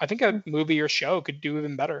up, I think a movie or show could do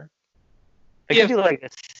even better. It could be like a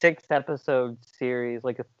 6-episode series,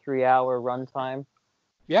 like a 3-hour runtime.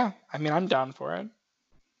 Yeah, I mean I'm down for it.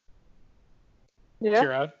 Yeah.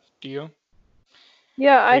 Kira, do you?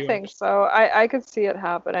 Yeah, I you think so. I could see it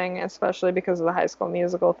happening, especially because of the High School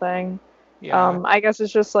Musical thing. Yeah. I guess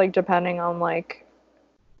it's just like depending on like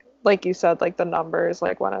you said, like the numbers,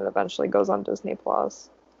 like when it eventually goes on Disney Plus.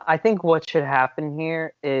 I think what should happen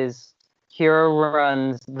here is Kira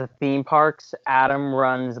runs the theme parks, Adam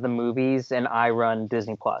runs the movies, and I run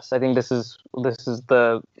Disney Plus. I think this is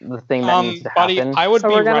the thing that needs to Buddy, happen. I would So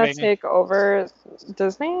be we're gonna running. take over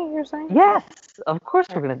Disney, you're saying? Yes, of course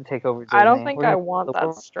we're gonna take over Disney. I don't think We're I gonna want take the that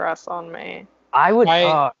world. stress on me. I would.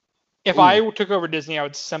 If Ooh. I took over Disney, I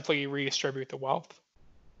would simply redistribute the wealth.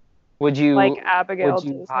 Would you Like Abigail would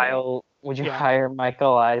you Disney. Yeah. hire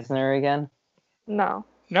Michael Eisner again? No.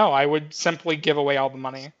 No, I would simply give away all the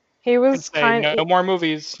money He and was say no more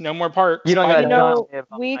movies, no more parks. You don't buy gotta You the- know, tell me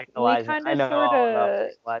about we Michael Eisner. kind I of know sort all about of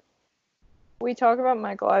Michael Eisner. we talk about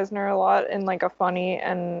Michael Eisner a lot in like a funny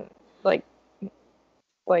and like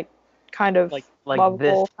kind of Like lovable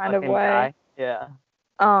this kind of fucking way. guy. Yeah.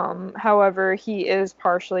 However, he is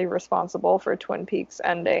partially responsible for Twin Peaks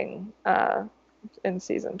ending in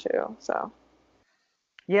season 2. So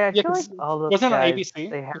Yeah, I Yeah, feel like 'cause all those wasn't it on guys, ABC,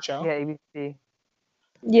 they have, the show? yeah, ABC.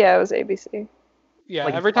 yeah, it was ABC. Yeah,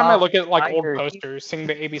 Like every time I Bob look at like old Iger, posters, seeing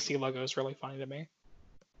the ABC logo is really funny to me.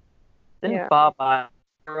 Didn't Yeah. Bob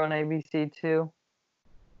Iger on ABC too?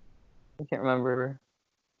 I can't remember.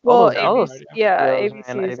 Well, all those ABC, yeah, shows,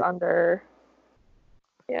 ABC man, is under.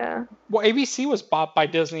 Yeah. Well, ABC was bought by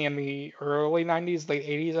Disney in the early 90s, late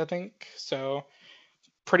 80s, I think. So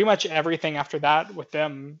pretty much everything after that with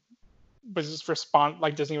them was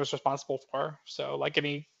like Disney was responsible for. So like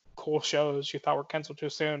any cool shows you thought were canceled too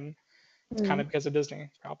soon, it's kind of because of Disney,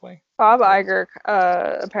 probably. Bob Iger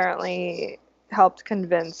apparently helped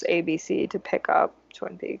convince ABC to pick up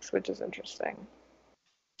Twin Peaks, which is interesting.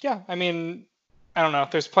 Yeah, I mean, I don't know.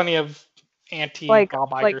 There's plenty of anti Like,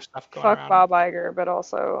 Bob like Iger stuff going fuck around. Bob Iger, but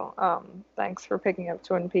also thanks for picking up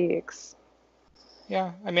Twin Peaks.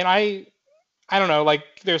 Yeah, I mean, I don't know. Like,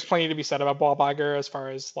 there's plenty to be said about Bob Iger as far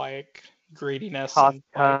as like greediness and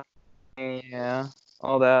like, yeah,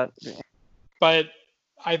 all that. but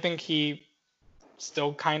I think he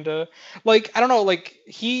still kind of like I don't know. Like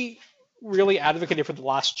he really advocated for the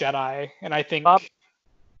Last Jedi, and I think Bob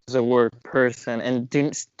is a word person, and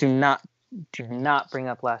do not bring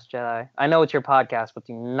up Last Jedi. I know it's your podcast, but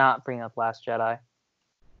do not bring up Last Jedi.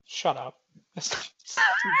 Shut up. It's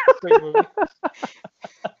a great movie.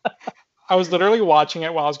 I was literally watching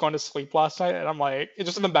it while I was going to sleep last night, and I'm like, it's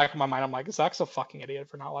just in the back of my mind. I'm like, Zach's a fucking idiot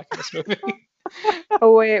for not liking this movie.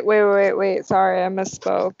 Oh wait! Sorry, I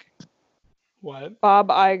misspoke. What? Bob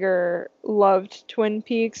Iger loved Twin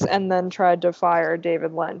Peaks and then tried to fire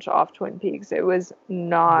David Lynch off Twin Peaks. It was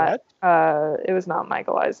not. It was not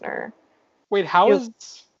Michael Eisner. Wait, how is?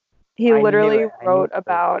 He I literally knew it. wrote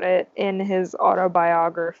about it in his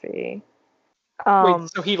autobiography. Wait,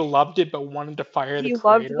 so he loved it but wanted to fire the He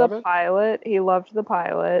loved creator the of it? pilot. He loved the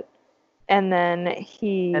pilot, and then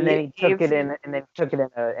he took it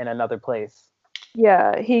in another place.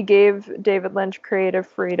 Yeah, he gave David Lynch creative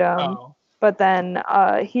freedom, Oh. but then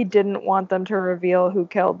he didn't want them to reveal who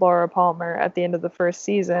killed Laura Palmer at the end of the first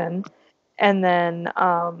season, and then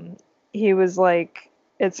he was like,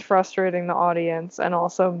 "It's frustrating the audience and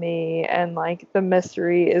also me, and like the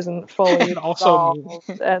mystery isn't fully And also me.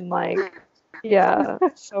 resolved, and like." Yeah,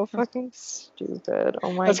 so fucking stupid.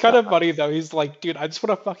 Oh my That's god. kind of funny though. He's like, dude, I just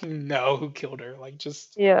want to fucking know who killed her. Like,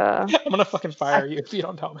 just Yeah. I'm gonna fucking fire you if you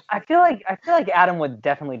don't tell me. I feel like Adam would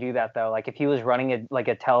definitely do that though. Like if he was running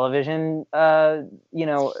a television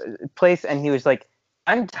place, and he was like,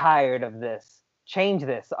 I'm tired of this. Change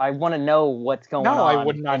this. I want to know what's going on. No, I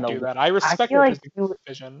would not do that. I respect feel like artistic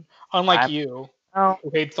vision, unlike you, Oh,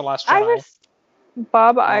 who hates the Last Jedi.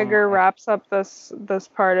 Bob Iger my. wraps up this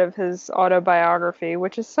part of his autobiography,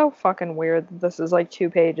 which is so fucking weird that this is like 2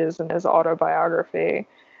 pages in his autobiography.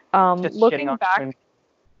 just shitting on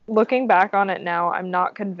Looking back on it now, I'm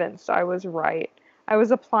not convinced I was right. I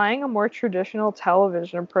was applying a more traditional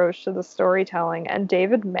television approach to the storytelling, and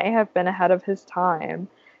David may have been ahead of his time.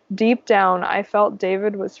 Deep down, I felt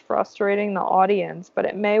David was frustrating the audience, but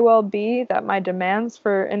it may well be that my demands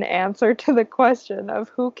for an answer to the question of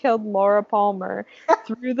who killed Laura Palmer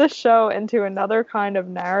threw the show into another kind of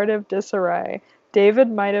narrative disarray.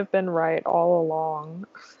 David might have been right all along.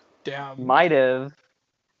 Damn. Might have.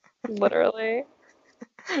 Literally.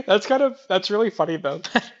 That's really funny though.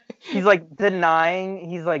 He's like denying,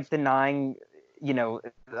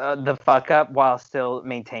 the fuck up while still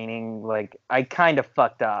maintaining, like, I kind of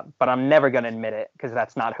fucked up, but I'm never going to admit it because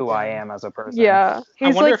that's not who I am as a person. Yeah.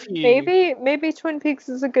 He's wonder like, if he- maybe Twin Peaks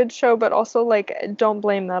is a good show, but also, like, don't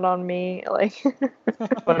blame that on me. Like,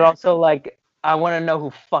 But also, like, I want to know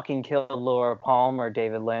who fucking killed Laura Palmer or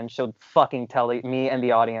David Lynch, so fucking tell me and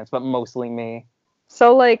the audience, but mostly me.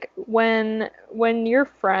 So like when your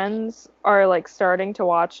friends are like starting to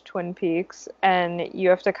watch Twin Peaks and you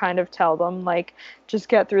have to kind of tell them like just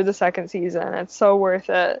get through the second season. It's so worth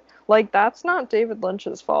it. Like that's not David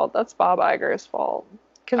Lynch's fault. That's Bob Iger's fault. I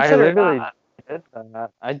Consider literally that. did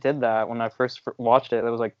that. I did that when I first watched it. It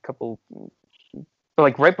was like a couple,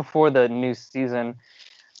 like right before the new season.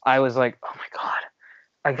 I was like, oh my god,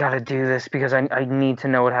 I gotta do this because I need to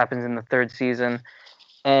know what happens in the third season.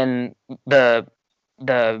 And the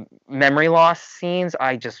the memory loss scenes,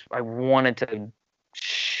 I wanted to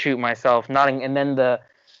shoot myself. Nodding, and then the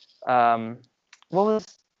um, what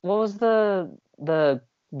was the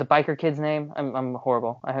biker kid's name? I'm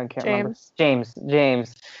horrible. I can't remember. James.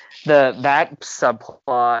 James. That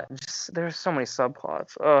subplot. Just, there's so many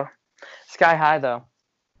subplots. Sky High though.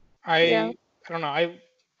 Yeah. I don't know.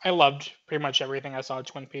 I loved pretty much everything I saw at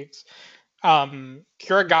Twin Peaks.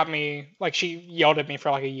 Kira got me, like, she yelled at me for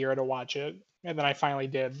like a year to watch it, and then I finally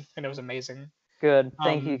did, and it was amazing. Good.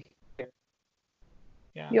 Thank you.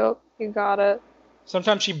 Yeah. Yup, you got it.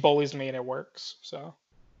 Sometimes she bullies me and it works. So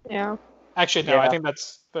Yeah. actually, no, I Yeah. think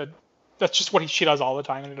that's just what she does all the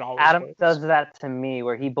time, and it always Adam works. does that to me,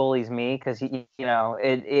 where he bullies me because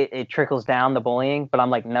it trickles down the bullying. But I'm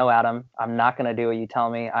like, no, Adam, I'm not gonna do what you tell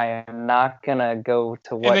me. I am not gonna go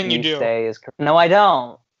to what then you do. say is correct. No, I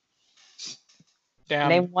don't. Damn.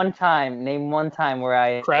 Name one time where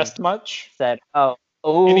I Crest much? said,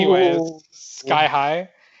 Anyways, Sky High.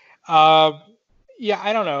 Yeah,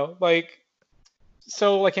 I don't know. Like,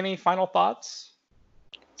 so, like, any final thoughts,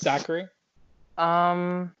 Zachary?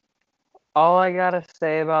 All I gotta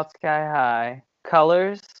say about Sky High: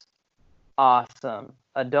 colors, awesome.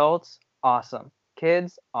 Adults, awesome.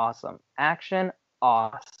 Kids, awesome. Action,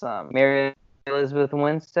 awesome. Mary Elizabeth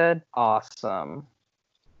Winstead, awesome.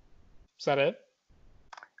 Is that it?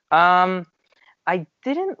 I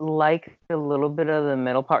didn't like a little bit of the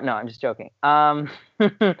middle part. No, I'm just joking. No,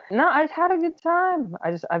 I had a good time.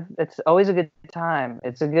 It's always a good time.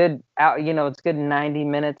 It's a good it's good 90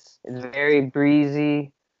 minutes. It's very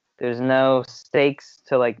breezy. There's no stakes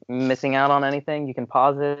to like missing out on anything. You can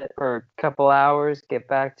pause it for a couple hours, get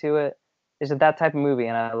back to it. It's that type of movie,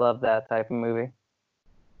 and I love that type of movie.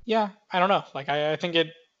 Yeah, I don't know. Like, I think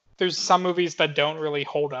there's some movies that don't really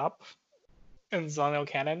hold up in Zillennial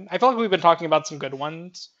canon. I feel like we've been talking about some good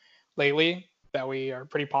ones lately that we are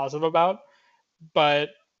pretty positive about, but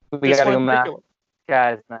We this gotta one go in back. particular,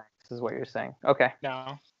 Guys, next is what you're saying. Okay.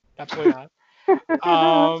 no, absolutely not.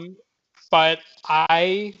 But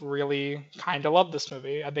I really kind of love this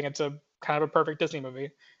movie. I think it's a kind of a perfect Disney movie.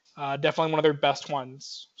 Definitely one of their best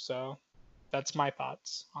ones. So that's my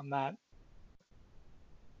thoughts on that.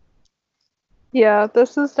 Yeah,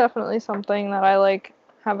 this is definitely something that I like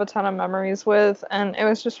have a ton of memories with, and it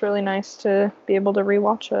was just really nice to be able to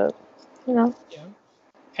rewatch it, you know? Yeah.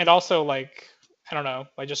 And also, like, I don't know,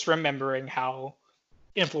 like, just remembering how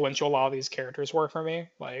influential a lot of these characters were for me.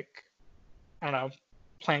 Like, I don't know,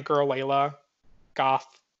 Plant Girl Layla, Goth,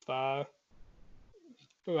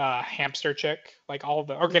 hamster chick, like all of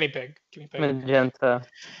the, or guinea pig. Magenta.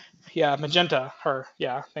 Yeah, Magenta, her.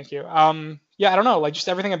 Yeah, thank you. Yeah, I don't know, like, just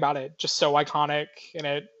everything about it, just so iconic, and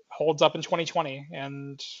it holds up in 2020,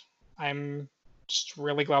 and I'm just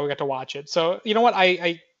really glad we got to watch it. So, you know what?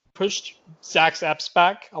 I pushed Zach's Epps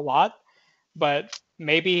back a lot, but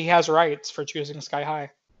maybe he has rights for choosing Sky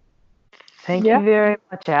High. Thank Yeah. you very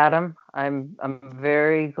much, Adam. I'm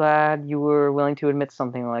very glad you were willing to admit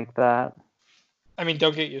something like that. I mean,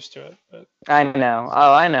 don't get used to it, but I know.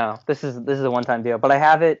 Oh, I know. This is a one-time deal, but I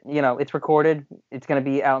have it. It's recorded. It's gonna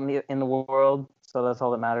be out in the world, so that's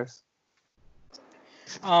all that matters.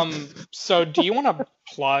 so do you want to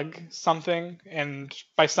plug something? And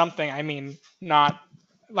by something, I mean not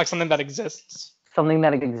like something that exists. Something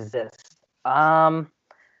that exists. I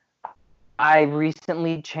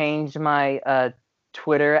recently changed my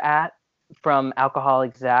Twitter from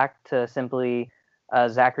Alcoholic Zack to simply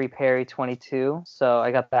Zachary Perry 22. So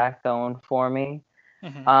I got that going for me.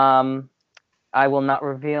 Mm-hmm. I will not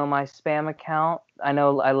reveal my spam account. I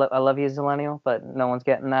know I love you, Zillennial, but no one's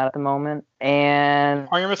getting that at the moment. And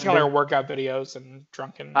You're missing all your workout videos and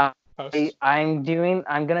drunken posts. I'm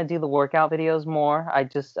gonna do the workout videos more. I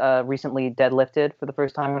just recently deadlifted for the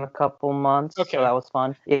first time in a couple months, Okay. so that was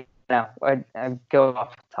fun. I go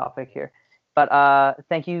off topic here. But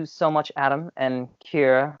thank you so much, Adam and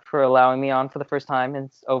Kira, for allowing me on for the first time in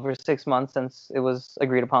over 6 months since it was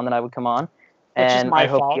agreed upon that I would come on. Which is my I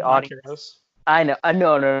hope fault, the not audience. Kira's. I know.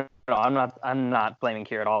 No. I'm not blaming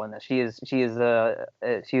Kira at all in this. She is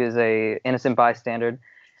a innocent bystander.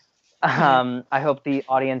 I hope the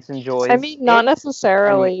audience enjoys. I mean, not it.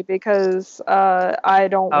 necessarily, because I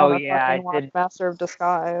don't Oh want to yeah, I fucking watch did. Master of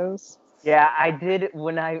Disguise. Yeah, I did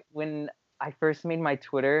when I first made my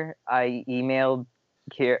Twitter. I emailed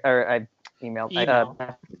Kira, or I emailed. Email.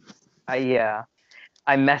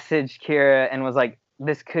 I messaged Kira and was like,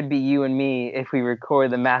 "This could be you and me if we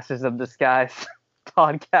record the Masters of Disguise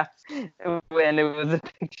podcast." And it was a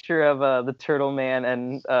picture of the turtle man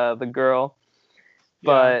and the girl. Yeah.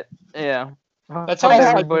 But yeah, That's how I you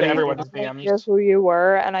had slide into everybody. everyone's no idea DMs. who you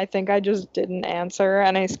were, and I think I just didn't answer,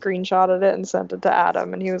 and I screenshotted it and sent it to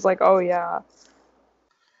Adam, and he was like, "Oh yeah."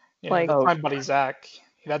 Yeah, Like, that's Oh, my buddy Zack.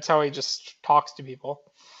 That's how he just talks to people.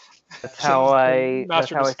 that's how Just I.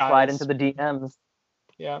 That's Master how I slide into Disguise. the DMs.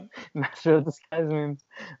 Yeah. Master of Disguise memes.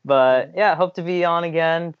 But yeah, hope to be on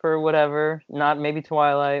again for whatever. Not maybe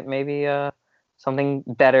Twilight, maybe something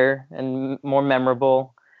better and more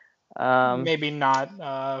memorable. Maybe not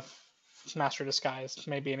Master Disguise.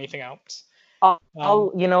 Maybe anything else.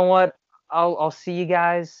 I'll you know what? I'll see you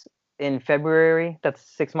guys in February. That's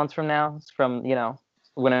 6 months from now. It's from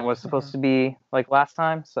when it was supposed Mhm. to be like last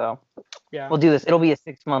time. So Yeah. we'll do this. It'll be a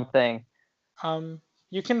 6 month thing.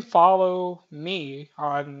 You can follow me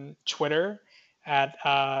on Twitter at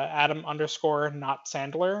Adam_not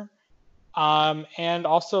Sandler. And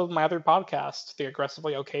also my other podcast, the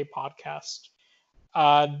Aggressively Okay podcast.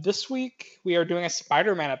 This week we are doing a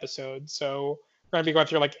Spider-Man episode, so we're gonna be going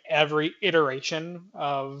through like every iteration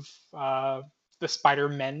of the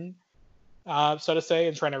Spider-Men, so to say,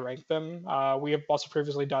 and trying to rank them. We have also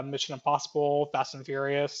previously done Mission Impossible, Fast and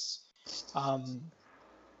Furious,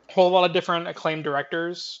 whole lot of different acclaimed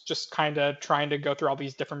directors, just kind of trying to go through all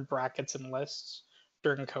these different brackets and lists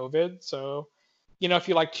during COVID. So, if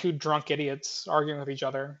you like two drunk idiots arguing with each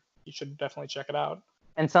other, you should definitely check it out.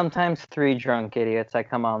 And sometimes 3 drunk idiots. I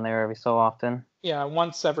come on there every so often. Yeah,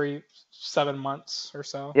 once every 7 months or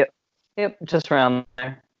so. Yep, just around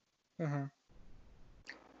there. hmm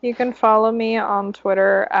you can follow me on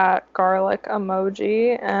Twitter at garlic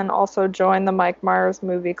emoji, and also join the Mike Myers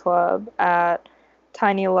Movie Club at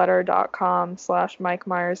tinyletter.com/Mike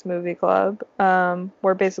Myers Movie Club.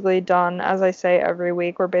 We're basically done, as I say every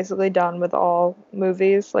week, we're basically done with all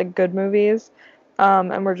movies, like good movies.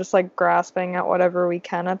 And we're just like grasping at whatever we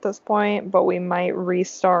can at this point, but we might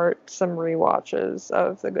restart some rewatches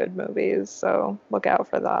of the good movies, so look out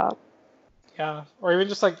for that. Yeah, or even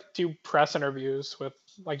just like do press interviews with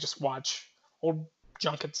like just watch old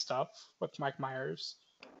junket stuff with Mike Myers.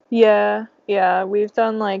 Yeah, we've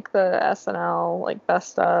done like the SNL like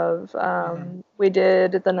best of. hmm We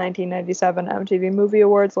did the 1997 MTV Movie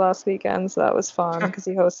Awards last weekend, so that was fun because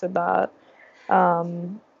he hosted that.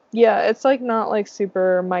 Um, yeah, it's like not like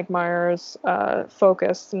super Mike Myers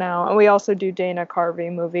focused now. And we also do Dana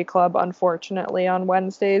Carvey Movie Club, unfortunately, on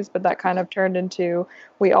Wednesdays, but that kind of turned into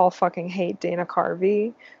we all fucking hate Dana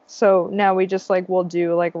Carvey. So now we just like we'll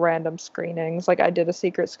do like random screenings. Like I did a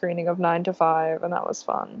secret screening of 9 to 5 and that was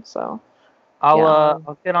fun. So I'll yeah.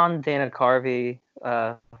 I'll get on Dana Carvey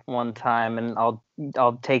one time and I'll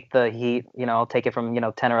take the heat. I'll take it from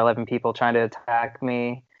 10 or 11 people trying to attack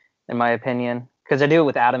me, in my opinion, because I do it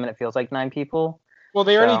with Adam and it feels like 9 people. Well,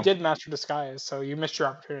 they already So did Master Disguise, so you missed your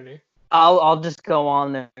opportunity. I'll just go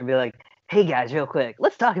on there and be like, hey guys, real quick,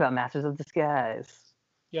 let's talk about Masters of Disguise.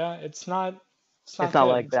 Yeah, it's not It's not good.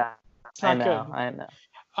 like that. It's not I good. know.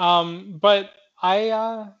 But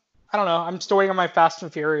I don't know. I'm still waiting on my Fast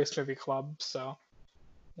and Furious movie club, so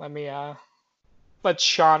let me let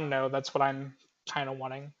Sean know that's what I'm kind of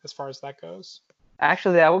wanting as far as that goes.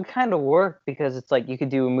 Actually, that would kind of work because it's like you could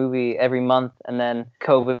do a movie every month and then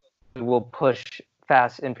COVID will push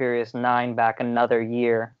Fast and Furious 9 back another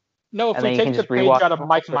year. No, if And we then you take can the just page rewatch out of them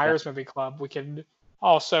Mike over again. Myers movie club, we could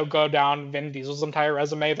also go down Vin Diesel's entire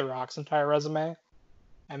resume, The Rock's entire resume.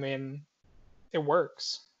 I mean, it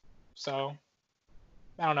works. So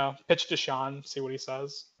I don't know. Pitch to Sean, see what he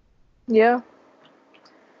says. Yeah.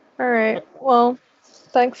 All right. Well,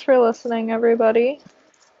 thanks for listening, everybody.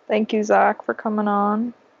 Thank you, Zach, for coming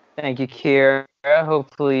on. Thank you, Kira.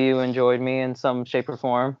 Hopefully you enjoyed me in some shape or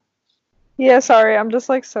form. Yeah, sorry, I'm just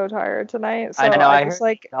like so tired tonight, so I know, I I just heard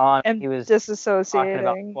like Don, am he was talking about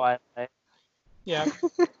disassociating. Twilight. Yeah.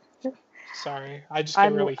 Sorry, I just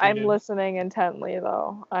get really I'm heated. listening intently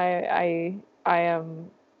though. I am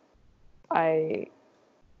I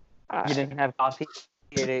You didn't have coffee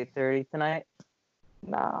at 8:30 tonight?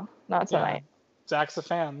 nah, not Yeah, tonight. Zach's a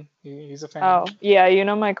fan. He's a fan. Oh, yeah, you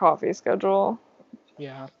know my coffee schedule.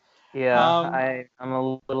 Yeah. Yeah, I'm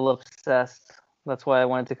a little obsessed. That's why I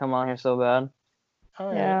wanted to come on here so bad. All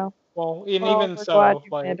right. Yeah. Well, Well, even we're glad so,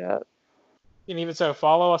 you like, made it. And even so,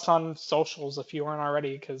 follow us on socials if you aren't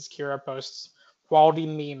already, because Kira posts quality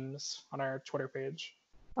memes on our Twitter page.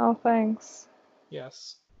 Oh, thanks.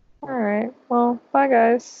 Yes. All right. Well, bye,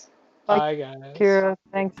 guys. Bye, guys. Kira,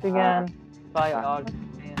 thanks again. Bye, dog.